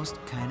almost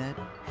kinda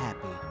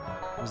happy.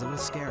 It was a little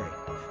scary.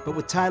 But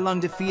with Tai Lung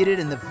defeated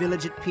and the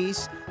village at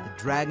peace, the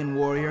Dragon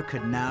Warrior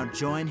could now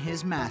join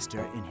his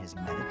master in his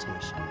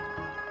meditation.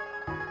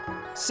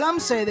 Some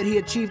say that he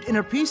achieved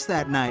inner peace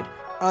that night,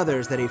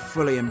 others that he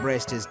fully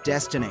embraced his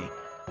destiny.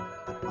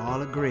 But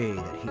all agree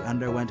that he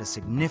underwent a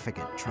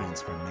significant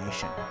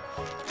transformation.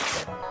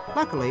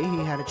 Luckily,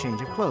 he had a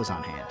change of clothes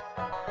on hand.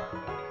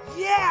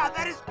 Yeah,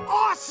 that is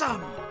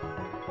awesome!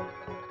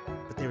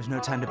 But there was no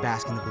time to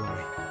bask in the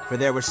glory, for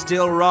there were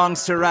still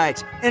wrongs to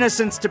right,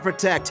 innocence to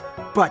protect,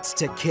 butts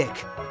to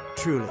kick.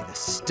 Truly the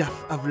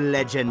stuff of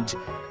legend.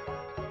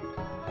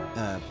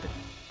 But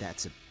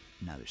that's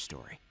another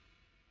story.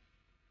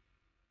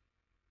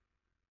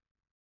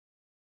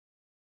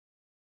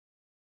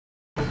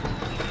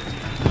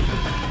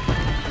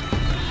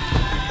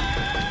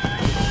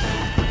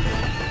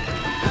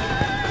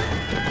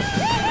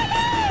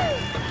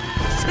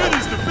 Shen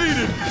is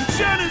defeated!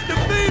 Shen is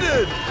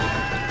defeated!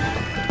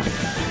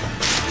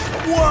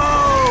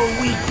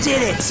 Whoa, we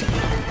did it!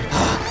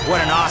 What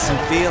an awesome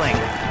feeling.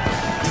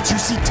 Did you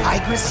see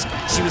Tigress?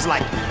 She was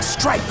like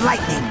striped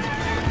lightning.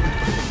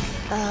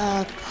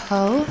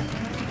 Po?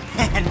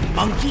 And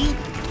Monkey?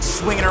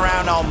 Swinging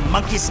around all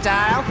monkey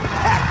style?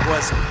 That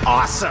was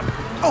awesome.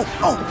 Oh,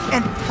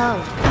 and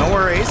Po. no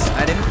worries.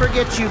 I didn't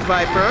forget you,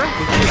 Viper.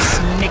 With your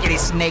snickety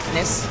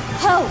snakeness.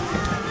 Po!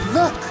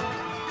 Look!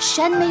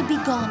 Shen may be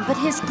gone, but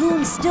his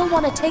goons still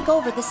want to take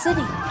over the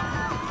city.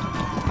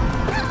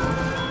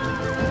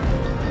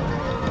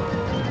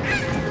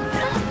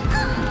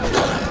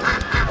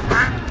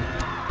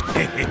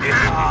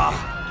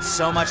 Oh,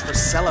 so much for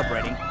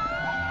celebrating.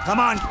 Come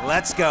on,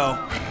 let's go.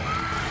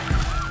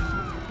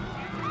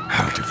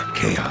 Out of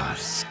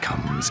chaos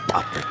comes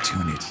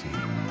opportunity.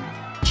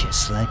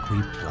 just like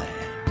we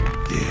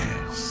planned.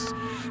 Yes.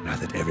 Now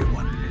that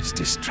everyone is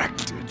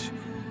distracted,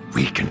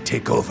 we can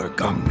take over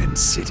Gangmin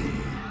City.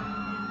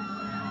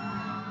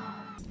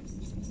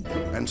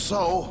 And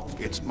so,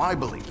 it's my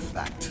belief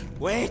that...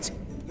 Wait!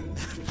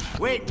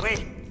 Wait!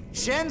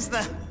 Shen's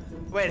the...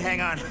 Wait,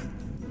 hang on.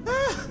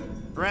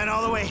 Ran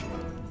all the way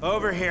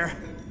over here.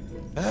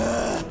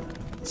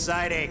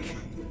 Side ache.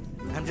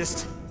 I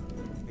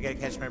gotta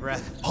catch my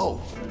breath. Oh,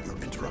 you're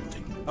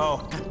interrupting.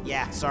 Oh,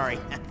 yeah, sorry.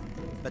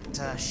 But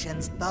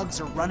Shen's thugs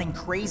are running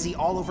crazy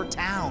all over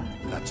town.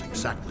 That's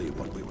exactly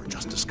what we were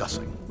just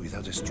discussing.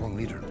 Without a strong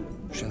leader,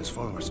 Shen's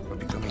followers are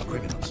becoming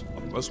criminals.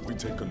 Unless we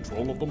take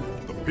control of them,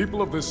 the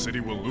people of this city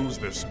will lose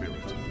their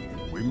spirit.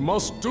 We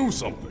must do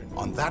something.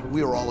 On that,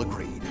 we are all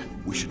agreed.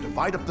 We should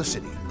divide up the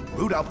city,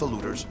 root out the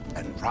looters,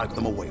 and drive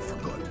them away for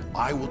good.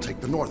 I will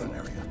take the northern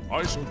area.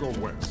 I shall go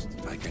west.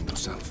 I can go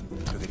south,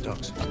 to the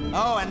docks.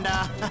 Oh, and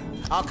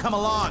I'll come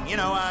along,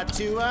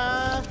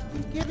 to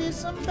give you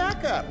some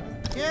backup.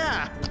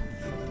 Yeah.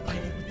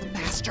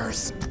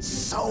 Masters,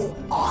 so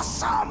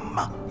awesome!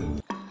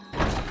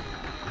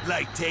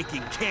 Like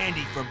taking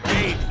candy from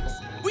babies.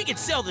 We could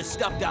sell this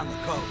stuff down the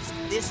coast.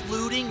 This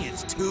looting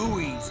is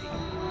too easy.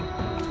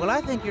 Well,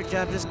 I think your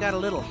job just got a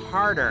little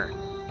harder.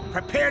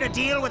 Prepare to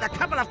deal with a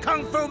couple of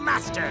Kung Fu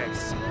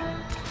masters.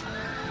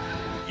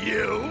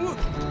 You?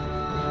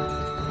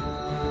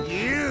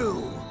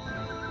 You!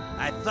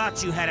 I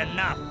thought you had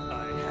enough.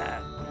 I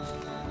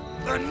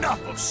have.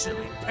 Enough of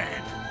silly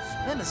pandas.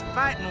 Them is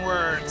fighting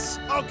words.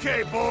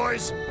 Okay,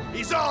 boys.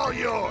 He's all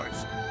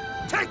yours.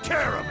 Take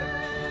care of him.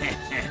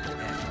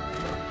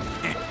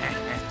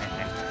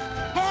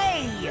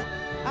 Hey!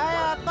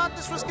 I thought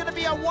this was gonna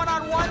be a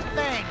one-on-one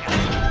thing.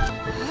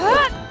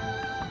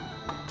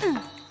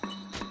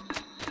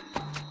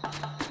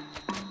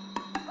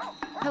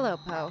 Hello,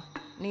 Poe.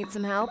 Need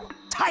some help?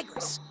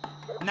 Tigress!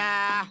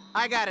 Nah,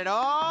 I got it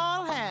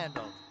all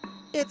handled.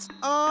 It's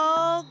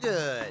all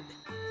good.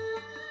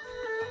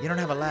 You don't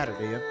have a ladder,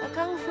 do you? A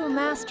Kung Fu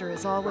master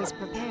is always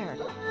prepared.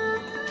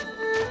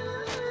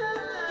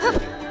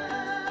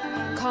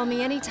 Call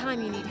me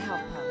anytime you need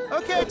help, Poe.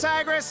 Okay,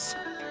 Tigress.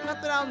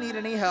 Not that I'll need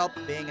any help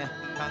being a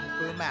Kung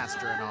Fu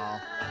master and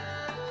all.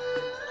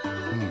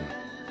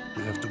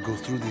 We'll have to go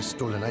through these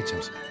stolen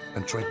items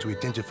and try to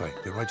identify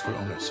the rightful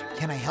owners.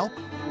 Can I help?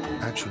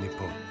 Actually,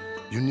 Poe,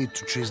 you need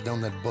to chase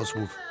down that boss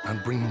wolf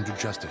and bring him to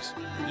justice.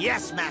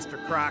 Yes, Master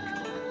Croc.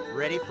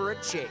 Ready for a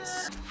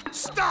chase.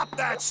 Stop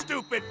that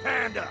stupid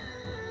panda!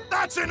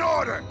 That's an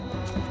order!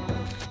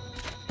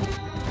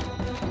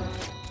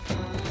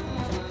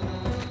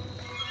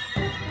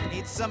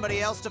 Need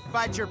somebody else to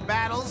fight your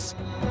battles?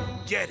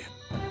 Get him.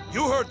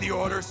 You heard the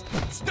orders.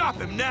 Stop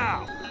him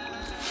now!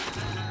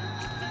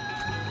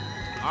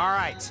 All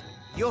right.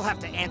 You'll have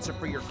to answer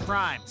for your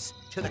crimes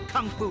to the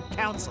Kung Fu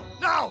Council.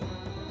 No!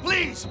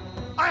 Please!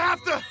 I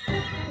have to...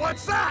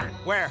 What's that?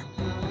 Where?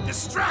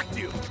 Distract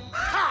you!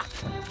 Ha!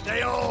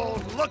 They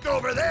old look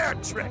over there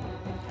trick!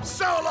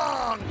 So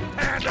long,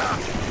 Panda!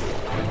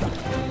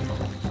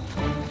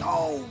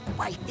 Oh,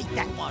 I hate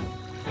that one.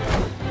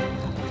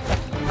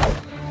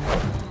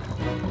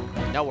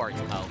 No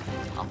worries, Poe.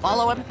 I'll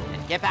follow him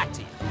and get back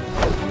to you.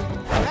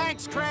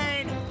 Thanks,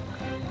 Crane!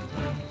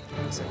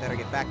 Guess I better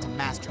get back to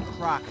Master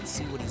Croc and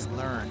see what he's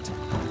learned.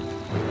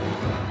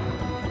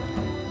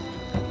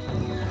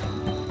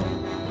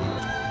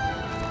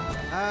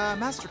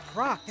 Master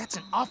Croc, that's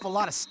an awful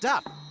lot of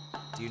stuff.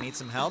 Do you need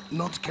some help?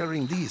 Not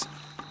carrying these,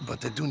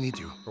 but I do need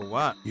you. For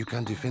what? You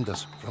can defend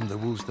us from the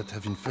wolves that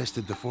have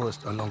infested the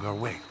forest along our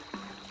way.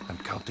 I'm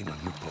counting on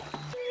you, Poe.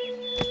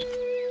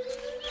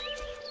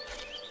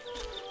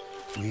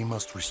 We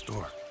must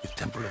restore the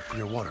Temple of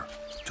Clear Water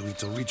to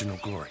its original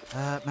glory.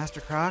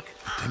 Master Croc?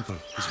 The temple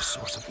is a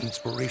source of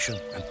inspiration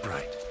and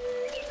pride.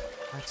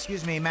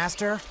 Excuse me,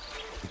 Master?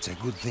 It's a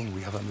good thing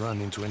we haven't run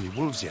into any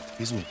wolves yet,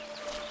 isn't it?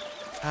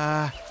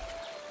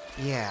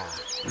 Yeah.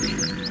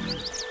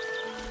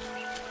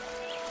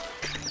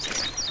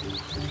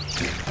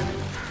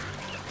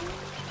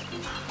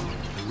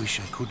 I wish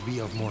I could be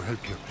of more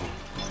help here, Poe.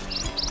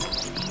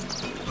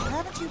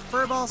 Haven't you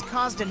furballs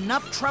caused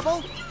enough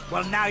trouble?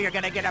 Well, now you're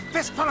gonna get a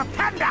fistful of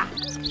Panda!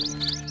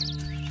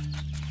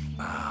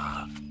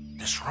 Ah,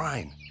 the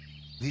shrine.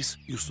 This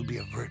used to be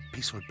a very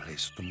peaceful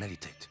place to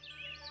meditate.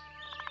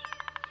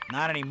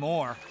 Not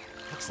anymore.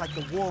 Looks like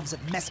the wolves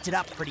have messed it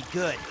up pretty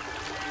good.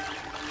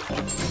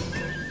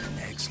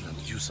 Excellent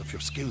use of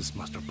your skills,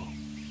 Master Poe.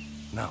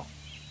 Now,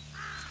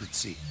 let's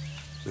see.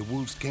 The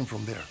wolves came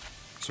from there,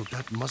 so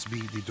that must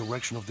be the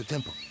direction of the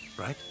temple,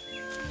 right?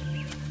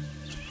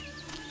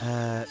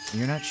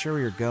 You're not sure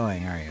where you're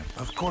going, are you?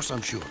 Of course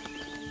I'm sure.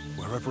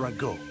 Wherever I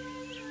go,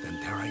 then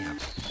there I am.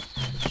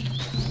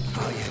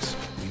 Ah, yes,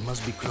 we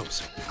must be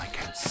close. I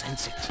can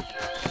sense it.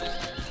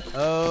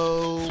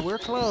 Oh, we're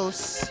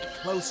close.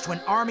 Close to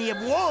an army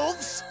of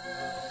wolves.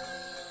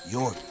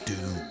 You're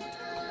doomed.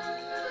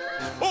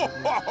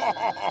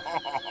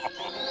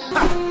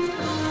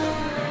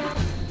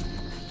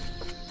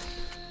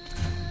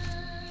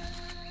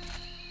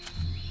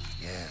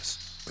 Yes,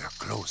 we are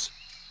close.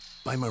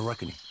 By my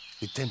reckoning,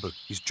 The temple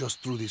is just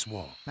through this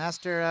wall.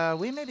 Master,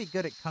 we may be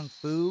good at kung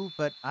fu,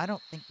 but I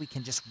don't think we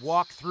can just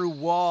walk through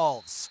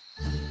walls.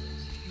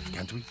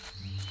 Can't we?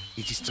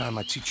 It is time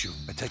I teach you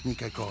a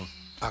technique I call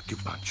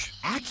acupunch.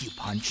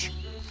 Acupunch?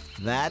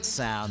 That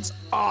sounds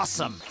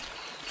awesome!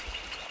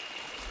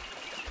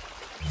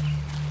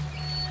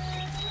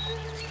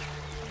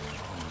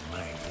 Oh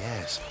my,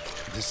 yes.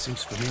 This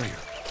seems familiar.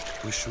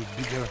 We should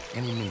be there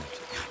any minute.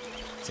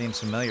 Seems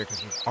familiar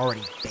because we've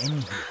already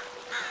been here.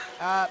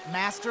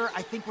 Master,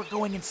 I think we're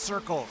going in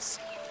circles.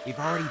 We've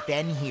already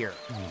been here.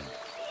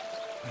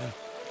 Well,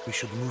 we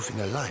should move in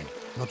a line,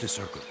 not a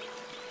circle.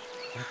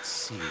 Let's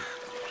see.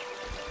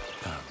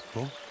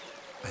 Bo,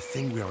 I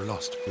think we are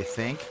lost. You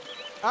think?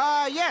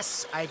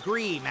 Yes, I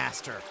agree,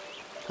 Master.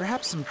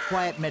 Perhaps some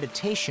quiet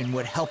meditation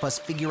would help us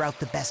figure out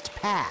the best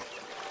path.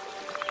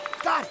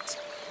 Got it!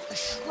 The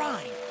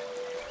shrine!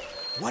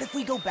 What if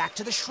we go back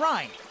to the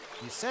shrine?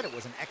 You said it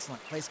was an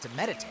excellent place to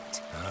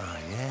meditate. Ah,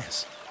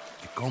 yes.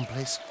 A calm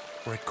place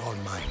for a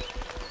calm mind.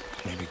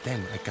 Maybe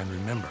then I can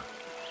remember.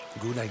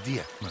 Good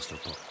idea, Master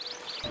Po.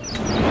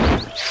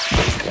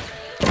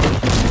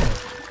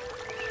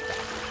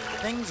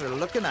 Things are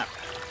looking up.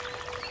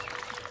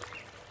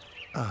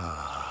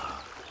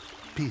 Ah,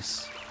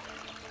 peace.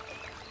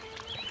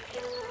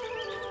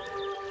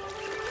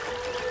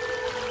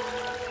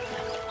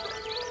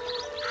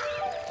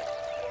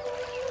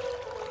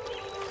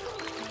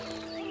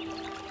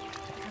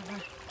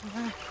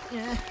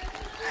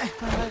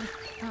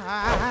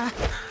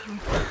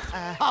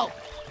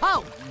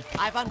 Oh!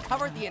 I've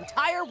uncovered the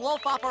entire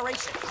wolf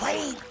operation.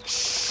 Crane!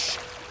 Shh!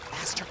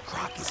 Master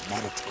Croc is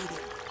meditating.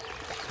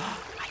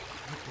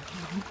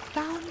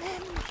 Found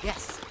them?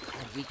 Yes,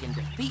 and we can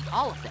defeat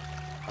all of them.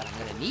 But I'm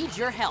gonna need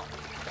your help.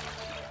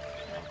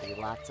 There'll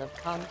be lots of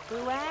kung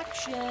fu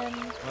action.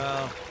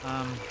 Well,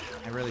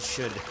 I really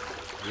should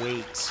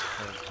wait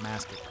for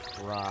Master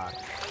Croc.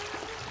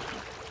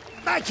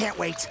 I can't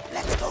wait!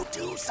 Let's go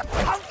do some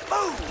kung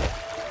fu!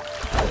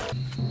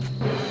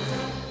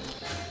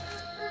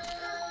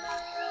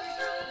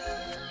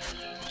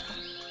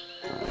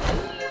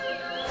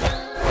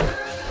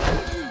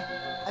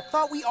 I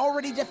thought we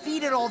already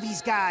defeated all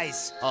these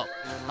guys. Oh,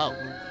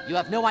 you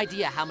have no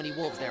idea how many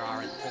wolves there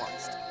are in the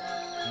forest.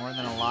 More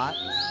than a lot?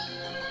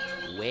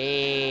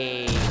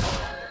 Way.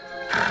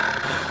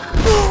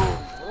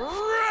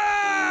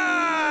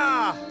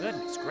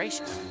 Goodness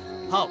gracious.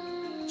 Oh,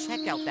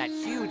 check out that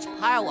huge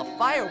pile of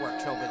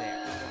fireworks over there.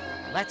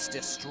 Let's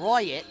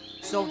destroy it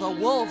so the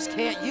wolves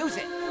can't use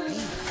it.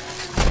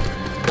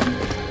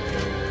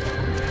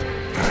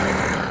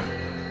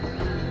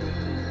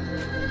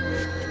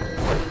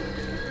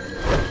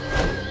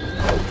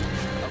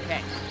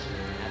 Okay,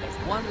 now there's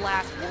one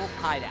last wolf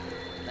hideout.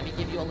 Let me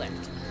give you a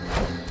lift.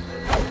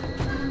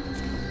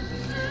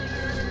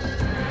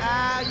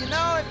 You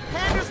know, if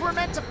pandas were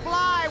meant to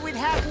fly, we'd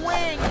have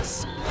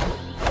wings.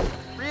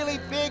 Really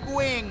big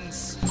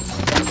wings.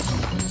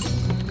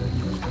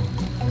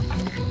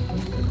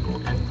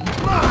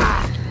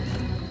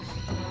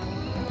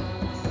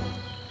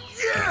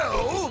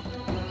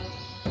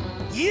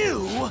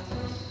 You?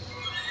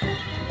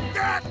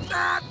 Get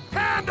that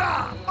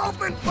panda!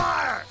 Open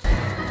fire!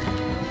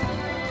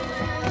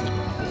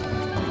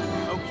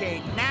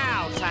 Okay,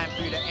 now time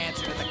for you to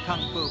answer to the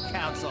Kung Fu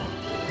Council.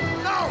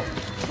 No!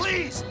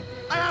 Please!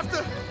 I have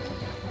to...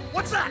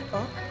 What's that?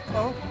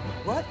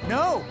 What?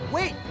 No!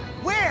 Wait!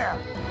 Where?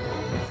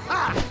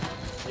 Ha!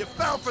 You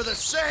fell for the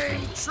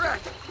same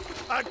trick!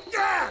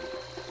 Again!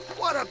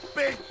 What a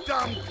big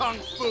dumb kung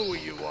fu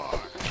you are!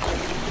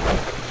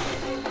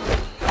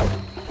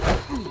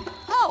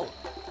 Oh!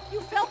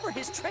 You fell for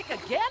his trick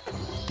again?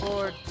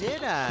 Or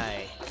did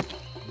I?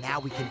 Now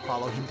we can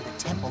follow him to the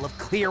Temple of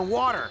Clear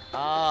Water.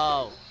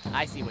 Oh,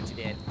 I see what you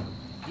did.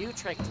 You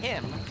tricked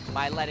him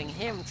by letting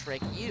him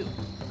trick you.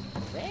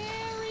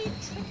 Very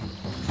tricky.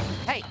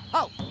 Hey,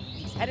 oh!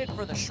 He's headed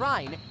for the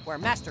shrine where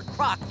Master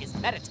Croc is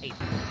meditating.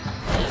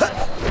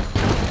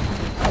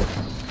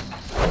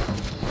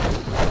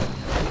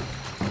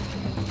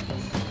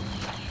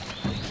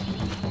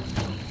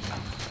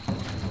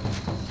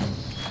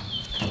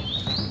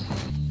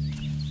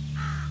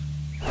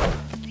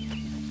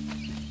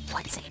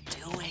 What's he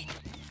doing?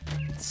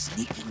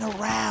 Sneaking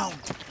around.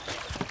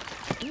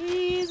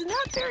 He's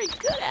not very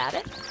good at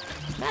it.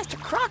 Master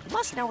Croc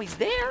must know he's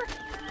there.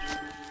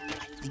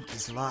 I think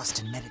he's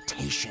lost in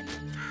meditation.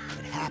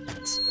 It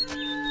happens.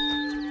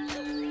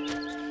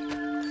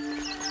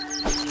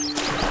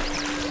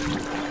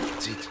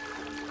 That's it.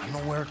 I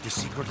know where the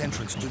secret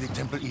entrance to the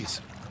temple is.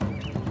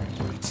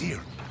 It's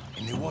here,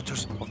 in the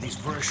waters of this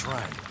very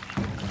shrine.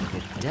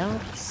 You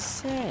don't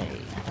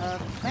say.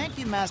 Thank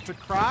you, Master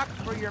Croc,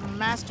 for your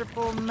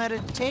masterful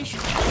meditation.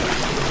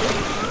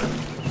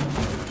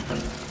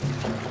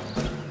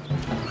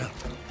 Well,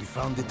 we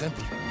found the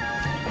temple.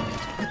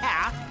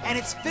 Yeah, and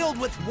it's filled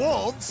with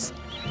wolves.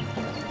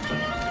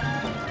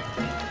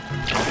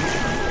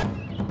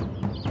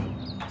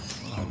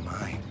 Oh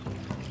my,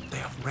 they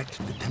have wrecked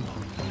the temple.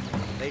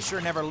 They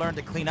sure never learned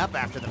to clean up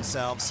after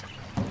themselves.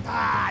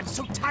 Ah, I'm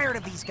so tired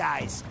of these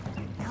guys.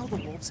 Now tell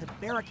the wolves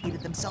have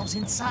barricaded themselves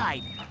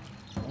inside.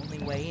 Only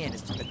way in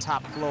is through the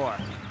top floor.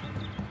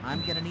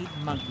 I'm gonna need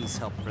Monkey's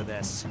help for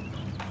this.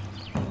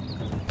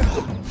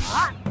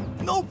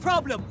 No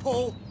problem,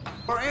 Paul.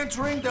 We're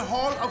entering the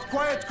Hall of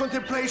Quiet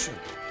Contemplation.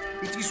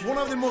 It is one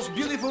of the most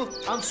beautiful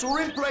and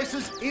serene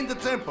places in the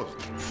temple.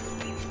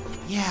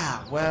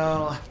 Yeah,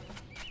 well,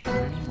 not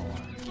anymore.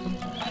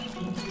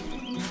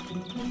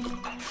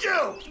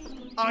 You!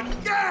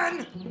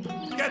 Again?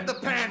 Get the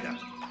panda.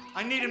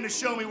 I need him to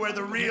show me where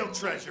the real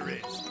treasure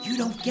is. You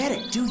don't get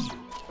it, do you?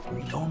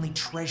 The only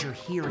treasure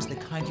here is the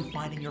kind you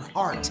find in your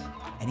heart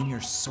and in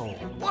your soul.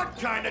 What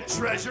kind of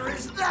treasure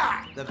is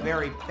that? The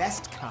very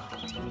best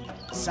kind.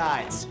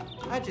 Besides,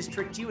 I just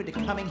tricked you into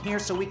coming here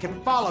so we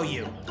can follow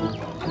you.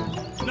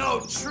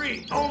 No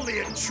treat, only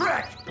a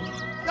trick.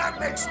 That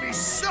makes me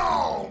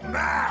so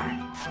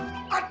mad.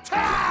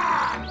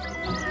 Attack!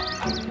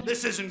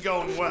 This isn't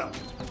going well.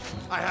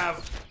 I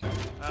have,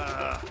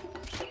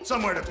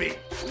 somewhere to be.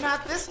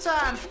 Not this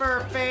time,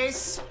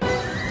 Furface.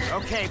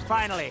 Okay,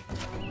 finally.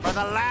 For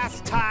the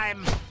last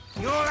time,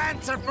 you'll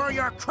answer for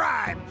your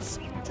crimes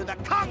to the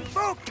Kung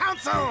Fu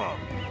Council!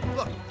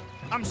 Look,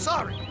 I'm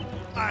sorry.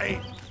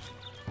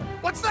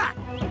 What's that?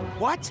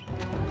 What?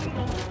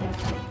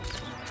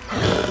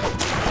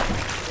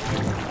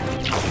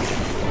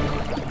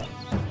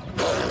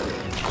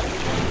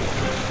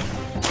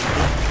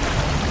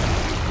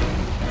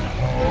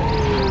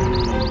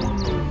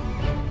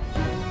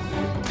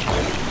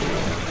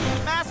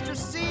 Master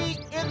C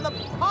in the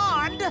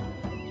pond?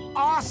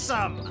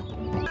 Awesome!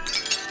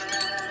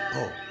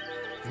 Oh,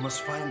 you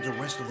must find the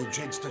rest of the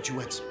jade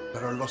statuettes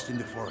that are lost in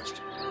the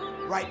forest.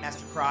 Right,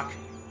 Master Croc.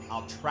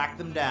 I'll track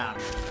them down.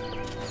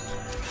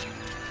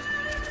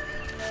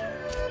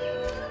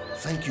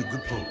 Thank you,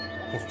 good Paul,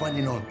 for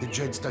finding all the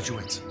jade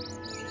statuettes.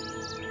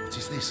 What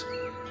is this?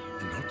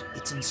 A note?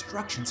 It's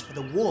instructions for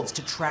the wolves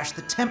to trash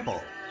the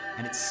temple.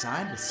 And it's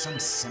signed with some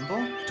symbol?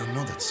 I don't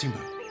know that symbol,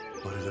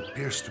 but it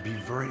appears to be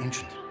very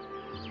ancient.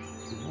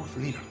 The wolf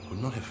leader could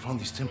not have found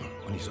this temple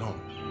on his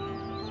own.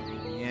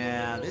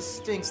 Yeah, this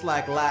stinks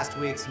like last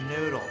week's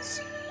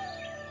noodles.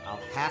 I'll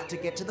have to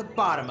get to the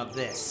bottom of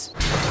this.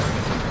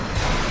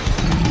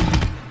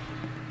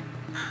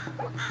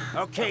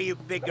 Okay, you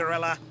big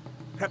gorilla.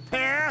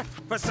 Prepare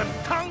for some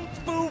Kung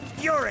Fu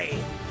fury!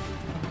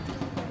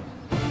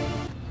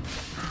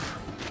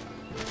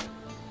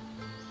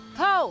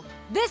 Po!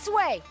 This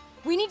way!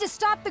 We need to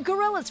stop the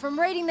gorillas from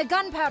raiding the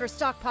gunpowder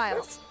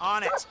stockpiles.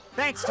 On it.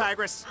 Thanks,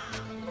 Tigress.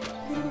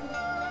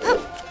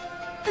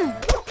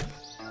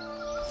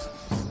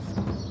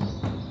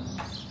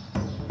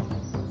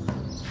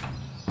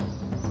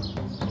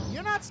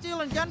 You're not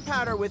stealing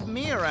gunpowder with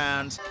me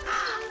around.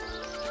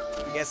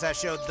 Guess I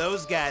showed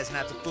those guys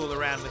not to fool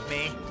around with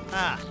me,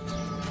 huh?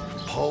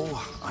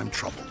 Poe, I'm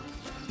troubled.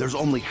 There's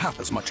only half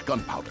as much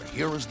gunpowder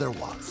here as there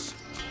was.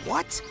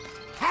 What?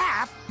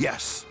 Half?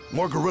 Yes,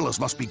 more guerrillas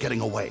must be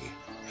getting away.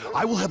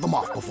 I will head them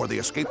off before they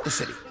escape the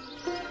city.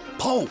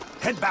 Poe,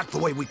 head back the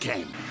way we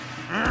came.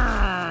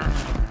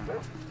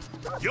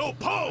 Yo,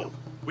 Poe!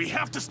 We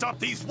have to stop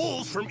these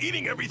wolves from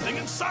eating everything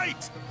in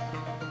sight!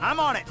 I'm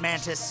on it,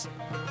 Mantis.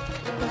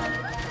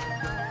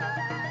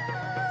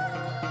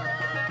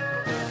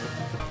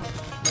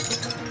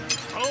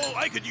 Oh,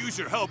 I could use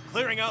your help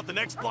clearing out the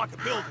next block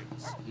of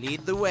buildings.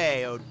 Lead the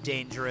way, oh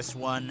dangerous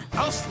one.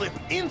 I'll slip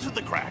into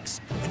the cracks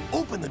and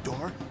open the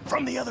door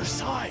from the other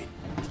side.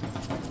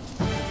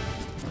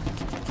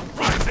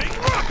 Rising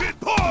rocket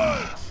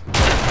punch!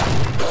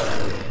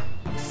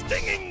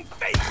 Stinging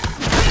face!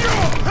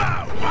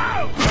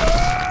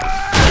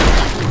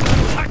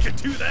 I could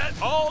do that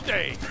all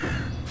day.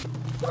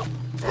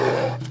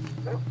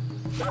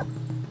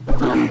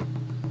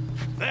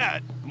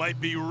 That might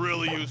be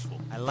really useful.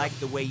 I like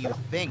the way you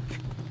think.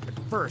 But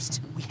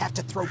first, we have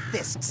to throw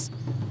fists.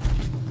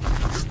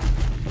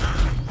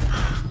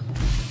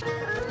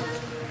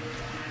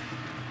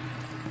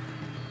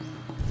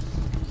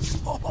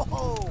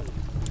 Oh!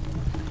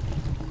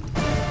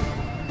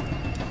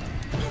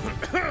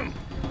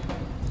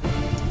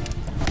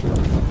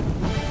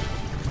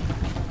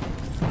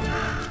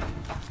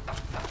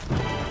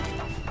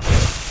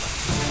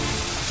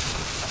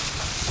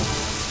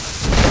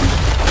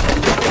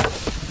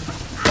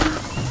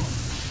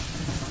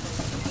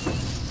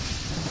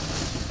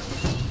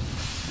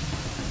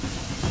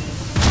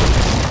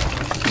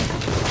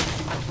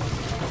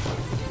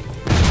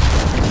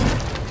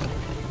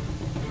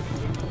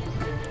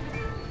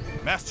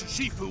 Master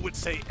Shifu would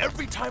say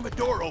every time a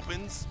door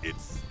opens,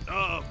 it's,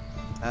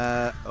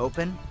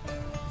 open?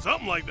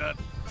 something like that.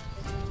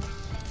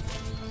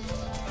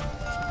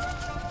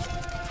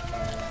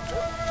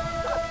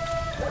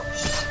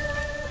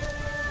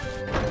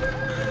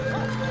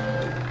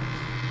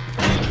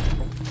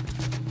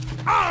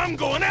 I'm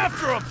going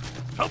after him!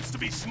 Helps to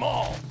be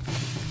small.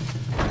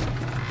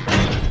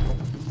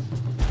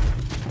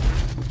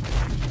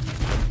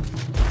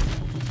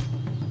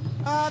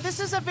 This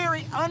is a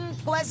very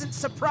unpleasant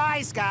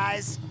surprise,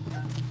 guys.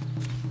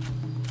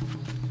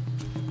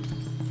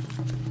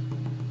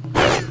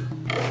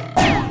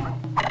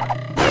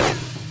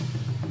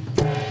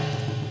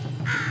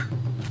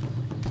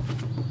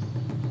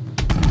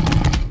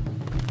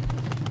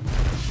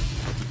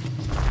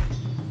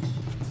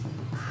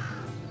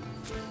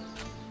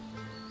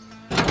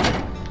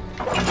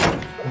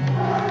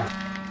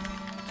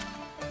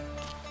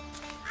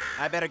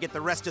 better get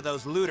the rest of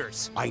those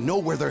looters. I know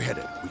where they're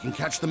headed. We can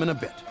catch them in a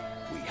bit.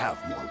 We have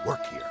more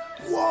work here.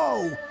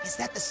 Whoa! Is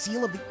that the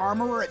seal of the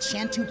armorer at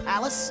Shantou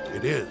Palace?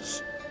 It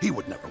is. He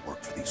would never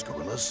work for these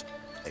gorillas.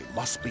 They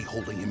must be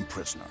holding him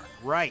prisoner.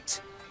 Right.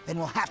 Then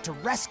we'll have to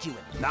rescue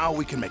him. Now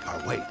we can make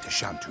our way to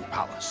Shantou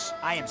Palace.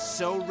 I am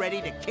so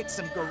ready to kick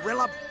some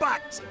gorilla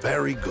butt.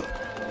 Very good.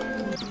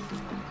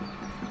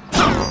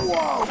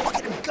 Whoa, look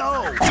at him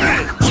go!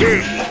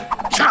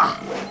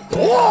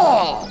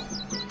 Whoa!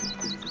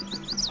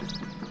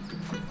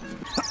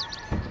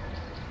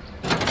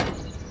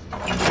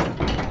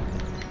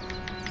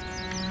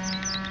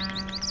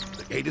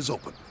 The gate is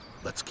open.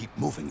 Let's keep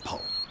moving,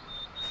 Poe.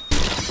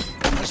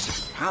 This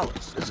is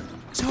Palace, isn't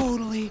it?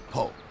 Totally.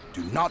 Poe,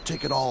 do not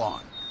take it all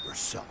on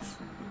yourself.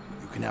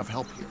 You can have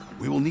help here.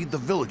 We will need the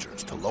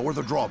villagers to lower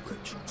the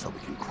drawbridge so we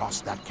can cross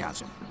that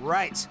chasm.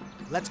 Right.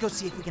 Let's go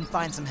see if we can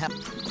find some help.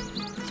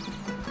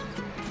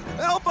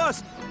 Help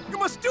us! You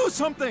must do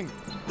something!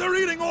 They're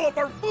eating all of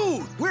our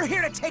food! We're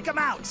here to take them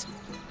out!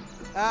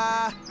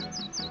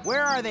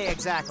 Where are they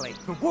exactly?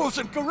 The wolves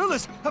and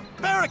gorillas have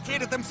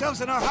barricaded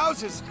themselves in our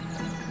houses!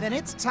 Then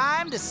it's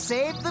time to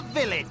save the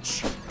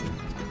village!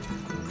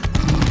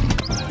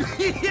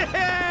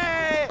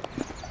 Yay!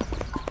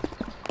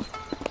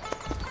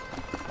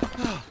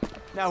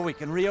 Now we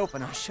can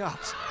reopen our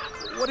shops.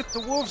 What if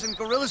the wolves and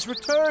gorillas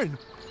return?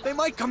 They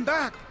might come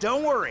back.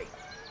 Don't worry.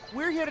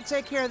 We're here to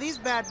take care of these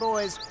bad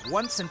boys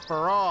once and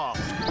for all.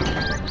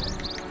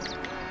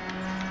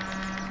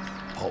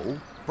 Poe,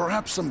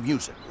 perhaps some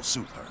music will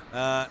soothe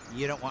her.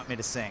 You don't want me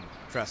to sing.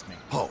 Trust me.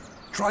 Poe,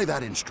 try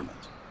that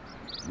instrument.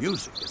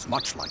 Music is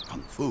much like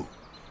Kung Fu.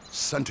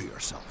 Center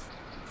yourself,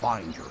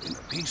 find your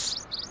inner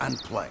peace, and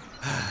play.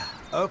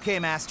 Okay,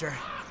 Master.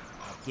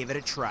 I'll give it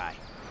a try.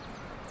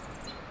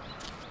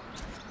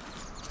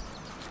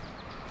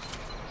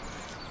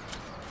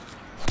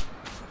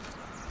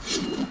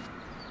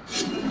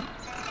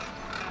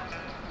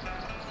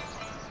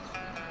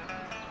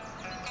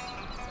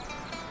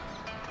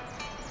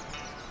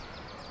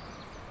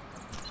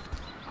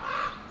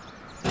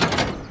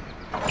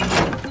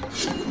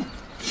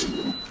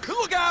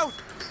 Look out!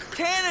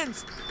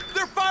 Cannons!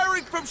 They're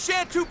firing from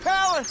Shantou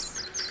Palace!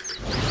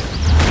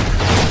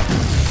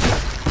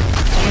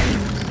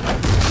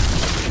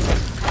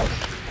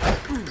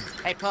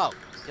 Hey, Poe,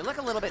 you look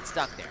a little bit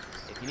stuck there.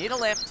 If you need a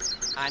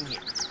lift, I'm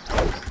here.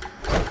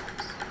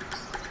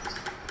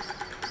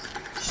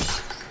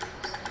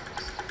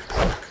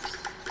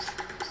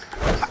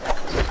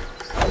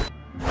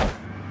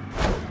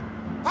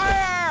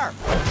 Fire!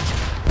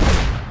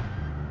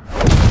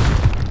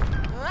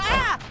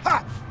 Ah!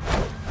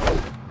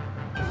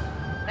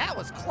 That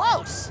was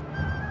close.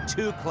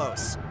 Too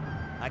close.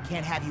 I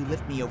can't have you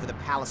lift me over the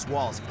palace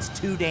walls. It's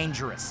too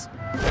dangerous.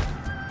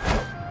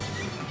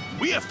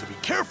 We have to be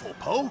careful,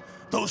 Poe.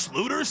 Those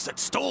looters that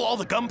stole all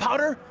the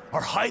gunpowder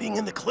are hiding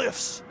in the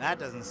cliffs. That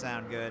doesn't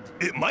sound good.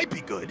 It might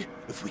be good.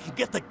 If we can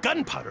get the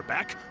gunpowder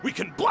back, we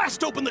can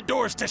blast open the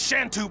doors to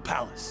Shantou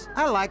Palace.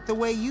 I like the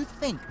way you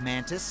think,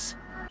 Mantis.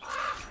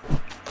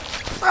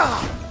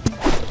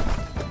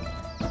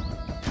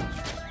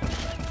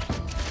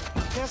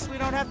 Guess we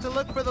don't have to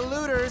look for the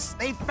looters.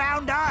 They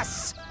found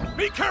us.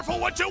 Be careful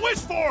what you wish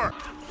for!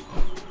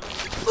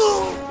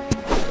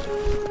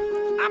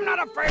 I'm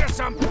not afraid of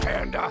some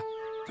panda.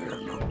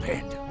 Fear no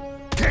panda.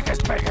 Kick his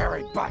big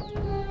hairy butt.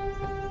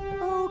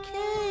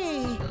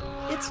 Okay.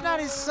 It's not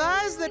his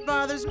size that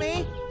bothers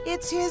me.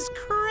 It's his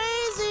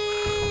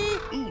crazy.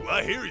 Ooh,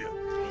 I hear you.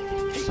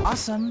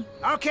 Awesome.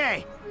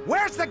 Okay,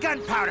 where's the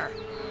gunpowder?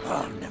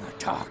 I'll never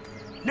talk.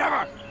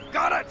 Never!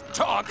 Got it!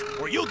 Talk,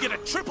 or you'll get a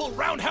triple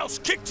roundhouse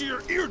kick to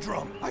your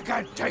eardrum. I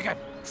can't take it.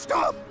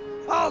 Stop!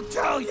 I'll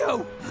tell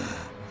you!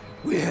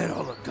 We hid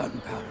all the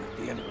gunpowder at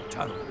the end of the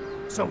tunnel.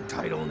 So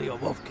tight only a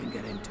wolf can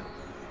get into.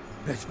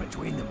 It's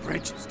between the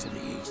bridges to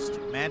the east.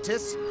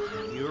 Mantis,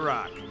 you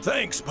rock.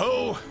 Thanks,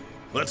 Poe.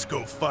 Let's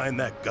go find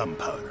that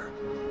gunpowder.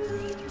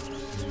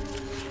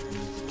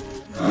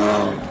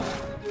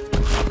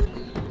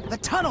 The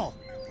tunnel!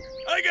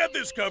 I got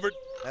this covered.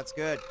 That's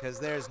good, because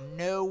there's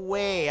no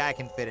way I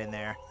can fit in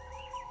there.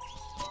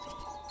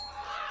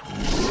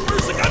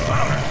 Where's the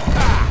gunpowder?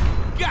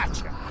 Ah,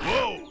 gotcha!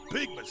 Whoa,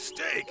 big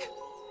mistake.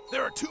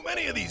 There are too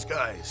many of these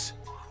guys.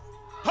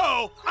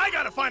 Poe, I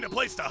gotta find a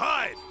place to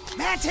hide.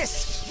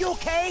 Mantis, you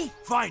okay?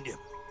 Find him.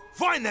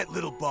 Find that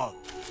little bug.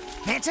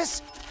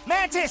 Mantis?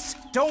 Mantis!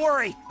 Don't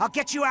worry, I'll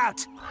get you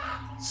out.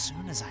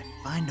 Soon as I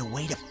find a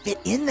way to fit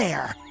in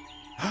there.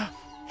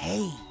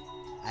 Hey,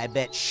 I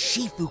bet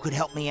Shifu could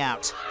help me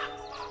out.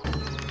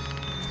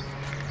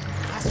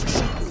 Master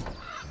Shifu,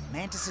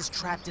 Mantis is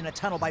trapped in a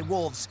tunnel by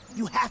wolves.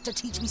 You have to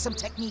teach me some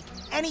technique,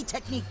 any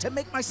technique, to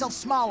make myself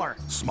smaller.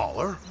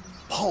 Smaller?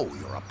 Poe,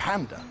 you're a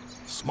panda.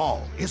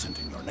 Small isn't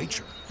in your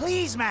nature.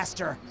 Please,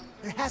 Master.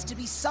 There has to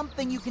be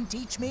something you can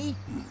teach me.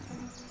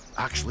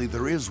 Actually,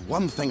 there is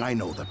one thing I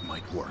know that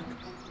might work.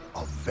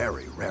 A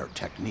very rare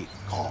technique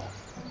called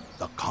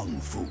the Kung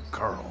Fu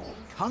Curl.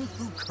 Kung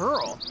Fu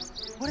Curl?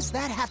 What does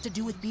that have to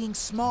do with being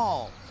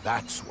small?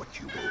 That's what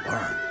you will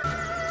learn.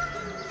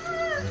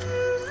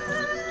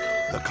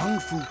 Kung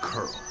Fu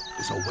curl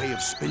is a way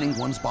of spinning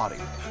one's body,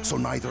 so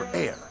neither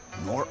air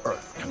nor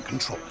earth can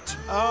control it.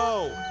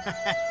 Oh,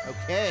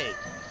 okay.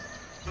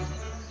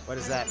 What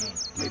does that mean?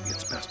 Maybe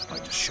it's best if I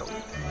just show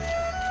you.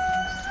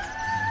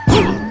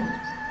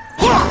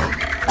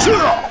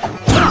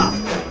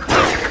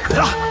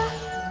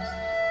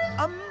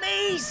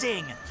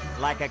 Amazing!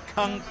 Like a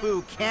kung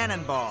fu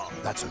cannonball.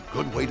 That's a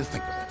good way to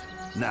think of it.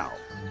 Now,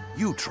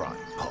 you try,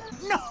 Poe.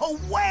 No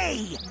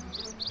way!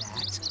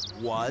 That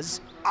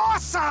was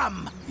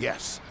awesome!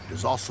 Yes, it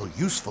is also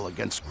useful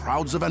against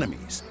crowds of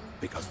enemies,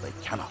 because they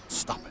cannot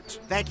stop it.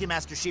 Thank you,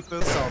 Master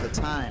Shifu. All the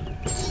time.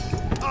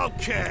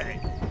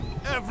 Okay,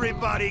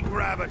 everybody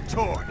grab a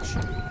torch.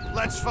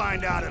 Let's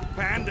find out if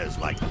pandas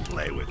like to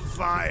play with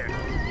fire.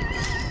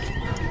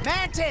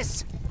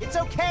 Mantis! It's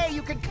okay,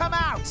 you can come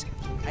out!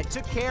 I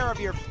took care of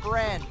your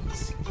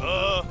friends.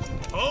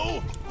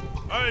 Oh?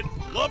 I'd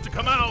love to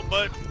come out,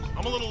 but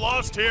I'm a little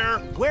lost here.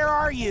 Where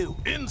are you?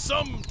 In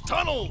some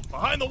tunnel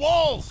behind the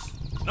walls.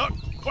 Not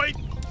quite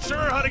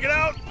sure how to get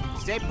out.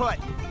 Stay put.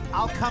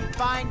 I'll come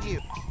find you.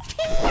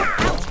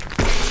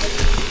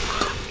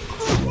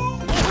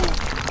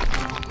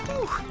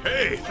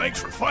 Hey,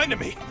 thanks for finding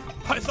me.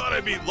 I thought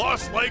I'd be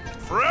lost, like,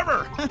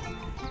 forever.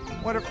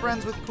 What are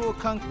friends with cool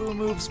kung fu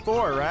moves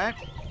for, right?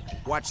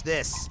 Watch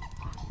this.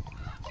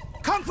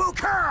 Kung Fu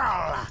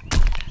Curl!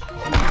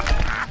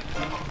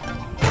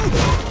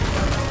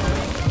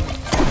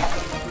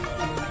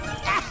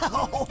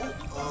 Ow!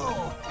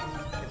 Oh,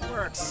 it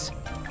works,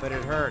 but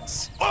it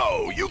hurts.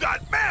 Oh, you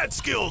got mad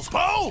skills,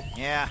 Poe!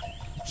 Yeah,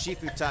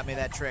 Shifu taught me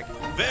that trick.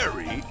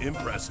 Very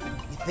impressive.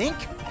 You think?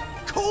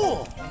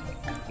 Cool!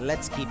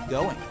 Let's keep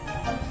going.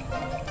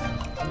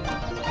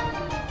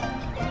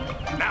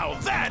 Now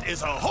that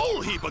is a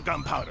whole heap of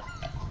gunpowder.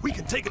 We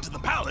can take it to the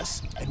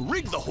palace and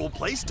rig the whole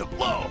place to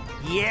blow.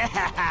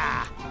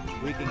 Yeah!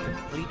 We can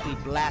completely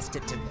blast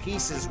it to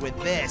pieces with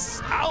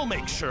this. I'll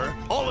make sure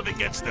all of it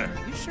gets there.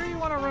 You sure you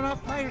want to run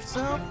off by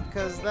yourself?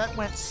 Because that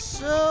went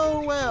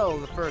so well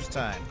the first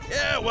time.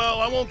 Yeah,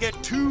 well, I won't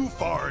get too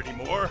far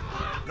anymore.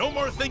 No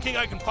more thinking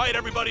I can fight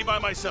everybody by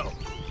myself.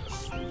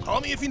 Just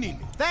call me if you need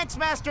me. Thanks,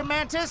 Master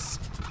Mantis.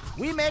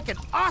 We make an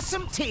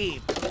awesome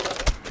team.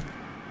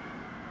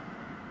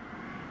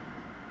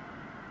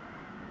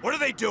 What are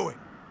they doing?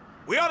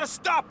 We ought to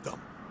stop them.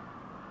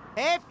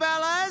 Hey,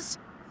 fellas!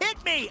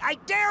 Hit me! I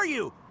dare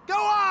you! Go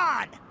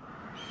on!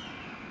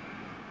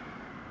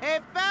 Hey,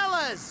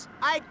 fellas!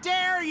 I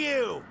dare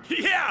you!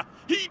 Yeah,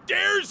 he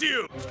dares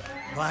you!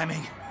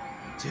 Climbing.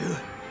 Too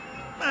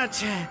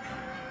much.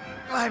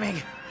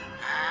 Climbing.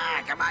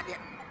 Come on, you.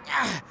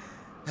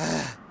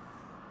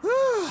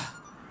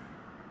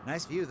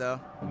 Nice view, though.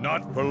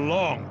 Not for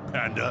long,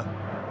 Panda.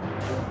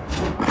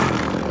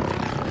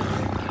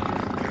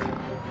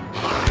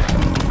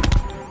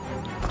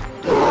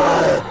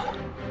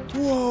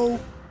 Whoa!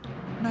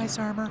 Nice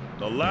armor.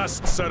 The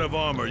last set of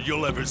armor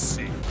you'll ever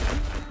see.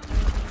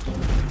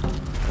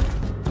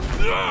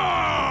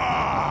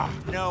 Ah!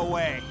 No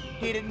way.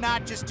 He did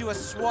not just do a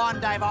swan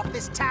dive off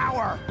this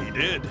tower. He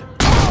did.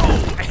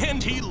 Oh!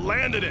 And he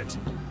landed it.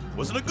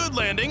 Wasn't a good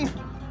landing.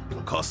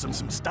 It'll cost him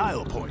some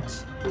style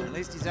points. At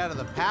least he's out of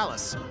the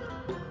palace.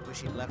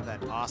 Wish he'd left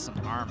that awesome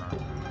armor.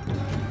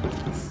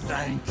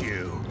 Thank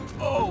you.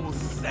 Oh,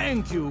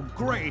 thank you,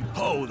 great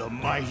Poe, the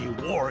mighty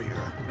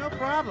warrior. No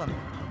problem.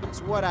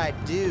 It's what I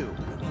do.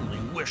 I only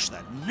wish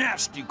that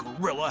nasty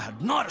gorilla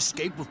had not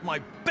escaped with my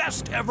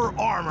best ever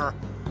armor.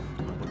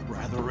 I would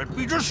rather it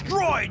be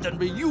destroyed than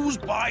be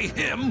used by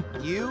him.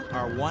 You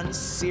are one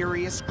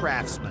serious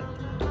craftsman.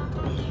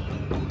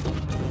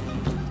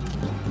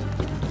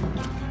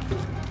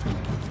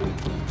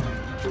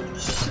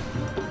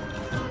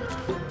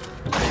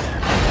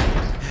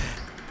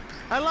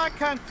 I like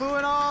Kung Fu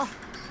and all,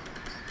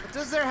 but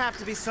does there have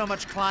to be so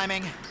much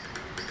climbing?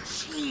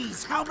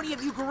 Jeez, how many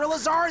of you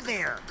gorillas are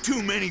there?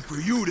 Too many for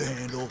you to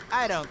handle.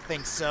 I don't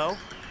think so.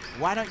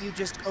 Why don't you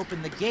just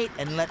open the gate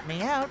and let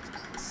me out?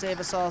 Save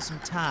us all some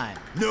time.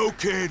 No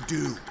can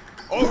do.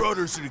 Our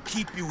orders are to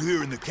keep you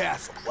here in the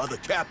castle while the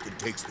captain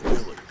takes the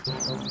village.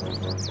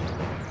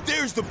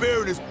 There's the bear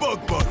and his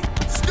bug buddy.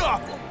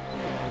 Stop him!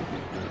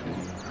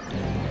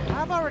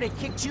 I've already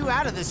kicked you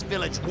out of this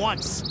village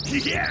once.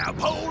 Yeah,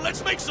 Poe,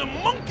 let's make some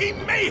monkey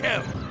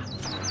mayhem!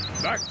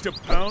 Back to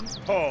pound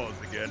paws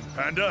again,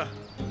 Panda.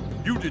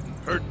 You didn't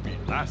hurt me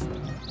last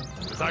time,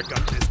 because I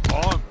got this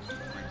bomb,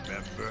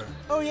 remember?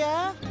 Oh,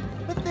 yeah?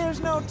 But there's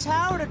no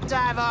tower to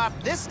dive off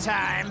this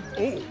time.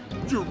 Oh,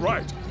 you're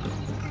right.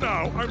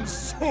 Now I'm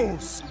so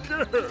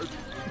scared.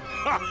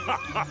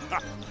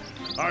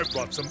 I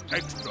brought some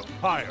extra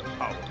higher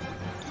power.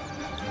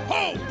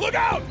 Oh, look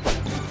out!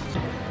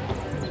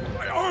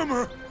 My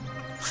armor!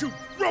 You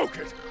broke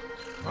it!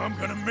 I'm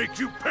gonna make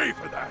you pay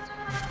for that.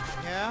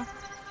 Yeah?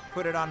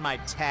 Put it on my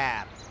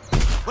tab.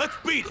 Let's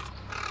beat it!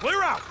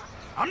 Clear out!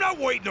 I'm not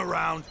waiting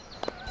around!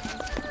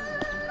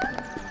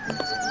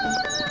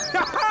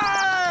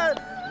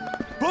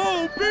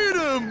 Bo beat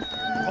him!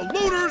 The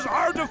looters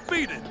are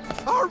defeated!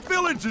 Our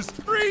village is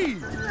free!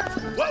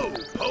 Whoa,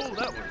 Poe,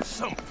 that was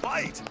some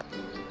fight!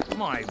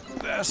 My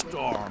best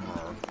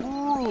armor,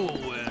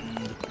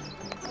 ruined.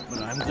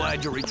 But I'm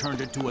glad you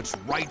returned it to its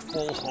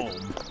rightful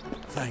home.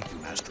 Thank you,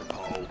 Master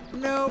Po.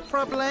 No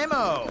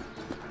problemo.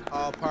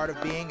 All part of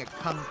being a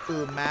kung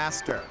fu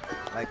master,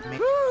 like me.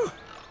 Woo!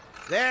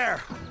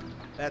 There!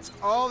 That's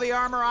all the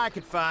armor I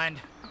could find.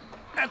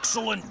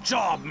 Excellent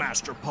job,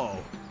 Master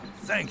Po.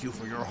 Thank you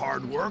for your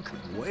hard work.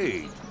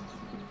 Wait,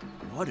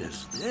 what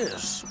is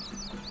this?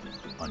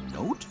 A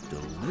note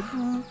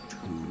delivered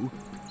to...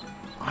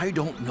 I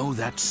don't know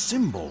that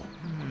symbol.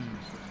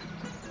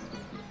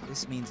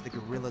 This means the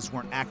guerrillas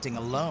weren't acting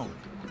alone.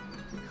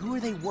 Who are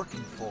they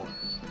working for?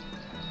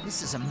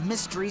 This is a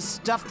mystery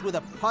stuffed with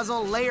a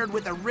puzzle, layered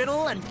with a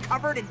riddle, and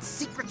covered in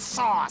secret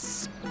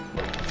sauce.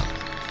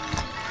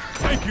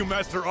 Thank you,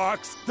 Master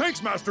Ox.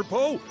 Thanks, Master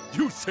Po.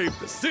 You saved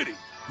the city.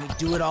 We'd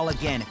do it all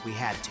again if we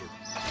had to.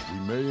 We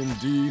may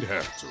indeed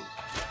have to.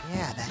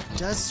 Yeah, that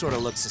does sort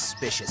of look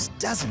suspicious,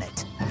 doesn't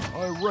it?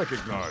 I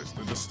recognize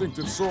the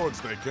distinctive swords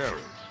they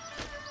carry.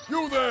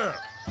 You there!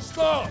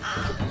 Stop!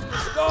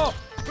 Stop!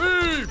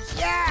 Thieves!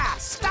 Yeah,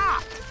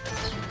 stop!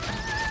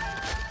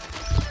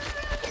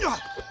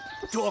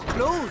 Door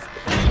closed.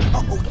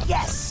 Oh,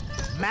 yes!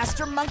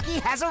 Master Monkey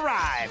has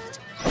arrived.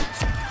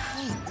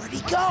 Hey, where'd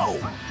he go?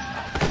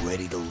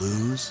 Ready to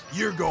lose?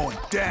 You're going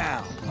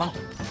down.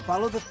 Monkey,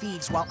 follow the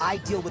thieves while I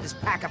deal with this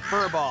pack of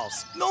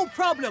furballs. No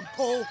problem,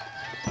 Po.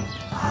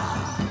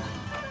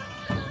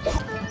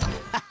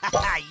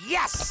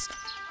 Yes!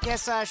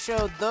 Guess I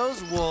showed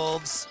those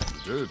wolves.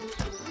 You did.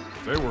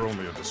 They were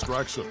only a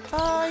distraction.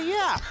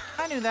 Yeah,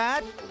 I knew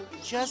that.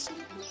 Just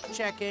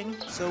checking.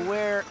 So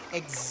where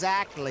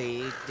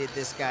exactly did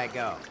this guy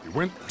go? He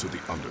went to the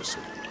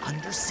Undercity.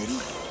 Undercity?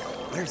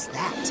 Where's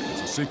that? It's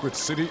a secret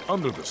city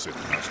under the city,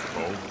 Master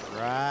Po.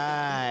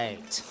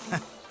 Right.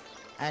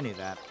 I knew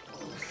that.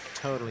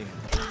 Totally knew.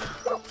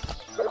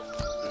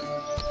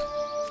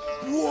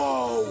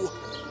 Whoa!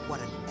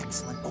 What an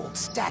excellent old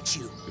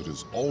statue. It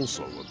is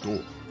also a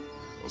door.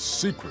 A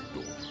secret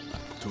door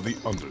to the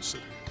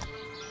Undercity.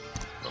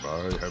 But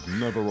I have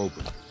never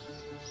opened it.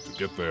 To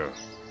get there,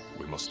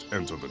 we must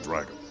enter the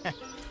dragon.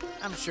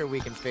 I'm sure we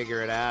can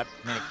figure it out.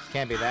 I mean, it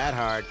can't be that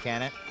hard,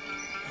 can it?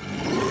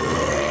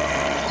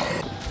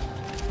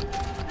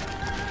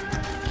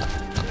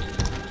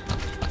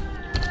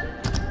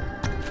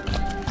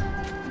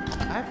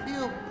 I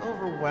feel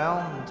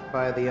overwhelmed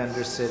by the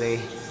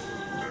Undercity.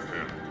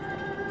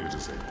 It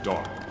is a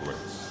dark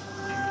place.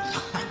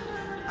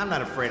 I'm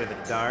not afraid of the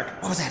dark.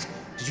 What was that?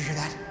 Did you hear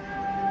that?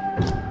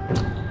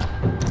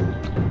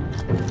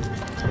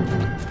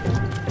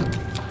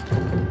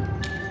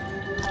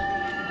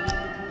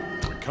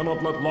 We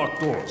cannot let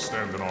locked doors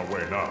stand in our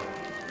way now.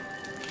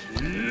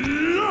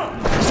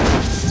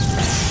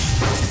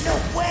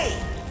 No way!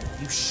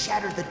 You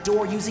shattered the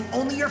door using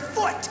only your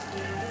foot!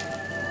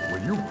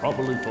 When you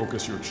properly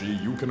focus your chi,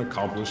 you can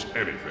accomplish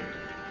anything.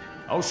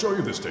 I'll show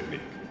you this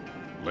technique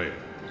later.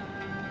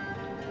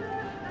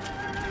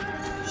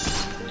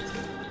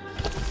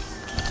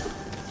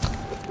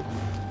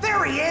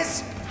 There he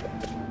is!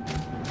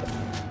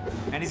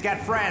 And he's got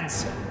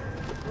friends.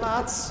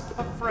 Lots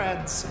of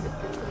friends.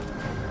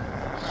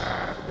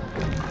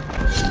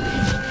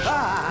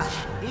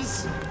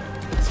 He's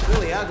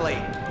really ugly.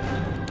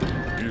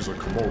 He's a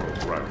Komodo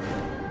dragon.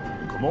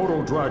 And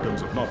Komodo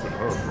dragons have not been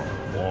heard from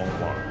in a long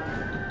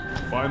while.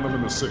 To find them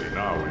in the city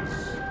now is...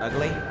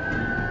 ugly?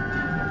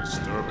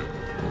 Disturbing.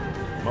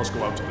 We must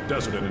go out to the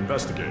desert and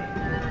investigate.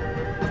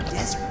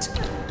 Desert?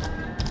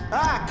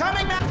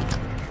 Coming back!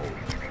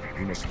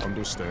 You must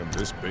understand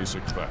this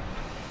basic fact.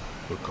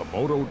 The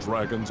Komodo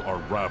dragons are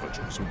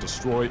ravagers who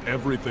destroy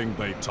everything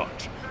they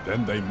touch.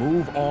 Then they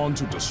move on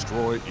to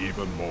destroy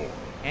even more.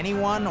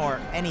 Anyone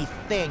or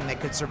anything that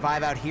could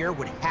survive out here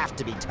would have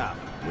to be tough.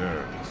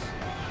 Yes.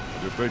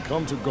 And if they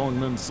come to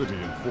Gongmen City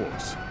in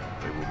force,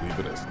 they will leave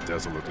it as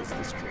desolate as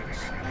this place.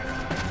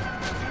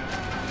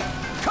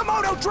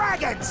 Komodo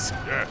dragons!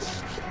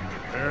 Yes.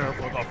 Prepare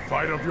for the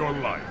fight of your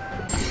life.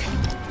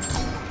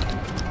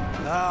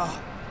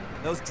 Oh,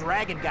 those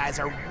dragon guys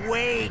are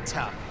way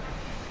tough.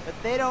 But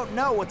they don't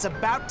know what's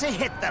about to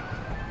hit them.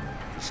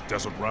 This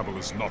desert rabble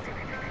is nothing.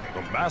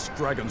 The masked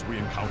dragons we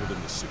encountered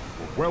in the city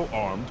were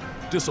well-armed,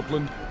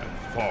 disciplined, and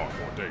far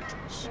more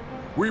dangerous.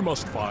 We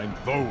must find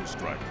those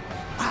dragons.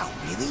 Wow,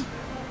 really?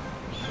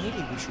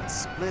 Maybe we should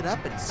split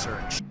up and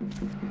search.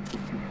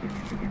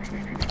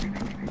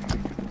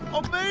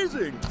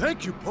 Amazing!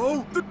 Thank you,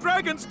 Po. The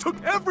dragons took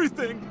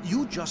everything!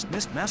 You just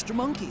missed Master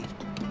Monkey.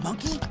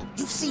 Monkey?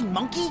 You've seen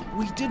Monkey?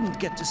 We didn't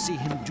get to see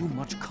him do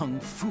much kung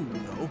fu,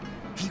 though.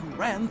 He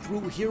ran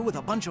through here with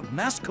a bunch of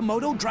masked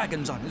Komodo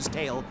dragons on his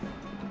tail.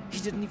 He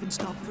didn't even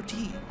stop for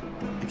tea.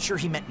 I'm sure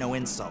he meant no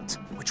insult.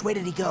 Which way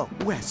did he go?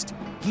 West.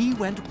 He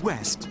went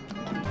west.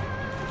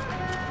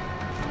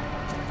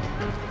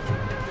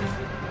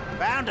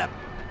 Found him.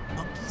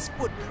 Monkey's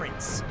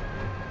footprints.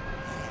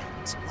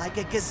 And like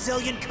a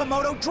gazillion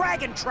Komodo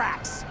dragon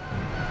tracks.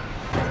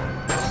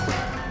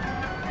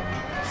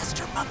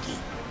 Master Monkey.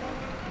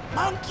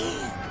 Monkey!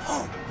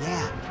 Oh,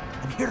 yeah.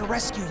 I'm here to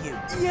rescue you.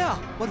 Yeah,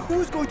 but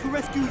who's going to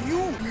rescue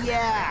you?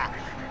 Yeah,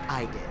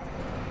 I did.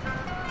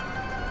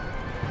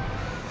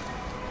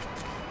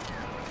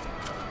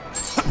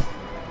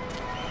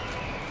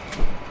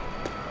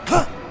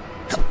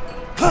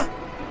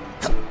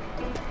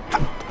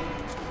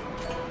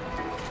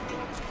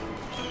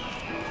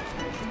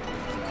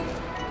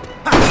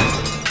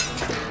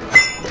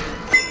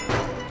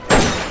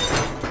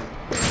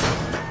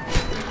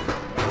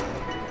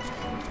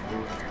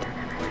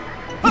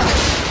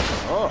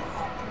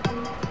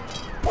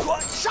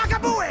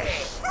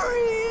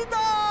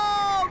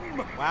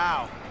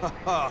 Wow.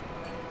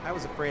 I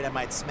was afraid I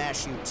might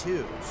smash you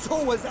too.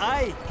 So was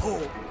I.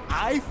 Oh,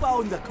 I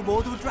found the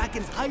Komodo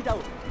dragon's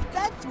hideout.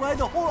 That's why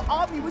the whole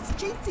army was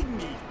chasing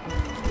me.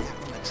 Yeah,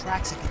 from the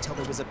tracks I could tell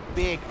there was a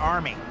big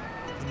army.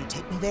 Can you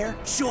take me there?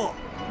 Sure.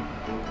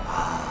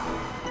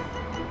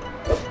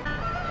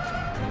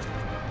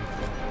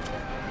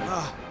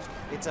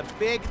 It's a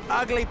big,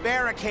 ugly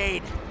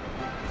barricade.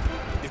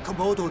 The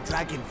Komodo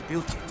dragons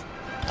built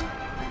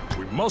it.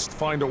 We must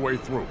find a way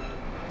through.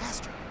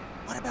 Master,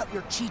 what about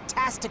your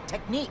cheat-tastic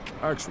technique?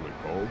 Actually,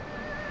 Poe,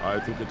 I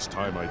think it's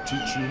time I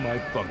teach you my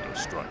Thunder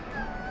Strike.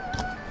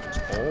 It's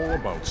all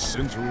about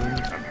centering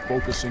and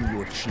focusing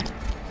your chi,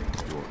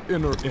 your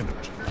inner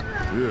energy.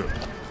 Here,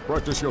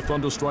 practice your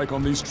Thunder Strike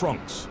on these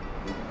trunks.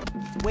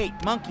 Wait,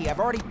 Monkey, I've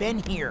already been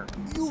here.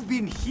 You've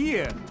been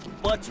here,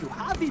 but you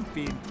haven't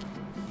been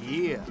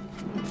here.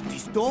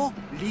 This door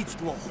leads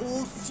to a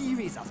whole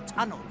series of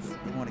tunnels.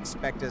 They won't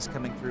expect us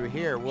coming through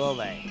here, will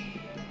they?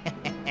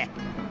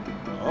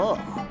 Oh.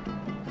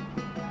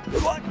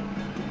 What?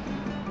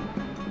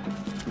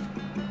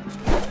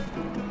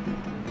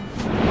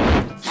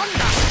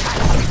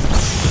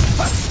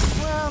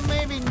 Well,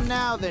 maybe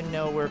now they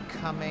know we're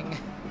coming.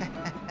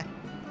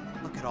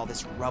 Look at all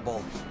this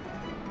rubble.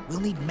 We'll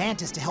need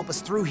Mantis to help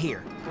us through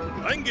here.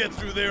 I can get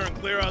through there and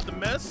clear out the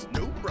mess.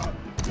 No problem.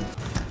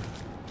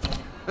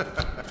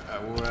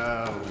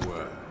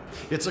 Well,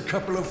 it's a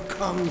couple of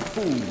kung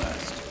fu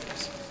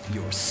masters.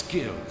 Your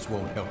skills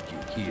won't help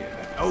you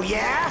here. Oh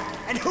yeah?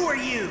 And who are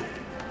you?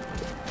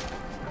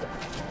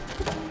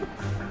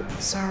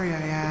 Sorry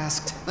I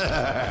asked.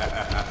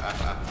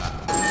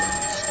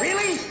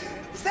 Really?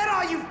 Is that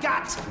all you've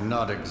got?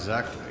 Not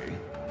exactly.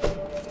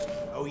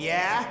 Oh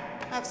yeah?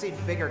 I've seen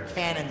bigger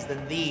cannons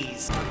than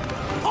these.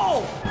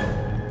 Oh!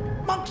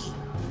 Monkey!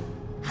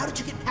 How did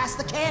you get past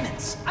the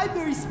cannons? I'm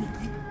very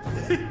sneaky.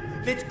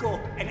 Let's go,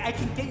 and I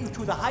can get you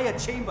to the higher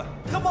chamber.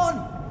 Come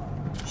on!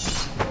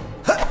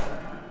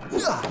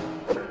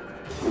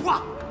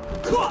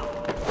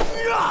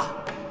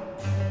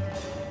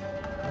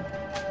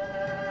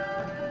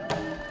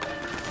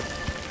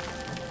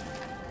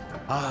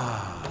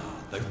 Ah,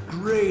 the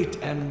great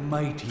and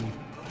mighty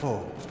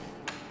Poe.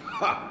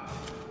 Ha!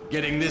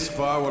 Getting this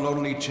far will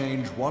only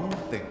change one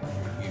thing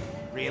for you.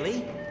 Really?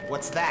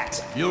 What's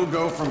that? You'll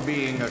go from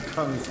being a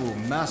kung fu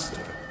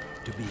master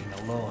to being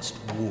a lost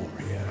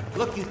warrior.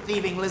 Look, you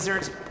thieving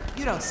lizard.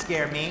 You don't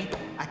scare me.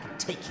 I can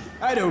take you.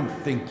 I don't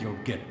think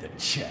you'll get the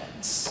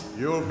chance.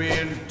 You'll be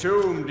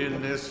entombed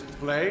in this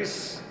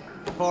place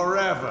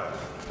forever.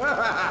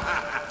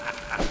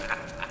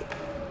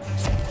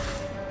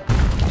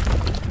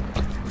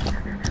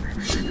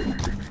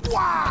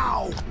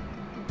 Wow!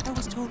 That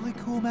was totally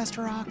cool,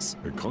 Master Ox.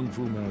 A kung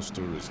fu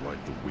master is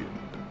like the wind.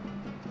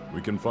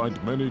 We can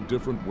find many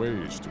different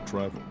ways to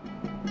travel.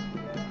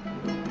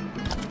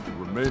 The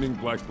remaining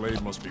Black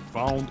Blade must be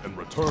found and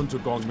returned to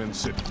Gongmen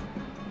City.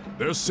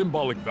 Their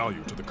symbolic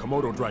value to the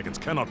Komodo dragons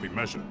cannot be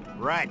measured.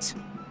 Right.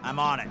 I'm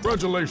on it.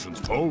 Congratulations,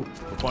 Poe,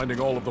 for finding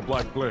all of the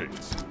Black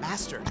Blades.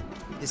 Master,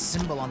 this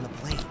symbol on the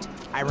blade,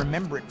 I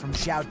remember it from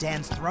Zhao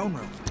Dan's throne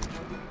room.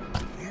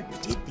 Where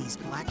did these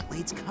Black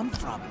Blades come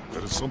from?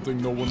 That is something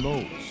no one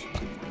knows.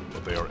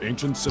 But they are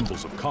ancient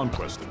symbols of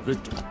conquest and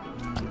victory.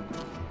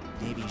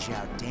 Maybe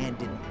Zhao Dan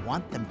didn't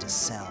want them to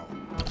sell.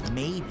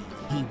 Maybe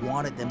he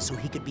wanted them so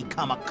he could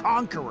become a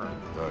conqueror.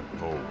 That,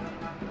 Poe,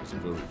 is a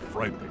very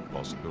frightening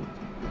possibility.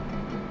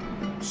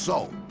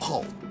 So,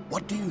 Poe,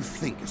 what do you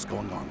think is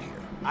going on here?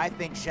 I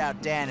think Zhao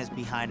Dan is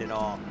behind it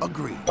all.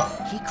 Agreed.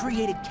 He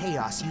created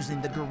chaos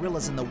using the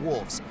gorillas and the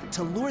wolves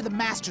to lure the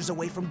masters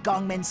away from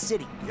Gongmen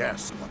City.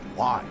 Yes, but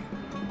why?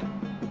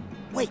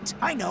 Wait,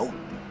 I know.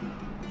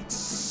 It's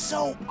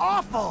so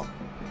awful.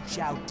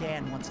 Zhao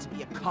Dan wants to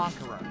be a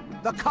conqueror.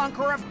 The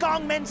conqueror of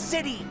Gongmen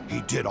City!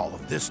 He did all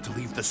of this to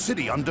leave the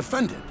city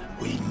undefended.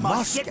 We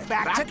must get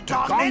back to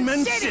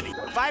Gongmen City!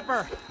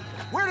 Viper,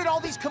 where did all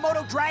these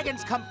Komodo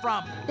dragons come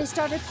from? They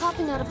started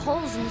popping out of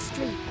holes in the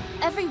street.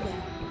 Everywhere.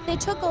 They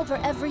took over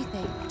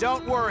everything.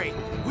 Don't worry.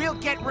 We'll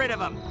get rid of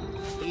them.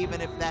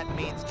 Even if that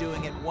means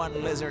doing it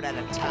one lizard at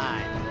a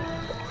time.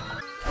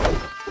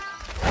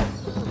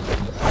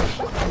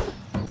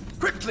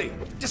 Quickly!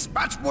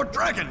 Dispatch more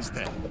dragons,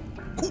 then!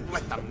 Who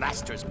let the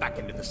masters back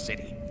into the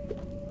city?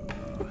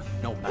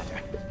 No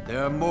matter.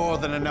 There are more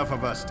than enough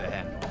of us to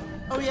handle.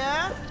 Oh,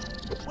 yeah?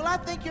 Well, I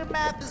think your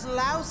math is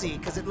lousy,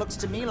 because it looks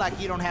to me like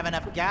you don't have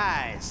enough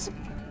guys.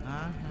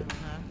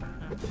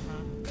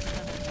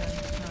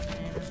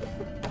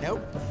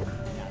 Nope.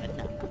 Not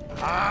enough.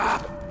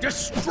 Ah!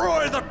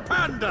 Destroy the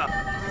panda!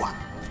 What?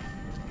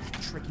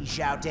 That tricky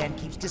Zhao Dan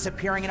keeps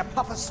disappearing in a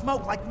puff of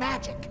smoke like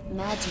magic.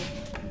 Magic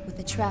with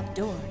a trap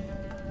door.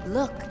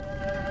 Look,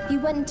 he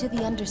went into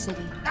the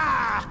Undercity.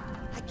 Ah!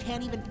 I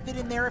can't even fit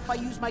in there if I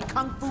use my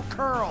Kung Fu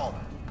curl.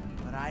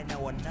 But I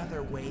know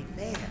another way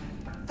there.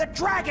 The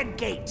Dragon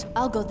Gate!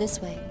 I'll go this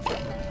way.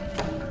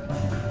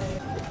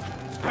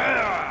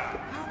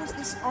 How is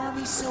this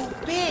army so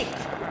big?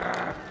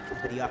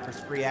 But he offers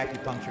free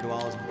acupuncture to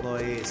all his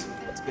employees.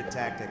 It's a good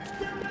tactic.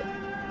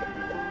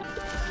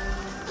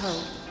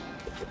 Poe.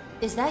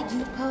 Is that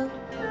you, Poe?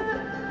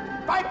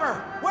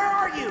 Viper! Where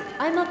are you?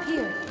 I'm up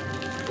here.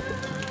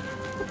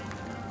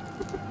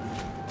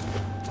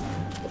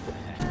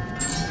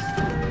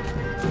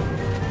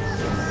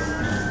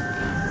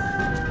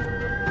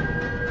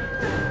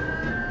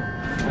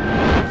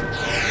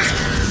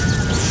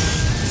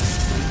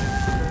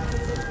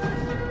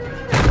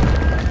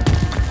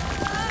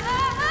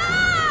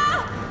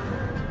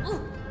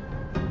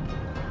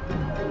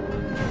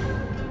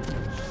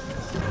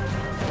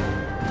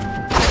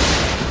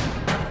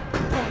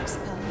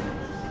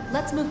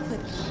 Let's move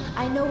quickly.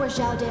 I know where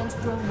Zhao Dan's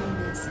throne room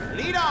is.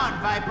 Lead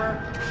on,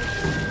 Viper!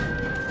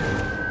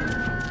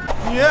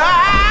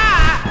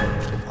 Yeah!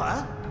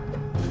 What?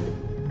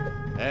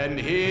 And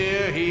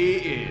here he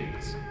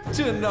is,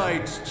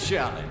 tonight's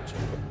challenger,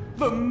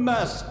 the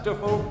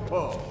masterful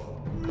Poe.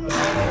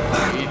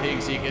 He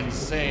thinks he can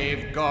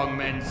save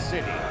Gongmen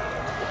City.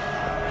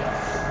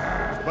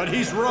 But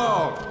he's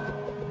wrong.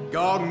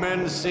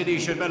 Gongmen City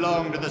should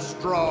belong to the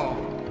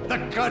strong, the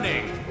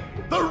cunning,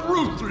 the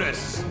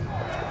ruthless.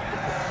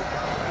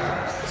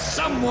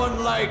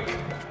 Someone like me!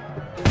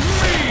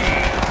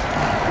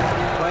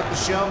 Quite the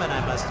showman,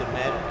 I must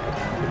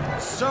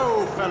admit.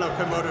 So, fellow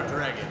Komodo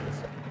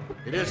dragons,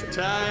 it is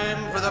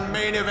time for the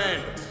main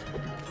event.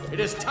 It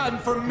is time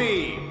for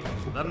me,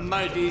 the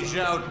mighty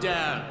Zhao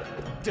Dan,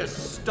 to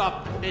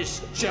stop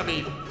this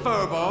chubby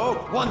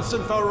furbo once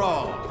and for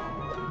all.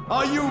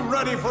 Are you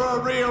ready for a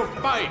real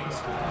fight?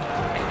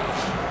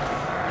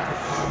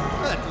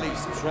 At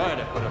least try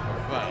to put up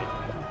a fight.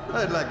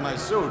 I'd like my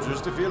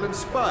soldiers to feel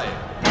inspired.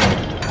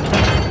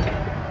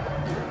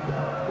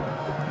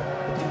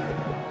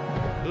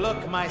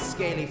 Look, my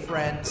scaly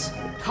friends.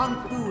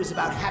 Kung Fu is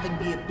about having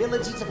the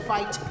ability to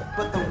fight,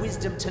 but the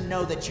wisdom to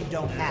know that you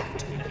don't have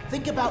to.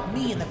 Think about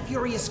me and the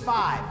Furious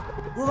Five.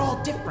 We're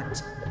all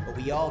different, but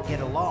we all get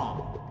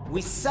along.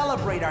 We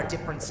celebrate our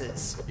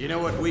differences. You know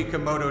what we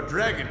Komodo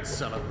dragons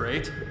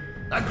celebrate?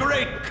 A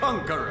great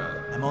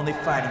conqueror! I'm only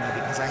fighting you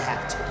because I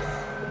have to.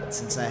 And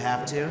since I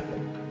have to,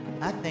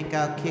 I think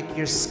I'll kick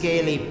your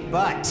scaly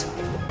butt.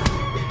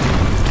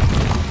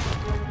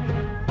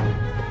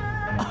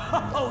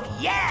 Oh,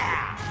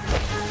 yeah!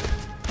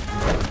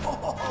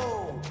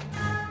 Oh.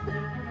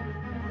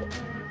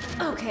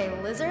 Okay,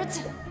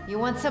 lizards. You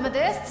want some of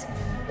this?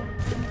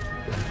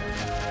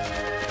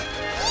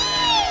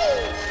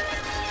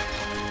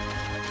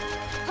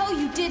 Oh,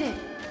 you did it!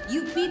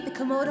 You beat the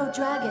Komodo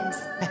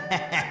dragons.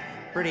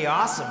 Pretty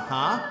awesome,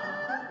 huh?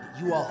 But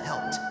you all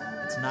helped.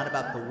 It's not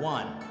about the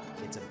one,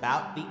 it's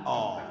about the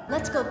all.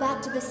 Let's go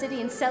back to the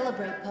city and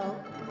celebrate, Poe.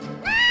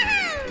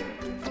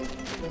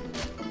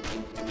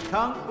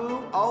 Kung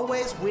Fu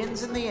always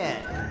wins in the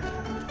end.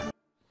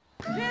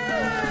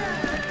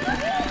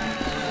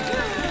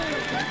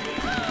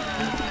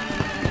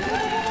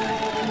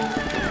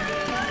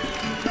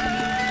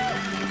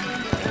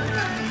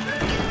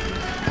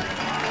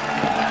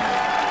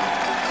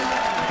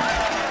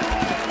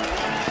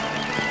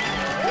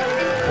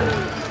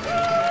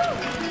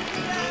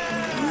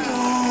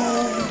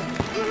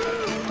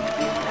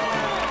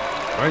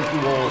 Thank you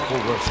all for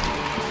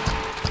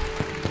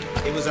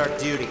rescuing. It was our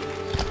duty.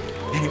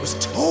 And it was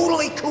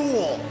totally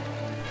cool!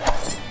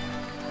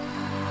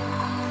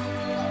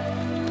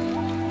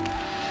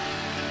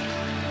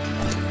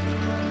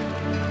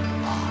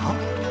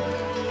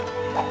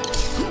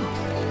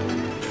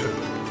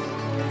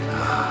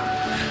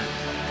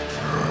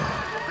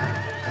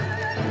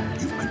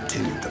 You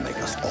continue to make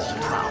us all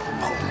proud,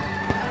 Poe.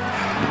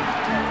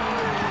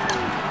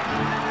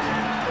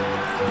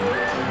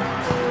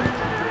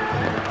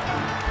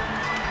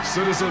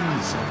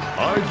 Citizens,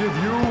 I give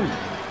you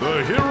the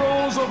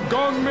heroes of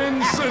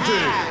Gongmen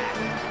City!